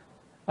 and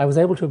I was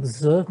able to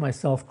observe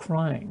myself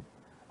crying.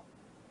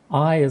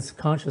 I, as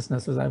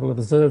consciousness, was able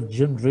to observe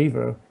Jim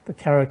Dreaver, the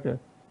character,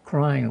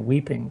 crying and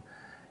weeping.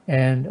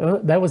 And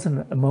that was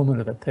a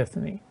moment of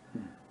epiphany.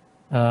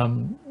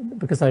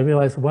 Because I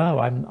realized, wow,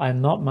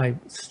 I'm not my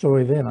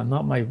story then. I'm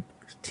not my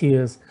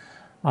tears.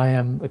 I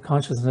am the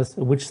consciousness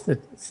in which the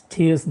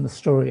tears in the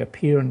story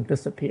appear and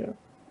disappear.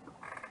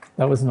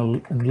 That was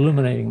an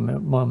illuminating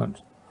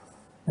moment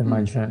in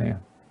my journey.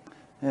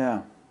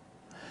 Yeah.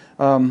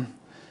 A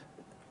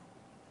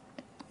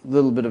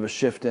little bit of a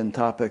shift in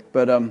topic,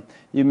 but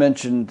you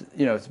mentioned,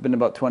 it's been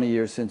about 20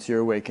 years since your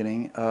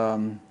awakening,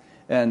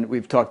 and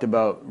we've talked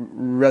about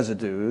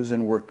residues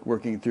and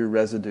working through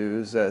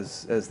residues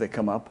as they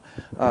come up.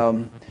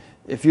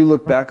 If you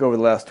look back over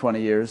the last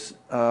 20 years,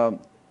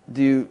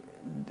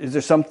 is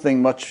there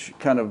something much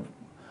kind of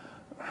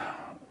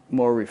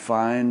more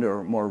refined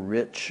or more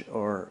rich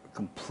or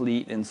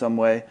complete in some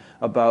way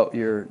about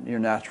your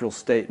natural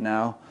state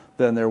now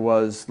than there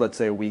was, let's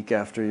say, a week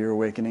after your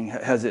awakening?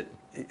 Has it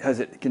has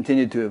it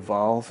continued to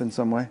evolve in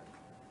some way?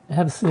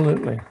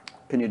 Absolutely.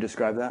 Can you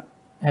describe that?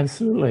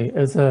 Absolutely.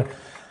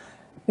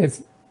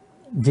 It's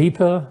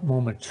deeper,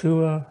 more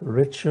mature,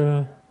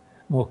 richer,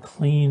 more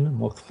clean,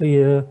 more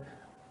clear,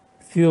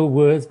 fewer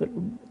words, but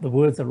the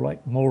words are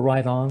like more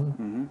right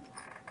on.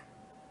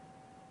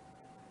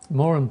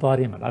 More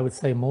embodiment. I would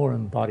say more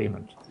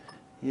embodiment.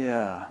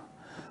 Yeah.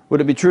 Would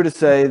it be true to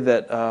say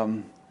that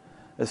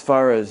as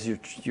far as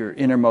your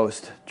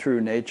innermost true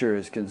nature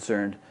is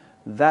concerned,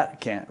 that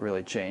can't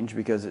really change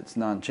because it's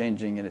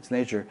non-changing in its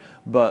nature,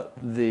 but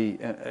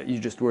you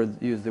just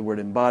used the word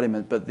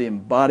embodiment, but the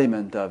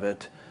embodiment of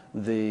it,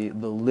 the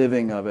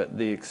living of it,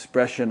 the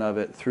expression of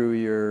it through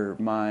your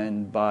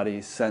mind,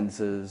 body,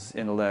 senses,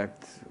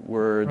 intellect,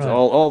 words, Right.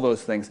 all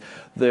those things,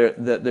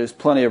 there's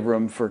plenty of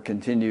room for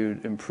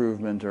continued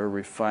improvement or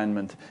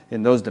refinement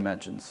in those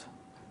dimensions.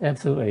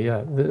 Absolutely,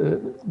 yeah.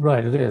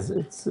 Right, it is.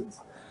 It's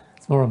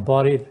more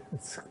embodied.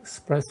 It's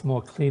expressed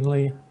more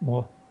cleanly,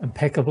 more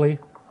impeccably.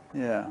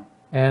 Yeah.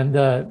 And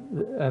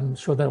I'm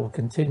sure that will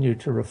continue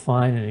to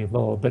refine and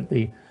evolve. But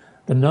the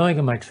knowing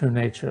of my true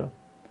nature,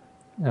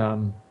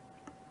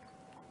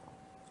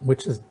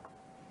 which is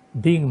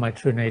being my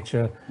true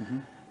nature,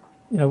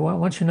 you know,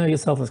 once you know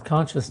yourself as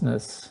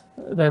consciousness,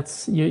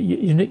 that's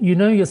you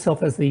know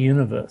yourself as the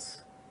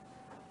universe.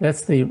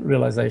 That's the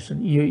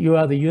realization. You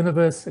are the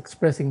universe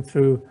expressing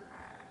through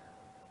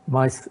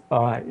my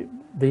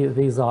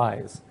these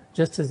eyes,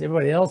 just as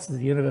everybody else is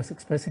the universe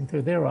expressing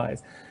through their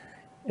eyes.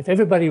 If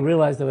everybody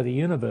realized they were the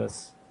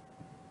universe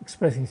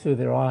expressing through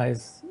their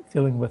eyes,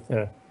 feeling with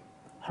their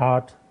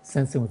heart,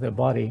 sensing with their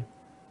body,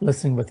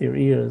 listening with their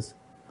ears,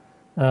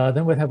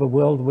 then we'd have a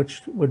world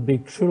which would be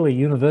truly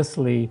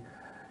universally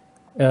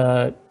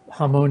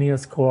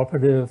harmonious,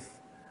 cooperative,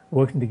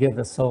 working together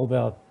to solve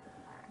out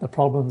the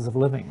problems of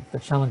living, the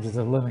challenges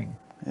of living.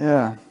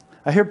 Yeah,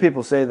 I hear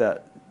people say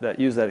that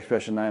use that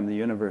expression, "I am the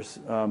universe,"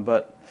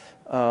 but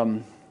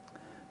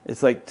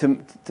it's like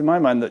to my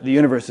mind that the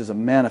universe is a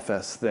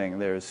manifest thing.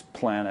 There's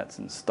planets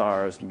and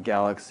stars and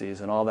galaxies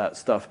and all that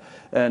stuff,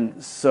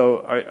 and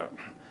so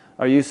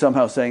are you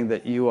somehow saying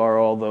that you are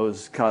all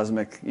those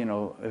cosmic,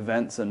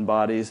 events and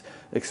bodies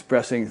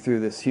expressing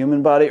through this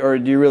human body, or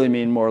do you really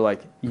mean more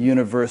like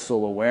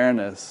universal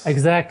awareness?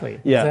 Exactly.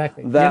 Yeah,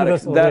 exactly.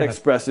 that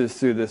expresses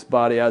through this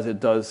body as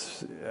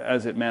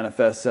it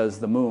manifests as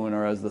the moon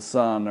or as the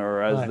sun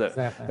or as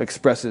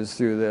expresses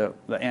through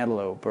the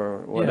antelope or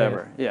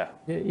whatever. Yeah.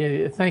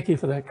 Thank you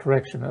for that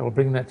correction. I will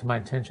bring that to my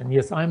attention.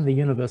 Yes, I'm the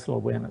universal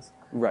awareness.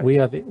 Right. We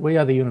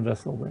are the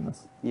universal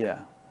awareness. Yeah.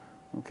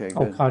 Okay.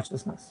 Good. Of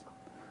consciousness.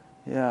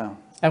 Yeah.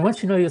 And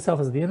once you know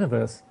yourself as the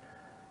universe,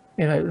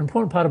 an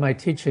important part of my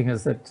teaching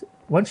is that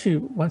once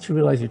you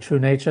realize your true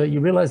nature, you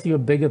realize you're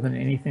bigger than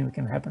anything that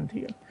can happen to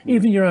you,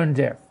 even your own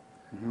death.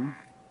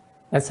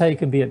 That's how you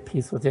can be at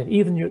peace with death.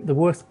 Even the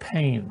worst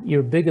pain,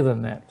 you're bigger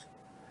than that.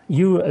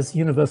 You, as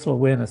universal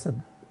awareness, are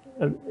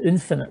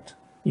infinite.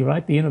 You're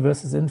right. The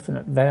universe is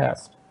infinite,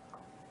 vast.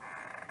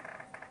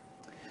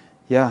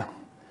 Yeah.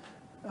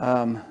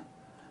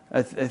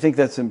 I think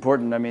that's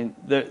important. I mean,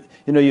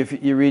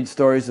 you read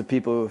stories of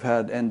people who've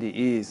had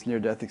NDEs,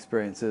 near-death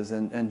experiences,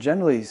 and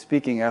generally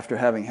speaking, after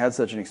having had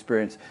such an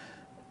experience,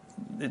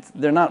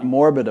 they're not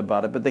morbid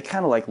about it, but they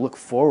kind of like look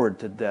forward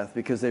to death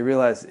because they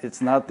realize it's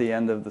not the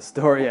end of the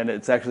story, and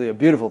it's actually a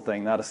beautiful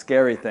thing, not a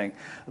scary thing.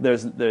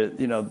 This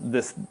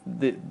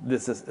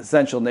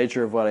essential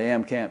nature of what I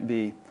am can't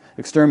be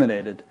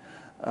exterminated.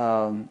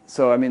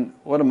 So I mean,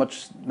 what a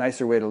much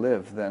nicer way to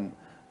live than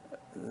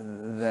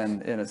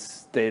in a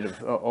state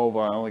of, well,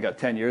 I only got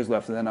 10 years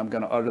left and then I'm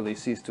going to utterly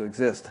cease to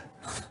exist.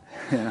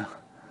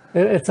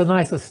 It's a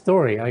nicer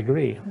story, I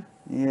agree.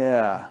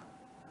 Yeah.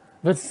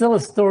 But it's still a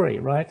story,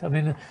 right? I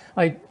mean,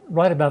 I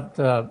write about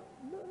the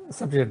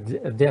subject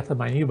of death in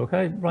my new book.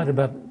 I write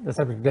about the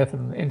subject of death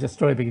in End of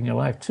Story, Begin Your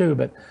Life too,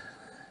 but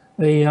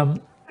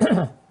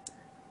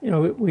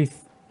we've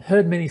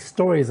heard many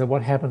stories of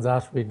what happens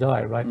after we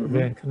die, right?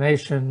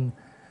 Reincarnation,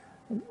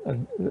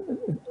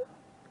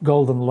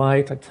 golden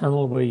light, a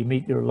tunnel where you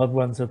meet your loved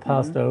ones who have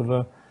passed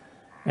over.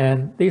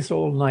 And these are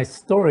all nice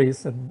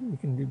stories, and you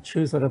can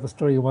choose whatever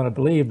story you want to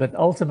believe, but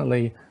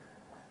ultimately,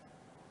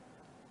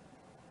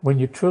 when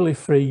you're truly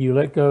free, you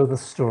let go of the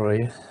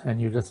story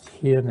and you're just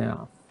here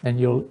now. And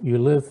you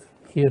live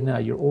here now.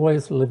 You're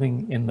always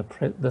living in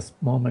this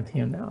moment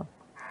here now.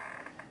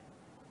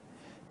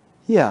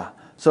 Yeah.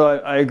 So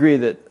I agree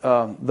that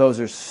those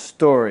are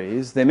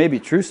stories. They may be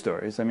true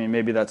stories. I mean,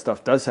 maybe that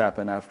stuff does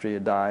happen after you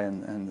die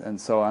and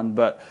so on,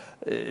 but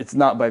it's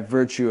not by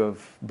virtue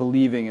of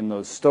believing in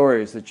those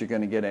stories that you're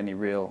going to get any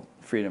real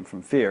freedom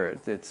from fear.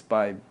 It's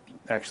by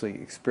actually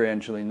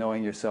experientially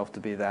knowing yourself to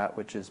be that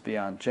which is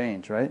beyond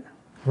change, right?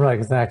 Right,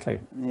 exactly.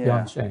 Yeah.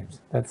 Beyond change.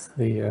 That's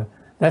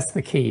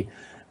the key.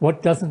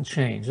 What doesn't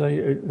change?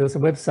 There's a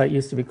website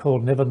used to be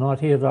called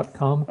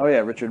nevernothere.com. Oh yeah,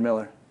 Richard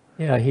Miller.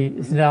 Yeah,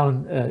 he's now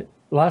in,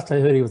 last I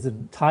heard he was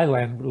in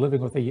Thailand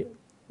living with a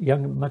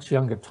much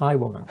younger Thai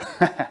woman.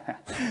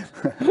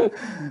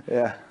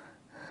 Yeah.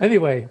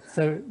 Anyway,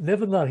 so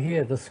Never Not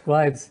Here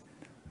describes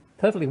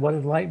perfectly what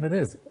enlightenment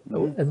is.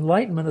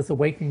 Enlightenment is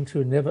awakening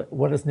to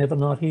what is never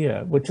not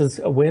here, which is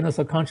awareness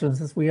or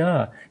consciousness as we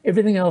are.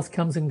 Everything else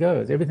comes and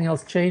goes. Everything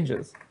else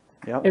changes.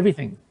 Yep.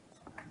 Everything.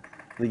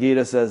 The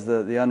Gita says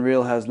the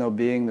unreal has no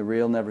being, the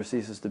real never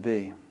ceases to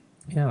be.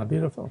 Yeah,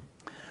 beautiful.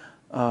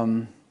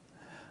 There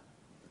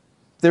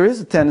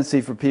is a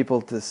tendency for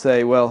people to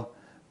say, well,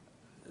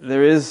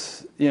 there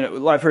is,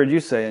 I've heard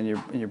you say in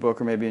your book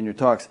or maybe in your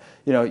talks,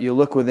 you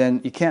look within,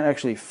 you can't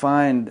actually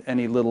find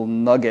any little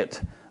nugget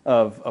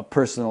of a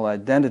personal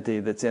identity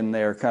that's in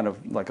there, kind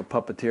of like a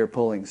puppeteer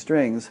pulling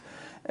strings.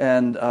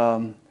 And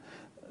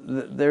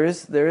there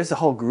is a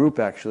whole group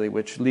actually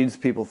which leads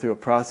people through a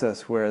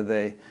process where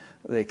they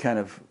kind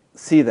of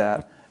see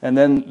that, and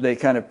then they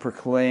kind of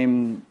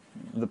proclaim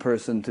the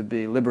person to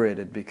be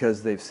liberated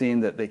because they've seen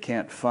that they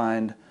can't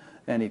find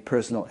any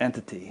personal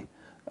entity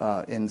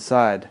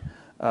inside.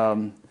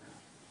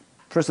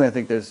 Personally, I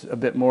think there's a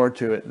bit more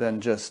to it than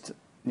just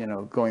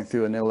going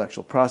through an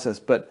intellectual process.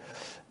 But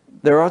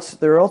there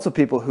are also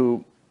people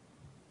who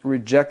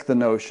reject the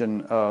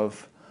notion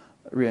of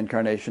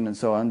reincarnation and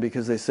so on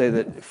because they say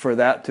that for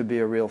that to be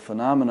a real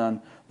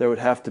phenomenon, there would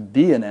have to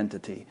be an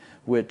entity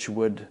which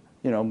would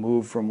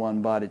move from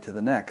one body to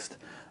the next.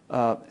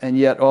 And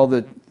yet all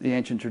the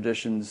ancient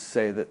traditions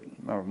say that,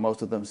 or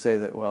most of them say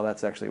that, well,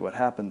 that's actually what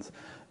happens.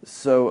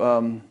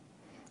 So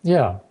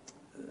yeah,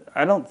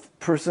 I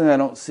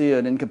don't see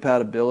an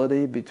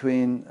incompatibility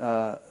between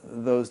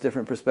those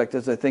different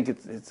perspectives. I think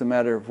it's a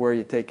matter of where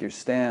you take your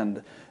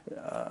stand.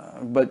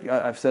 But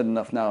I've said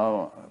enough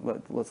now.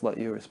 Let's let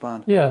you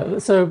respond. Yeah,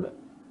 so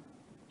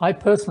I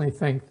personally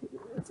think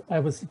I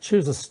would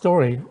choose a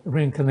story,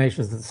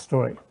 reincarnation as a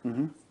story.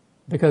 Mm-hmm.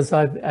 Because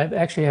I've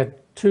actually had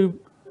two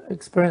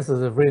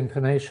experiences of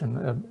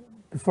reincarnation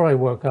before I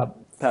woke up.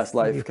 Past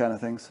life kind of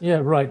things. Yeah,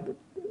 right.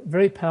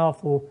 Very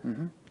powerful,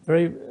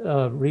 very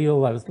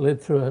real. I was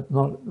led through a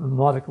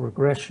hypnotic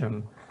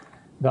regression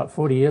about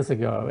 40 years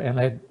ago, and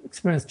I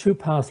experienced two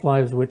past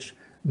lives which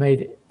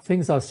made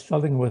things I was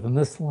struggling with in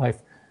this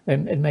life,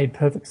 and it made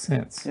perfect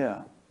sense.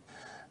 Yeah.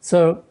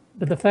 So,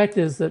 but the fact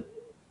is that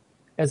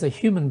as a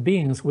human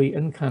beings, we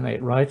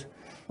incarnate, right?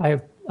 I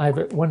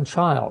have one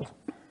child,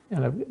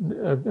 and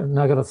I've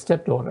now got a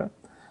stepdaughter.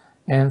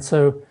 And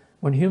so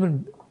when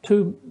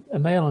a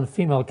male and a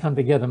female come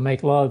together,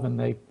 make love, and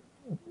they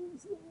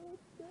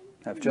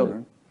have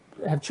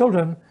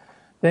children,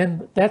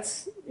 then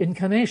that's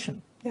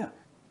incarnation. Yeah.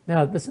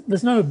 Now,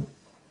 there's no,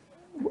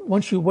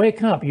 once you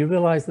wake up, you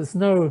realize there's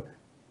no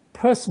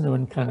person who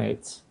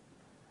incarnates.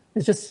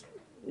 It's just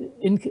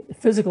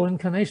physical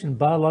incarnation,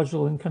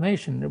 biological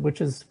incarnation, which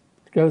has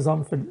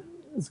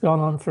gone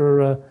on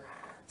for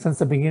since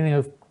the beginning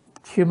of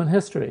human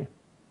history.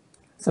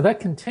 So that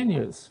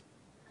continues.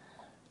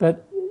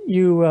 But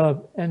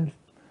and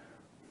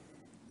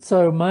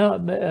so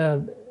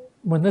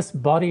when this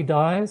body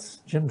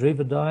dies, Jim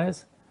Dreaver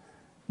dies,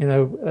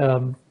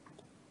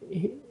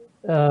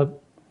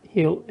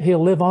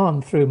 he'll live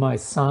on through my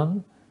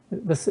son.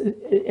 This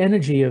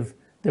energy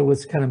that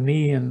was kind of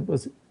me and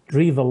was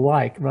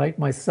Dreaver-like, right?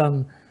 My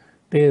son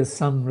bears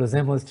some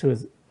resemblance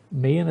to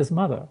me and his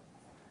mother,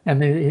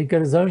 and then he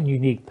got his own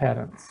unique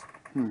patterns.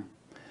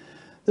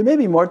 There may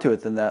be more to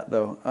it than that,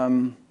 though.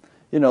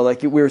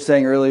 Like we were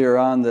saying earlier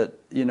on that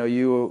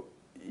you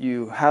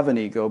have an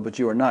ego, but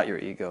you are not your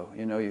ego.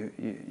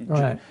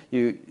 Right.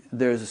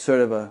 There's a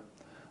sort of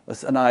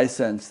an I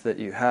sense that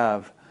you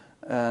have,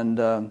 and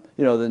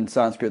in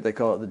Sanskrit they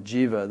call it the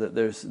jiva. That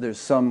there's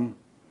some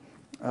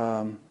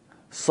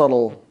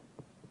subtle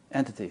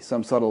entity,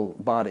 some subtle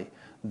body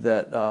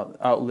that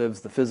outlives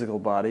the physical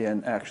body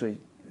and actually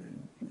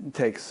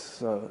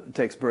takes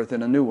birth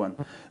in a new one,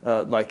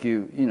 like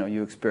you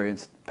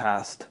experienced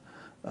past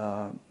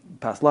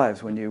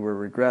lives when you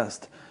were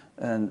regressed.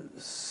 And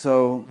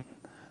so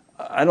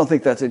I don't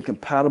think that's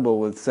incompatible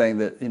with saying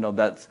that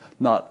that's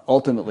not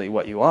ultimately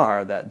what you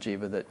are, that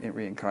jiva that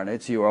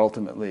reincarnates. You are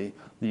ultimately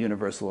the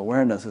universal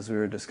awareness, as we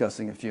were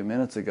discussing a few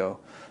minutes ago.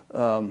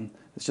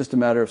 It's just a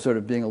matter of sort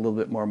of being a little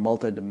bit more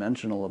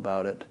multidimensional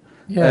about it.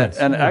 Yes,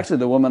 and actually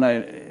the woman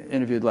I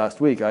interviewed last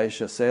week,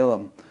 Aisha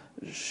Salem,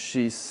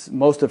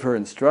 most of her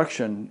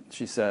instruction,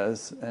 she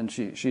says, and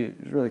she's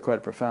really quite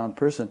a profound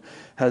person,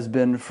 has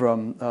been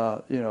from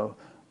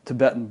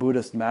Tibetan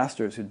Buddhist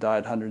masters who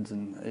died hundreds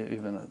and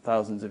even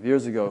thousands of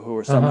years ago, who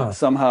were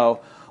somehow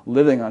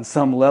living on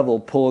some level,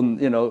 pulling,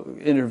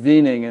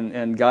 intervening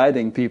and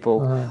guiding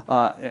people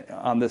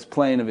on this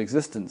plane of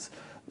existence.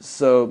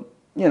 So,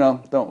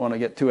 don't want to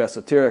get too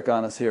esoteric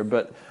on us here,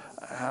 but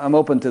I'm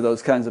open to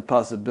those kinds of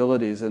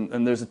possibilities,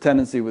 and there's a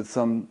tendency with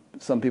some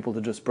people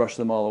to just brush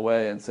them all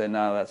away and say,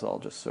 "No, that's all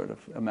just sort of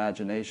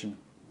imagination."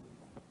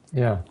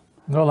 Yeah.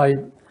 Well,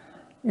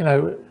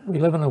 we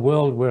live in a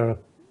world where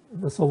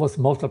there's all this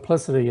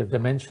multiplicity of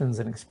dimensions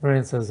and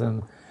experiences,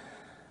 and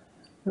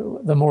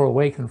the more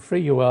awake and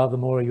free you are, the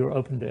more you're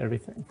open to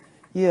everything.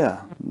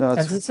 Yeah. No.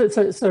 And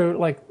so,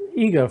 like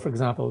ego, for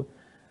example,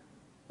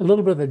 a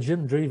little bit of the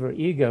Jim Dreaver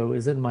ego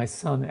is in my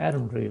son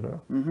Adam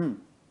Dreaver. Mm-hmm.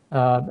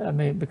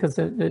 Because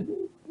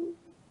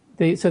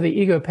so the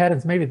ego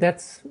patterns, maybe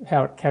that's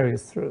how it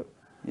carries through.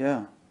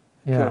 Yeah.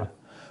 Yeah. Good.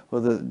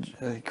 Well,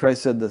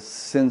 Christ said the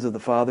sins of the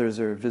fathers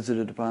are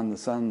visited upon the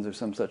sons, or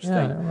some such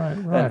thing. Yeah,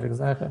 right, And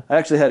exactly. I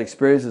actually had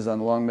experiences on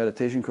the long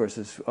meditation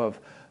courses of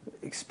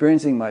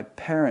experiencing my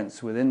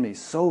parents within me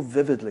so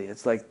vividly.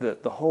 It's like the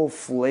whole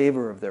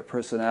flavor of their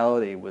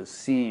personality was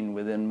seen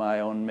within my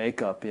own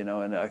makeup, and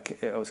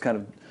I was kind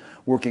of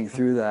working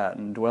through that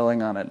and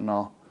dwelling on it and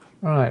all.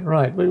 Right.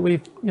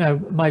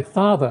 My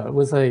father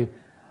was a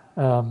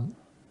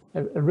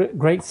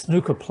great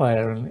snooker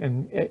player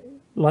and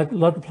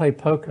loved to play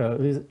poker.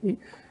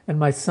 And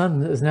my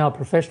son is now a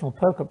professional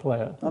poker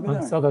player,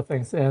 amongst other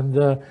things. And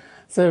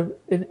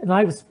and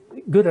I was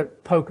good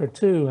at poker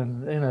too,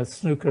 and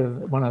snooker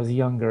when I was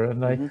younger.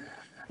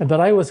 But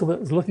I was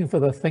looking for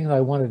the thing that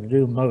I wanted to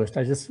do most.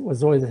 I just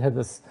was always had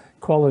this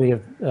quality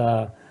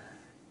of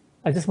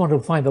I just wanted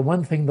to find the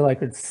one thing that I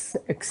could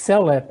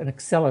excel at and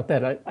excel at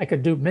that. I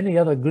could do many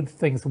other good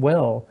things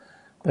well,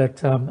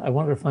 but I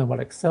wanted to find what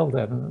I excelled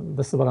at, and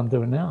this is what I'm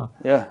doing now.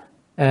 Yeah.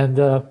 And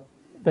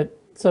but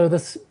so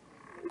this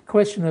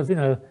question of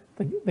the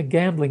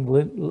gambling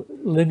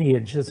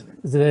lineage is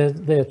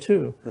there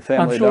too. The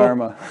family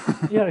dharma.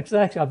 Yeah,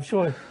 exactly. I'm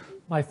sure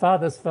my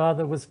father's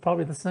father was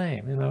probably the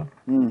same.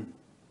 Yeah,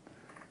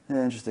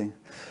 interesting.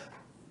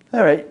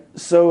 All right.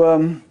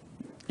 So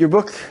your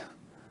book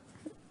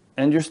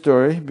and your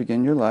story,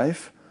 Begin Your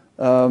Life.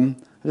 I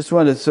just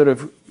wanted to sort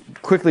of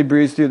quickly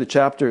breeze through the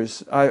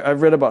chapters.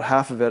 I've read about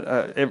half of it.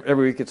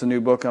 Every week it's a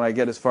new book, and I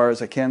get as far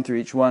as I can through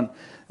each one.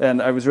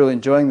 And I was really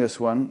enjoying this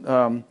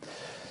one.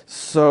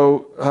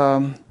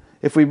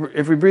 If we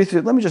breeze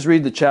through, let me just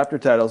read the chapter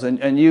titles,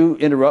 and you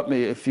interrupt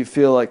me if you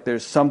feel like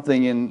there's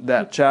something in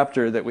that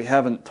chapter that we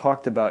haven't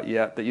talked about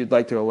yet that you'd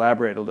like to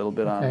elaborate a little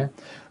bit on.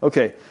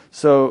 Okay,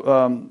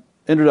 so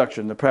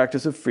introduction, the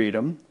practice of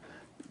freedom.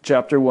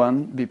 Chapter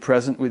 1, be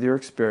present with your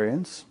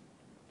experience.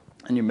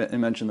 And you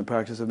mentioned the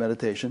practice of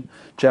meditation.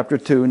 Chapter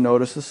 2,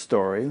 notice the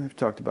story. We've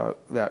talked about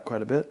that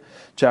quite a bit.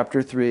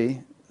 Chapter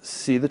 3,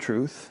 see the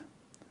truth.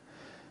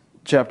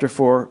 Chapter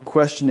 4,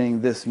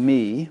 questioning this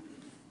me.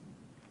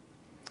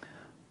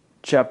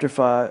 Chapter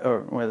 5,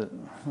 or wait a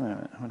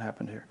minute, what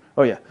happened here?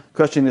 Oh yeah,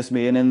 questioning this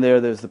me. And in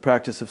there's the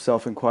practice of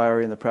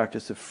self-inquiry and the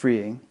practice of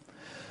freeing.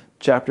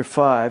 Chapter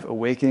 5,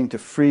 awakening to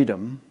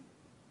freedom.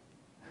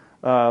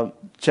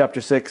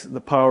 Chapter 6,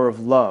 the power of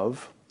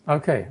love.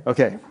 Okay,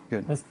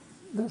 good.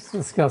 Let's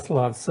discuss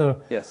love.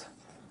 Yes.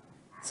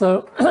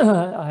 So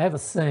I have a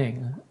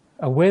saying: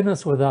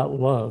 awareness without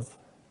love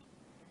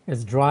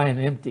is dry and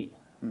empty.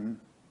 Mm-hmm.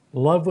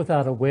 Love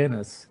without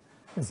awareness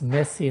is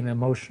messy and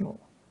emotional.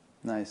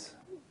 Nice.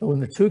 But when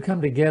the two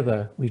come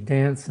together, we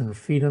dance in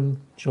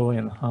freedom, joy,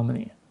 and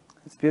harmony.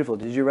 That's beautiful.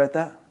 Did you write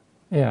that?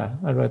 Yeah,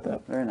 I wrote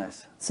that. Very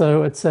nice.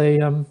 So it's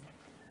and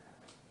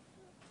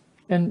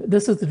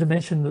this is the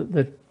dimension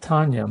that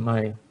Tanya,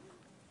 my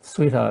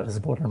sweetheart, has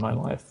brought in my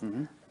life.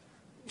 Mm-hmm.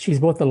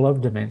 She's brought the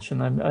love dimension.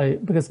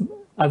 Because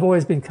I've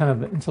always been kind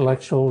of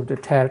intellectual,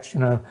 detached,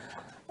 my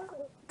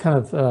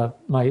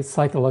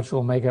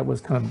psychological makeup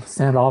was kind of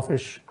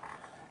standoffish.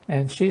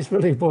 And she's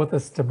really brought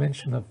this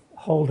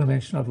whole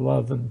dimension of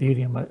love and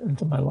beauty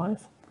into my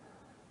life.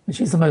 And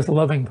she's the most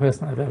loving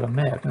person I've ever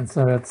met. And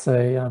so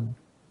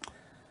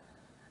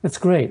it's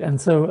great.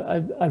 And so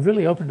I've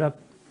really opened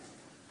up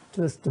to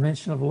this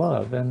dimension of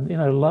love. And,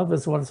 love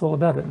is what it's all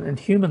about. In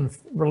human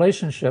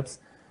relationships,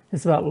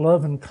 it's about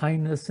love and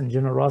kindness and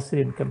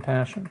generosity and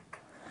compassion.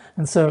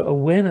 And so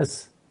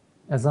awareness,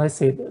 as I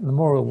see it, the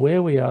more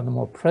aware we are, the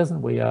more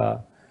present we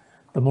are,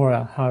 the more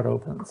our heart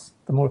opens.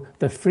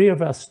 The freer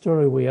of our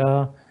story we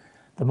are,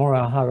 the more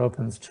our heart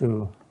opens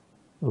to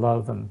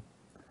love and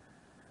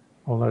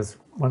all those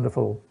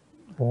wonderful,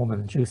 warm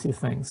and juicy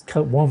things.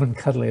 Warm and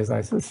cuddly, as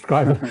I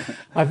describe it.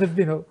 I've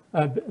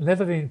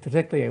never been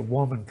particularly a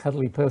warm and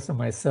cuddly person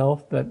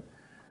myself, but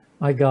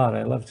my God,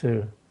 I love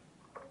to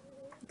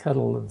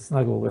cuddle and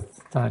snuggle with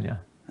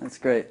Tanya. That's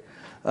great.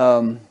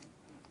 I've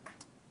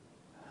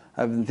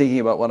been thinking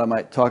about what I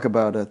might talk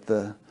about at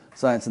the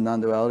Science and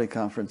Non-Duality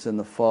Conference in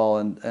the fall,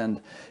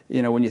 and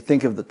when you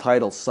think of the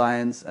title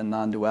Science and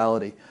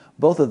Non-Duality,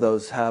 both of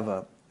those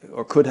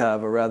could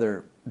have a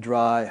rather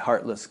dry,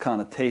 heartless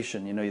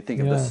connotation. You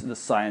think of the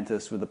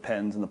scientist with the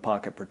pens and the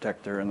pocket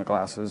protector and the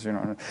glasses.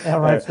 Yeah,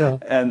 right. Sure.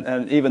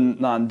 And even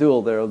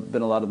non-dual, there have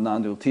been a lot of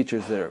non-dual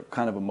teachers that are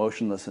kind of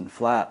emotionless and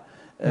flat.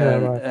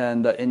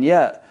 And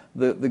yet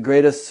the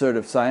greatest sort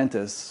of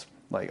scientists,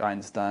 like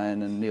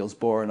Einstein and Niels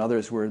Bohr and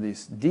others, were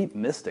these deep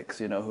mystics,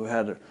 who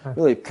had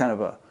really kind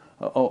of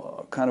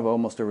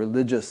almost a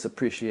religious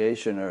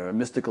appreciation or a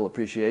mystical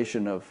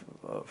appreciation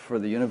for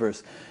the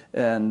universe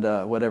and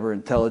whatever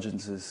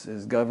intelligence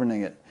is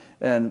governing it.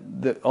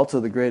 And also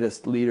the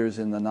greatest leaders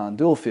in the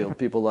non-dual field,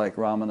 people like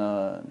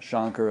Ramana and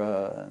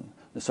Shankara and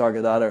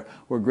Nisargadatta,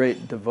 were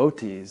great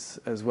devotees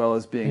as well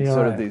as being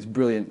sort of these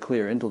brilliant,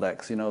 clear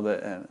intellects,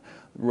 that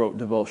wrote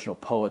devotional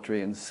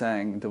poetry and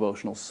sang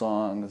devotional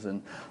songs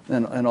and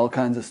all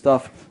kinds of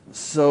stuff.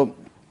 So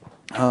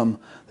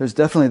there's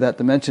definitely that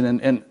dimension.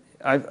 And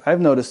I've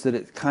noticed that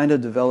it kind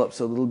of develops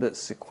a little bit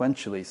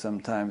sequentially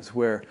sometimes,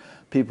 where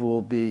people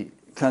will be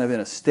kind of in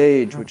a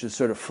stage which is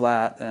sort of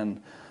flat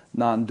and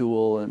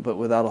non-dual, but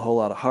without a whole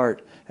lot of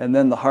heart, and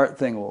then the heart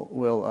thing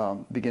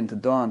will begin to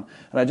dawn.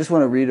 And I just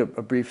want to read a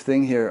brief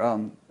thing here.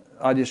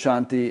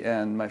 Adyashanti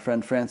and my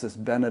friend Francis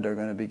Bennett are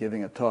going to be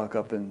giving a talk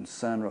up in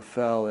San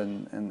Rafael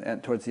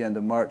and towards the end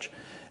of March,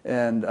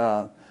 and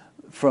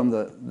from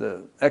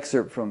the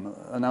excerpt from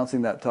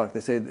announcing that talk, they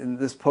say, in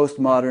this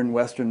postmodern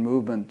Western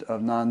movement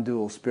of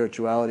non-dual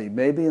spirituality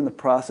may be in the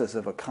process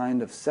of a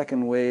kind of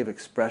second wave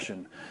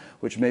expression,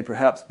 which may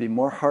perhaps be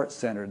more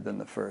heart-centered than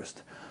the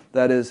first.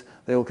 That is,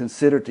 they will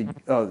consider,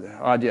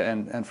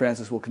 Adya and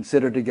Francis will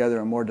consider together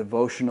a more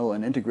devotional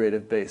and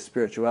integrative-based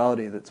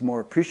spirituality that's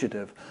more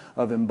appreciative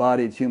of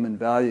embodied human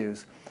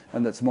values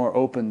and that's more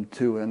open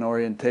to an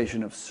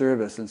orientation of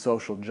service and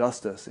social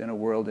justice in a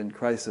world in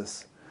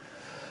crisis.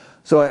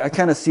 So I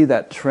kind of see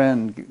that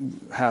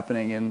trend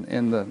happening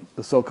in the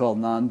so-called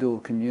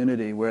non-dual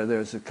community, where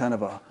there's a kind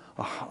of a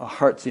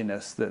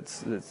heartsiness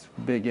that's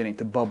beginning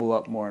to bubble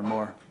up more and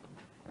more.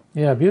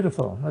 Yeah,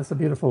 beautiful. That's a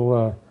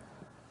beautiful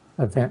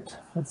event,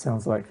 it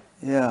sounds like.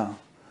 Yeah.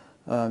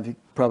 You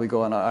probably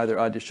go on either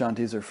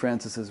Adyashanti's or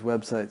Francis's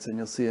websites, and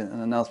you'll see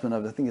an announcement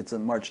of it. I think it's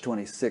on March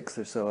 26th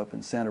or so up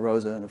in Santa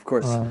Rosa. And of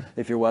course,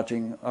 if you're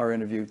watching our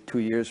interview 2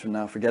 years from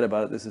now, forget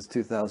about it. This is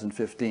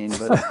 2015,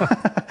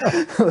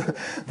 but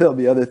there'll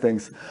be other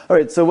things. All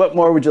right, so what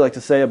more would you like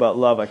to say about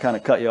love? I kind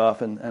of cut you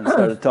off and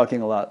started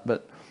talking a lot,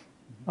 but...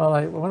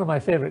 Well, one of my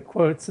favorite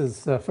quotes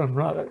is from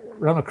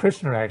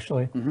Ramakrishna,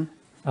 actually.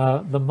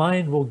 The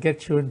mind will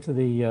get you into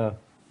the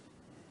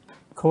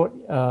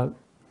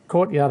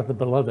courtyard of the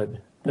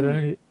beloved, but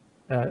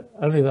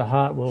only the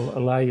heart will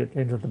allow you to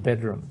enter the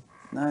bedroom.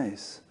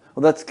 Nice.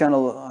 Well, that's kind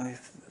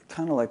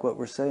of like what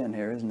we're saying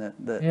here, isn't it?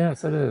 That,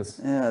 yes, it is.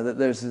 Yeah, that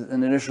there's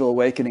an initial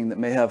awakening that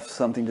may have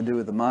something to do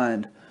with the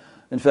mind.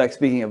 In fact,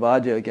 speaking of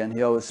Adya again,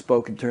 he always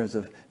spoke in terms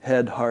of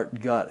head, heart,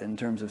 gut, in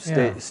terms of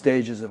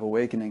stages of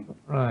awakening.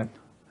 Right.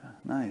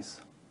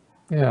 Nice.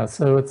 Yeah,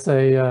 so it's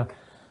and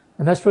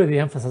that's really the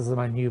emphasis of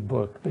my new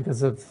book,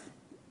 because of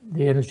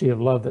the energy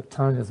of love that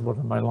Tanya's brought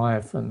in my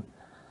life and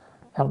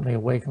helped me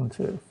awaken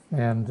to.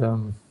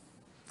 And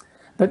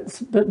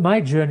but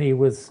my journey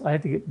was, I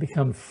had to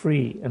become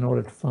free in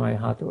order for my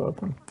heart to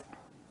open.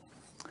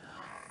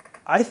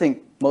 I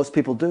think most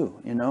people do.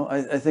 You know,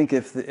 I think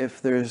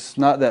if there's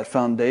not that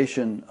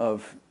foundation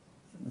of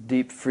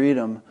deep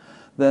freedom,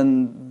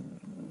 then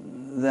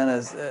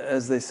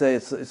as they say,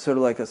 it's sort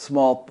of like a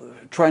small,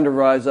 trying to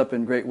rise up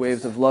in great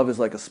waves of love is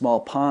like a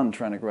small pond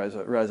trying to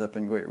rise up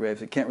in great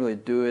waves. It can't really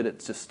do it. It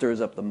just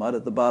stirs up the mud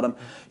at the bottom.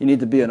 You need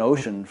to be an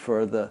ocean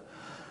for the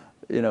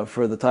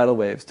tidal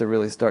waves to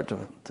really start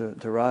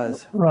to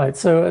rise. Right.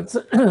 So it's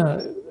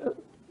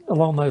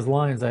along those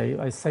lines.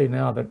 I say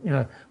now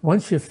that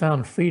once you've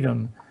found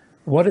freedom,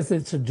 what is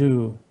it to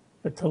do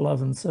but to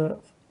love and serve?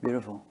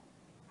 Beautiful.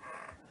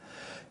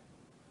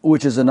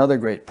 Which is another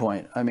great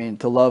point. I mean,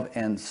 to love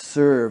and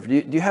serve.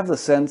 Do you have the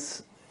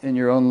sense in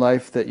your own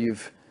life that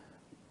you've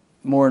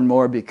more and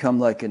more become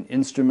like an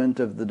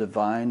instrument of the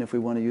divine, if we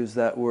want to use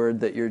that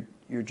word, that you're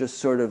just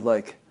sort of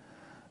like,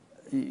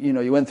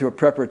 you went through a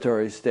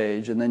preparatory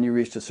stage and then you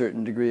reached a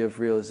certain degree of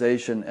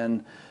realization,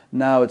 and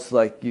now it's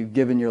like you've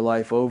given your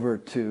life over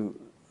to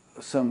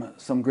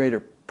some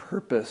greater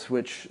purpose,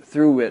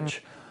 through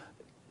which,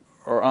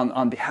 or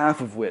on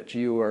behalf of which,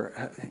 you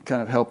are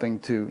kind of helping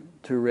to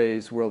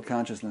raise world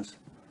consciousness.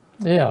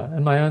 Yeah,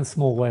 in my own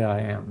small way I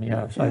am,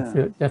 yeah. So I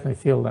definitely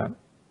feel that.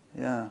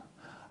 Yeah.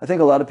 I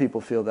think a lot of people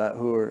feel that,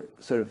 who are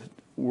sort of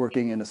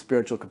working in a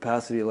spiritual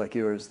capacity like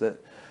yours, that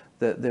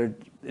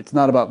it's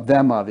not about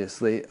them,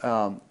 obviously,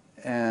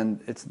 and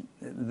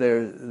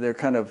they're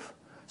kind of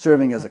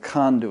serving as a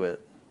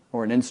conduit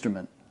or an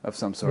instrument of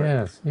some sort.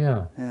 Yes,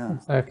 yeah,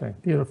 exactly.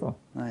 Beautiful.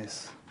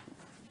 Nice.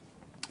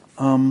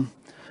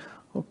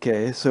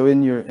 Okay, so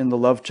in the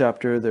love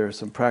chapter, there are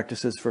some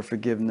practices for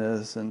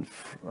forgiveness and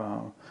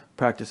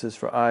practices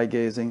for eye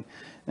gazing,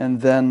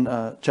 and then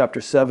chapter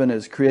 7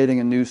 is creating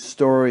a new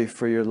story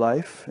for your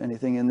life.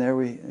 Anything in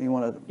there you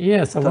want to?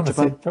 Yes, I want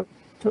to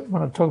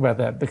talk about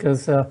that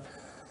because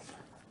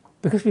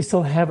we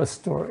still have a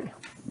story,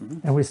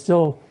 and we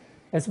still,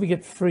 as we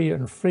get freer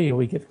and freer,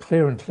 we get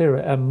clearer and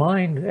clearer. Our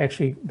mind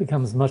actually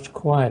becomes much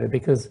quieter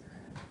because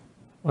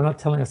we're not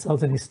telling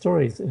ourselves any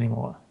stories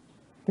anymore,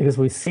 because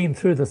we've seen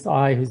through this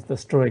eye who's the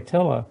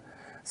storyteller.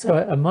 So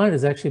our mind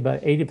is actually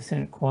about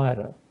 80%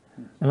 quieter.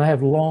 And I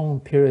have long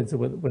periods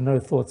with no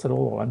thoughts at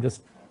all. I'm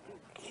just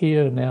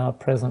here now,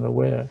 present,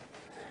 aware.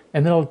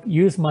 And then I'll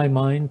use my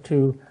mind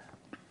to,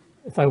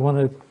 if I want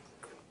to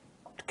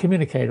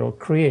communicate or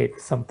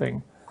create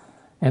something.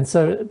 And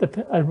so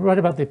I write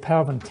about the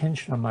power of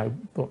intention in my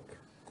book,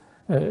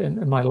 in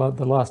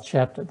the last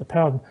chapter, the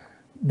power of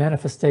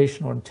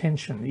manifestation or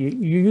intention.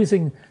 You're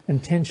using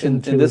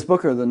intention in this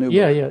book or the new book?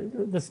 Yeah,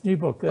 this new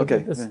book.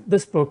 Okay.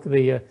 This book,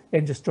 the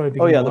End Your Story.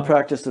 Oh yeah, the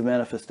practice of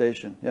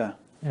manifestation. Yeah.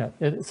 Yeah.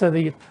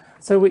 The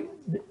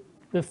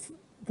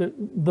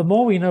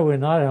more we know we're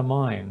not our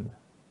mind,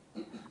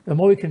 the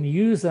more we can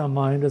use our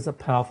mind as a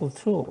powerful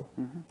tool.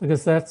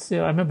 Because that's,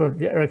 I remember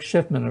Eric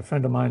Schiffman, a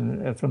friend of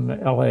mine from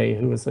LA,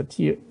 who was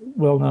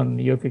well-known in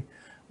the yoga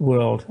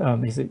world.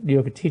 He's a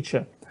yoga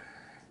teacher.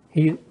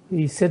 He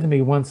said to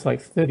me once,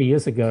 like 30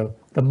 years ago,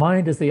 the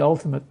mind is the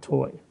ultimate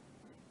toy.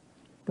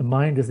 The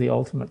mind is the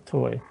ultimate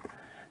toy.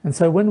 And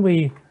so when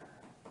we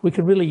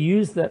can really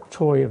use that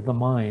toy of the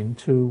mind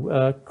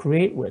to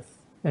create with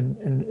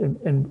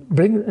and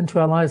bring into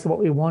our lives what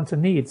we want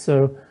and need.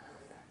 So,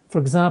 for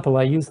example,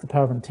 I use the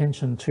power of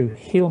intention to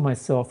heal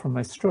myself from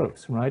my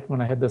strokes, right? When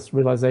I had this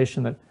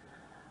realization that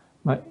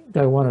do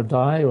I want to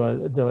die,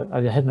 or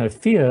I had no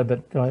fear,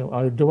 but do I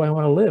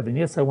want to live? And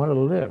yes, I wanted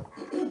to live.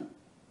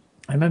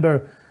 I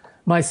remember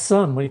my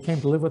son, when he came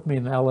to live with me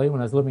in LA,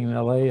 when I was living in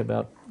LA,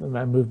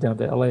 I moved down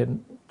to LA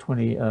in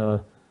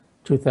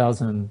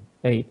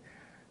 2008.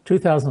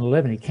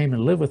 2011, he came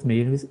and lived with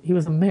me. He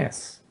was a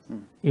mess.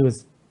 He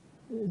was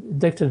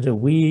addicted to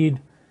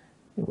weed.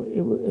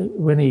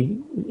 When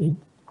he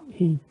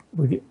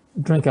would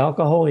drink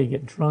alcohol, he'd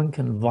get drunk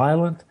and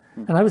violent.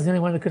 And I was the only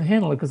one who could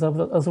handle it because I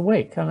was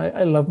awake, and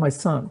I loved my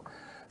son.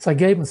 So I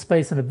gave him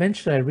space, and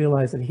eventually I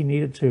realized that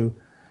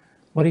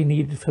what he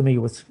needed for me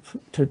was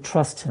to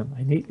trust him.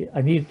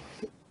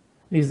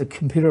 He's a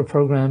computer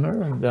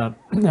programmer and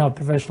now a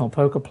professional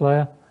poker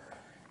player.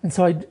 And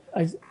so I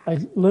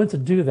learned to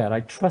do that.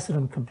 I trusted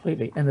him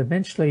completely. And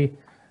eventually,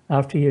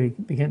 after a year,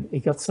 he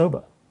got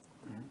sober.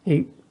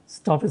 He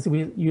stopped his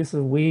use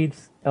of weed,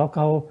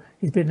 alcohol.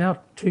 He's been now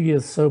 2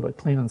 years sober,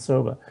 clean and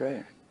sober.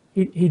 Great.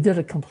 He did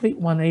a complete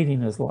 180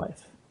 in his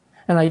life.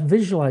 And I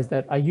visualized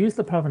that. I used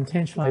the power of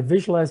intention. I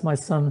visualized my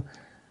son.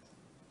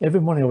 Every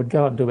morning I would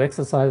go out and do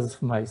exercises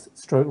for my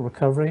stroke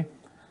recovery.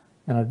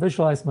 And I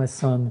visualized my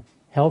son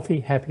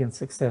healthy, happy, and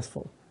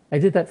successful. I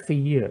did that for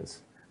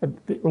years,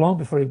 long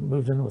before he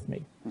moved in with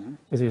me,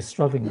 because he was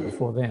struggling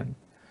before then.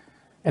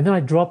 And then I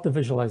dropped the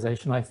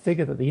visualization. I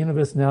figured that the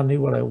universe now knew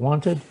what I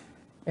wanted,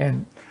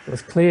 and it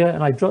was clear,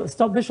 and I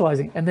stopped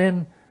visualizing. And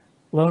then,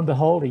 lo and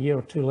behold, a year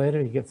or two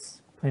later, he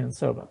gets clean and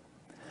sober.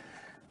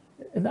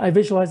 And I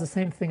visualized the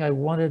same thing. I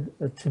wanted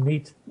to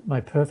meet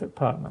my perfect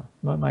partner,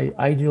 my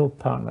ideal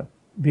partner.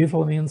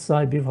 Beautiful on the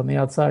inside, beautiful on the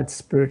outside,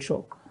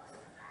 spiritual.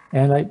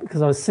 And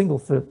because I was single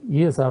for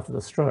years after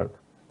the stroke.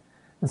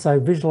 And so I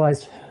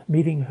visualized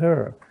meeting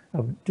her.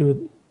 I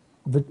would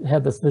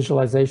have this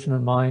visualization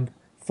in mind,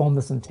 form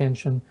this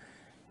intention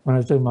when I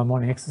was doing my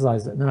morning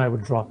exercise, and then I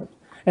would drop it.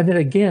 And then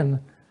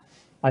again,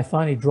 I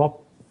finally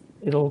dropped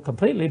it all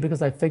completely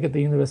because I figured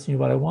the universe knew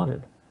what I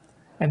wanted.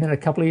 And then a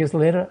couple of years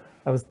later,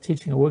 I was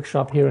teaching a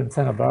workshop here in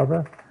Santa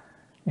Barbara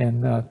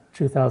in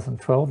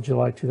 2012,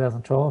 July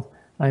 2012.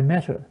 I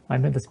met her. I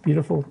met this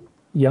beautiful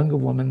younger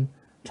woman,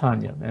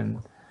 Tanya,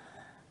 and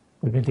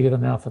we've been together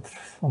now for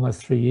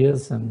almost 3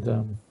 years. And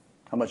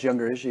how much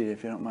younger is she,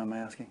 if you don't mind my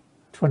asking?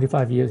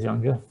 25 years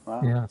younger.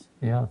 Wow.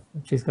 Yeah.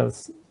 She's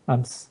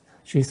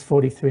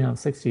 43 and I'm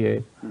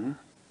 68.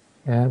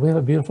 And we have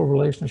a beautiful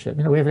relationship.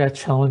 We have our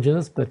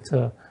challenges, but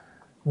the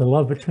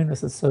love between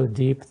us is so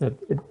deep that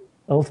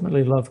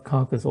ultimately love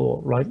conquers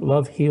all, right?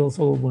 Love heals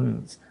all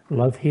wounds.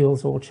 Love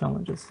heals all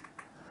challenges.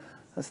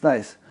 That's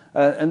nice.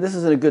 And this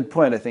is a good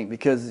point, I think,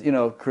 because,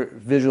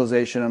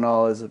 visualization and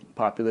all is a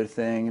popular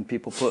thing, and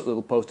people put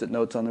little Post-it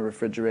notes on the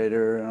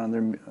refrigerator and on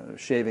their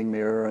shaving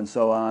mirror and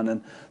so on,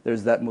 and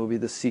there's that movie,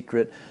 The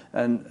Secret.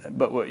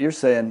 But what you're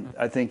saying,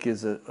 I think,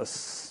 is a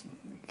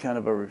kind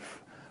of a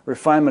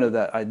refinement of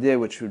that idea,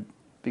 which would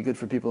be good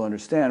for people to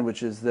understand,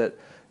 which is that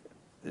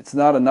it's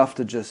not enough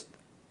to just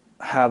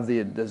have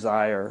the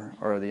desire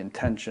or the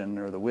intention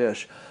or the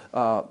wish.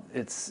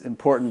 It's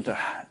important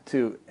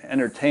to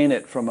entertain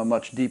it from a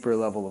much deeper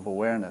level of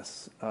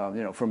awareness.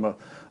 From a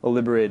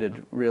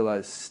liberated,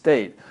 realized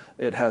state,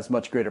 it has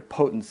much greater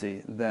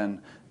potency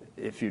than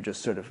if you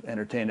just sort of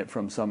entertain it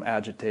from some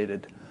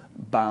agitated,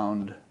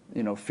 bound,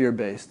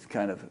 fear-based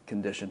kind of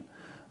condition.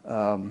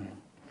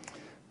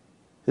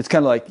 It's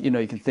kind of like,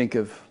 you can think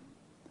of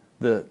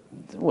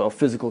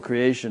physical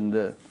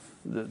creation.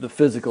 The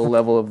physical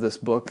level of this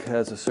book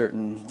has a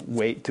certain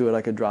weight to it.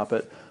 I could drop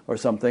it or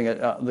something.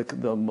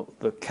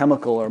 The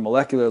chemical or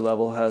molecular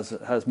level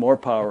has more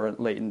power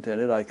latent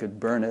in it. I could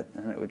burn it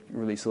and it would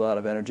release a lot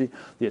of energy.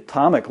 The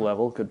atomic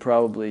level could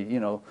probably,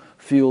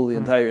 fuel the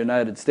entire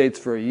United States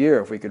for a year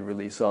if we could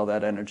release all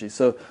that energy.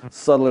 So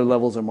subtler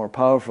levels are more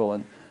powerful.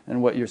 And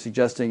what you're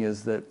suggesting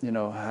is that,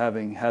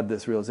 having had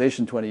this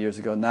realization 20 years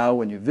ago, now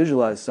when you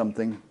visualize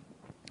something,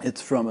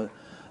 it's from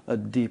a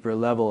deeper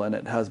level, and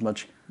it has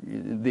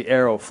the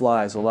arrow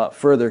flies a lot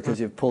further because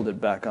you've pulled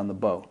it back on the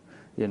bow,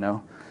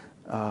 And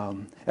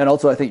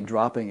also I think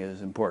dropping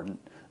is important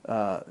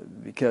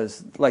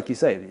because, like you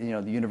say,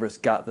 the universe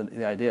got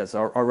the ideas.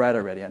 All right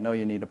already, I know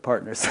you need a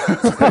partner, so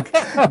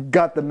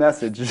got the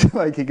message.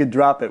 Like you could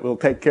drop it, we'll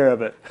take care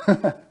of it.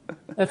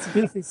 That's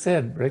beautifully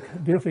said, Rick.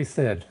 Beautifully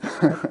said.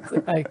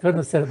 I couldn't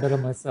have said it better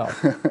myself.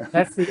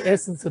 That's the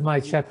essence of my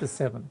chapter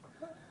 7.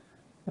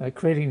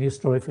 Creating a new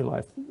story for your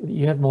life.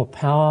 You have more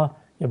power,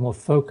 you have more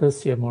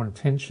focus, you have more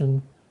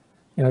intention.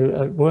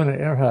 Werner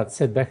Erhard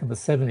said back in the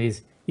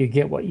 70s, you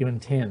get what you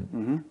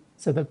intend.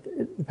 So the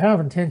power of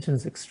intention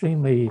is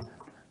extremely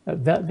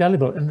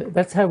valuable, and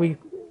that's how we,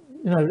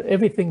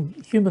 everything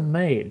human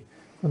made,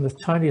 from the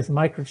tiniest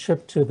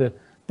microchip to the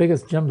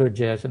biggest jumbo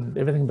jet and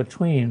everything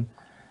between,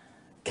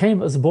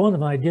 was born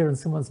of an idea in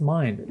someone's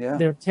mind,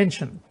 their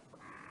intention.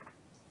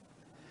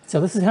 So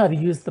this is how to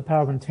use the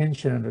power of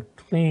intention in a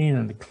clean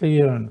and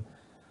clear and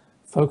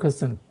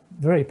focused and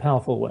very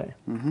powerful way.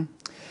 Mm-hmm.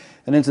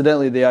 And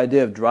incidentally, the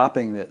idea of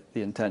dropping the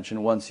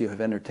intention once you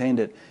have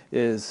entertained it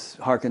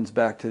harkens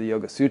back to the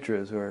Yoga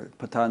Sutras, where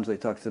Patanjali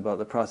talks about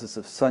the process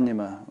of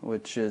sanyama,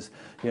 which is,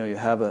 you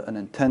have an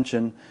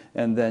intention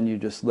and then you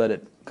just let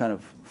it kind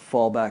of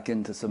fall back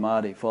into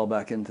samadhi, fall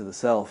back into the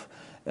self,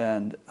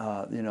 and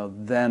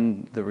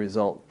then the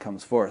result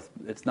comes forth.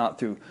 It's not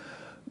through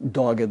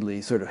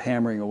doggedly sort of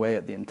hammering away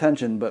at the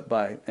intention, but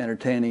by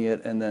entertaining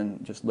it and then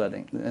just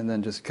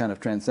just kind of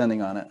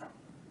transcending on it.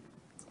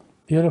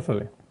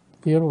 Beautifully.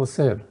 Beautiful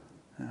said.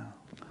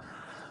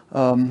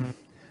 Yeah.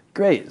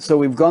 Great. So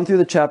we've gone through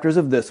the chapters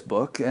of this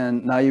book,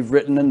 and now you've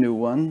written a new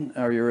one,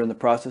 or you're in the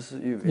process.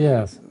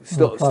 Yes.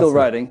 Still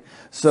writing.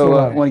 So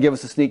want to give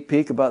us a sneak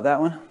peek about that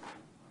one?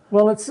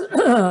 Well, it's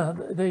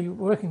the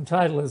working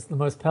title is The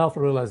Most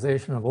Powerful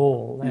Realization of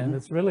All, and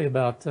it's really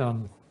about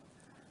the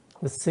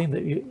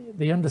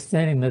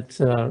understanding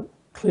that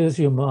clears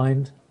your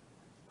mind,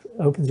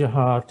 opens your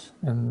heart,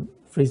 and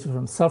frees you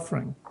from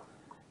suffering.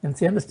 And it's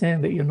the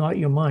understanding that you're not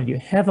your mind. You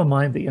have a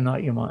mind, but you're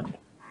not your mind.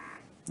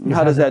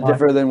 How does that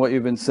differ than what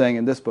you've been saying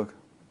in this book?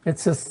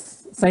 It's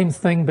just same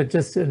thing, but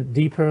just in a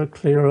deeper,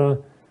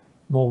 clearer,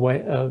 more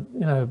way,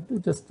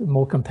 just a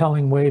more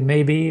compelling way.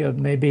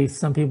 Maybe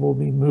some people will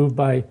be moved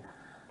by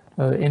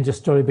End Your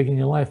Story, Begin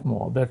Your Life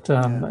more. But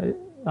I'm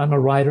a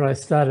writer. I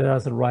started out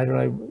as a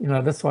writer.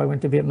 That's why I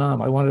went to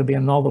Vietnam. I wanted to be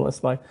a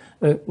novelist, like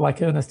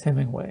Ernest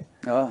Hemingway.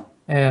 Oh.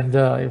 And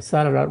I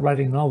started out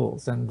writing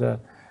novels, and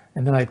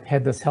then I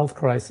had this health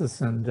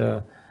crisis,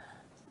 and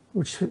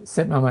which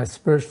set me on my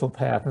spiritual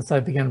path. And so I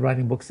began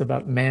writing books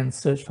about man's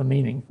search for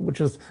meaning, which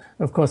is,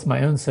 of course,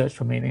 my own search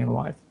for meaning in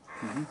life.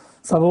 Mm-hmm.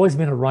 So I've always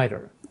been a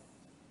writer.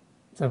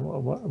 So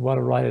what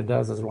a writer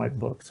does is write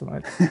books,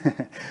 right?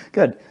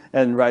 Good.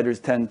 And writers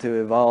tend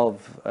to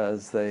evolve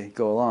as they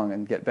go along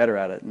and get better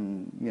at it,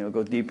 and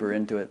go deeper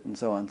into it, and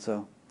so on.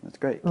 So that's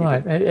great.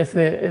 Right.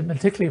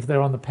 Particularly if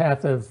they're on the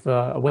path of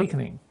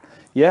awakening.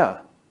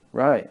 Yeah.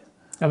 Right.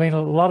 I mean,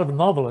 a lot of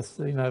novelists,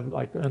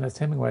 like Ernest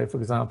Hemingway, for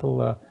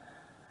example,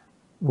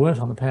 weren't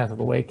on the path of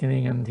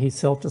awakening, and he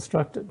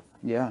self-destructed.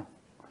 Yeah.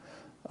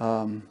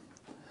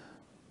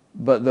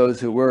 But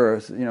those who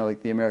were,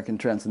 like the American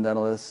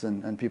transcendentalists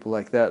and people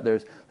like that,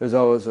 there's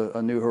always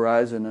a new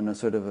horizon and a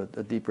sort of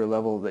a deeper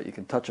level that you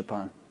can touch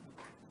upon.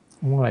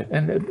 Right.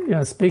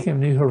 And, speaking of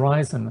new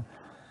horizon,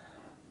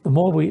 the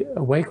more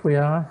awake we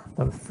are,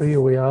 the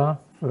freer we are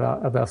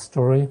of our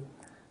story,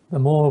 the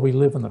more we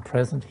live in the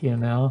present here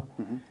now,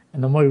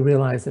 and the more we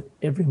realize that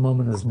every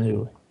moment is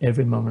new.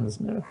 Every moment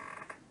is new.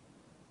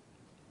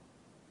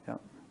 Yeah.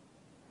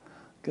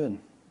 Good.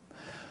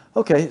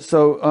 Okay,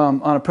 so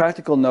on a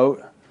practical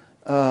note,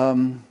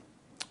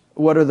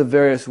 what are the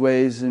various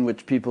ways in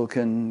which people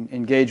can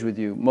engage with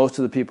you? Most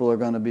of the people are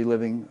going to be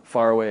living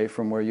far away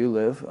from where you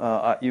live.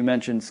 You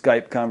mentioned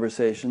Skype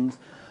conversations.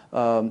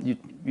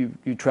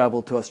 You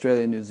traveled to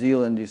Australia and New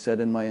Zealand, you said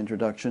in my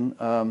introduction.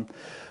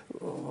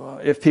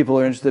 If people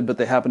are interested but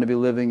they happen to be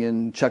living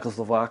in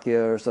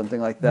Czechoslovakia or something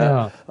like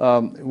that,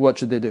 what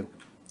should they do?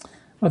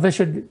 Well, they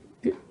should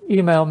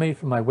email me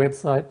from my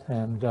website,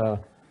 and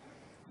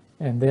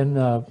then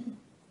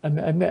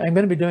I'm going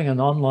to be doing an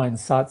online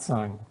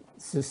satsang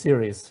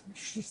series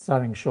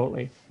starting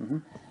shortly. Mm-hmm.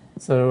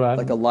 So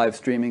like a live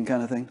streaming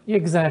kind of thing?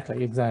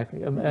 Exactly.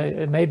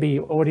 It may be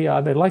audio.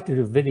 I'd like to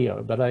do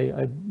video, but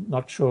I'm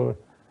not sure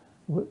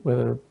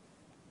whether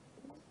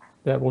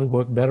that will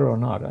work better or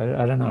not.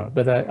 I don't know.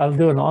 But I'll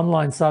do an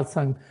online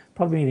satsang,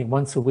 probably meeting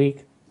once a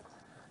week,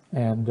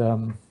 and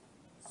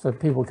so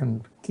people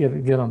can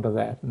get onto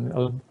that.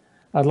 And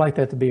I'd like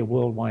that to be a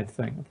worldwide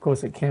thing. Of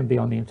course, it can be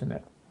on the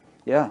internet.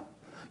 Yeah.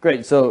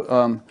 Great.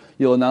 So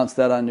you'll announce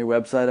that on your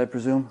website, I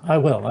presume? I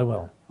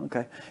will.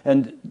 Okay.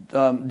 And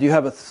do you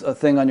have a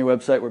thing on your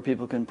website where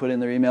people can put in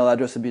their email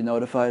address and be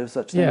notified of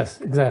such things?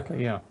 Yes,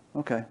 exactly, yeah.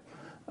 Okay.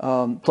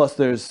 Plus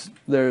there's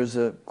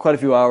quite a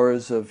few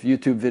hours of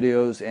YouTube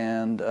videos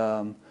and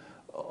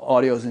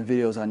audios and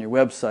videos on your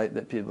website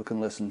that people can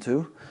listen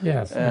to.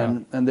 Yes.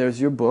 And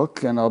there's your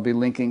book, and I'll be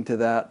linking to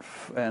that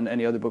and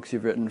any other books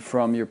you've written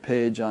from your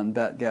page on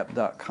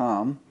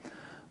batgap.com.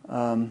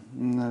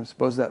 I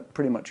suppose that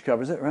pretty much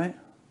covers it, right?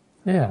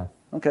 Yeah.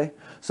 Okay.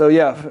 So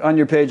yeah, on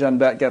your page on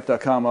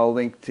batgap.com, I'll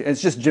link to,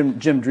 it's just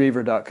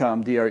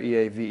jimdreaver.com,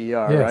 Dreaver,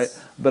 yes, right?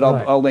 But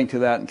I'll link to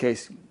that in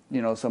case,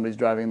 somebody's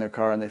driving their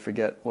car and they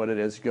forget what it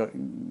is.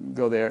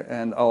 Go there.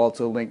 And I'll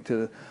also link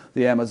to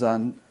the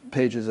Amazon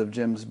pages of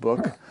Jim's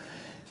book.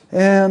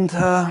 And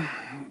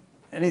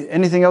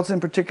anything else in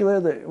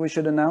particular that we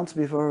should announce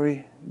before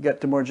we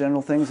get to more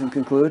general things and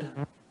conclude?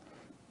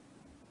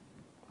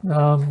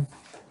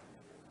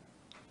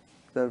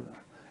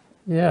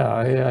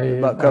 Yeah,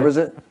 about covers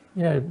it?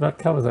 Yeah, that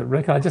covers it.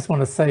 Rick, I just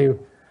want to say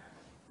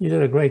You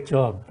did a great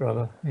job,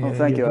 brother. Well,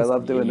 thank you. I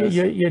love doing this.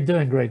 You're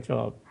doing a great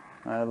job.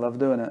 I love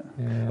doing it.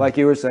 Yeah. Like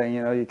you were saying,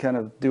 you know, you kind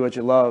of do what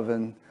you love,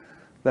 and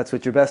that's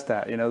what you're best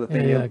at. You know, the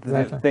thing,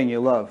 exactly. the thing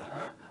you love.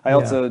 I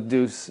also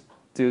do.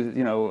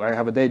 You know, I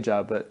have a day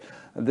job, but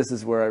this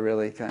is where I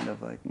really kind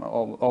of like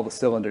all the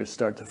cylinders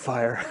start to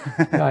fire.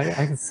 I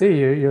can see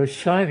you. You're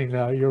shining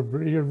now. You're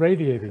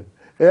radiating.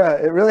 Yeah,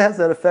 it really has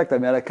that effect. I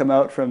mean, I come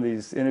out from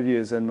these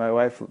interviews and my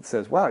wife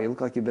says, "Wow, you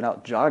look like you've been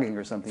out jogging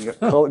or something. You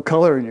got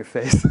color in your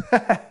face."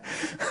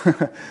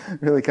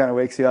 Really kind of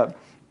wakes you up,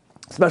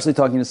 especially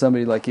talking to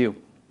somebody like you.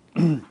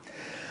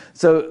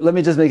 So let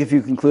me just make a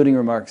few concluding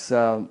remarks.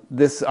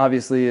 This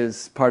obviously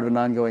is part of an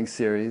ongoing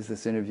series,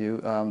 this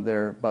interview.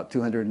 There are about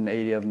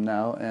 280 of them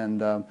now, and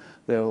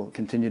there will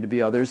continue to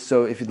be others.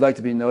 So if you'd like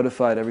to be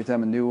notified every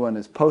time a new one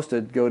is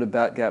posted, go to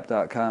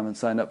batgap.com and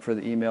sign up for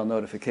the email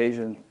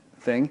notification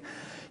thing.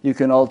 You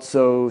can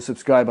also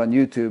subscribe on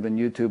YouTube, and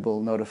YouTube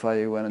will notify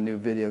you when a new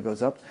video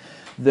goes up.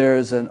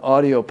 There's an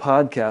audio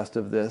podcast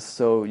of this,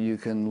 so you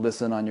can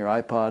listen on your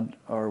iPod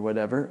or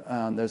whatever.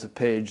 There's a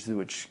page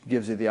which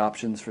gives you the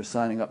options for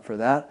signing up for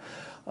that.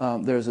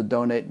 There's a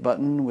donate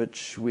button,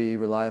 which we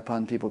rely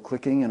upon people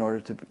clicking in order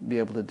to be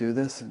able to do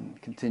this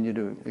and continue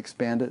to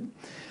expand it.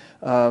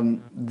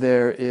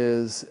 There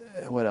is,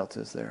 what else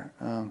is there?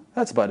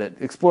 That's about it.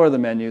 Explore the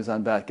menus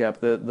on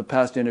Batgap. The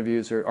past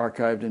interviews are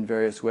archived in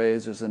various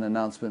ways. There's an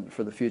announcement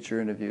for the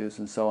future interviews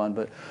and so on,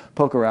 but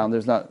poke around.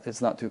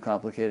 It's not too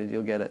complicated.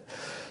 You'll get it.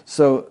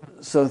 So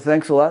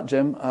thanks a lot,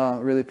 Jim.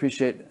 Really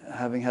appreciate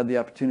having had the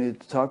opportunity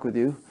to talk with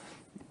you.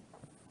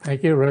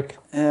 Thank you, Rick.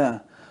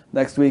 Yeah.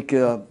 Next week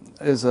I'm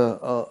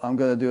going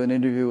to do an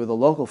interview with a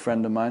local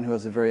friend of mine who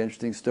has a very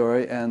interesting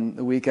story, and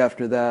the week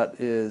after that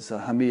is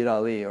Hamid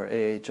Ali, or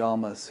A.H.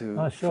 Almas, who...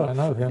 Oh, sure, I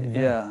know him.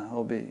 Yeah,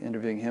 I'll be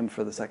interviewing him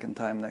for the second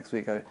time next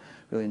week. I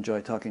really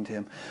enjoy talking to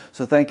him.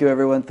 So thank you,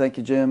 everyone. Thank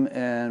you, Jim,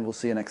 and we'll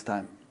see you next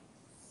time.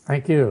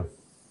 Thank you.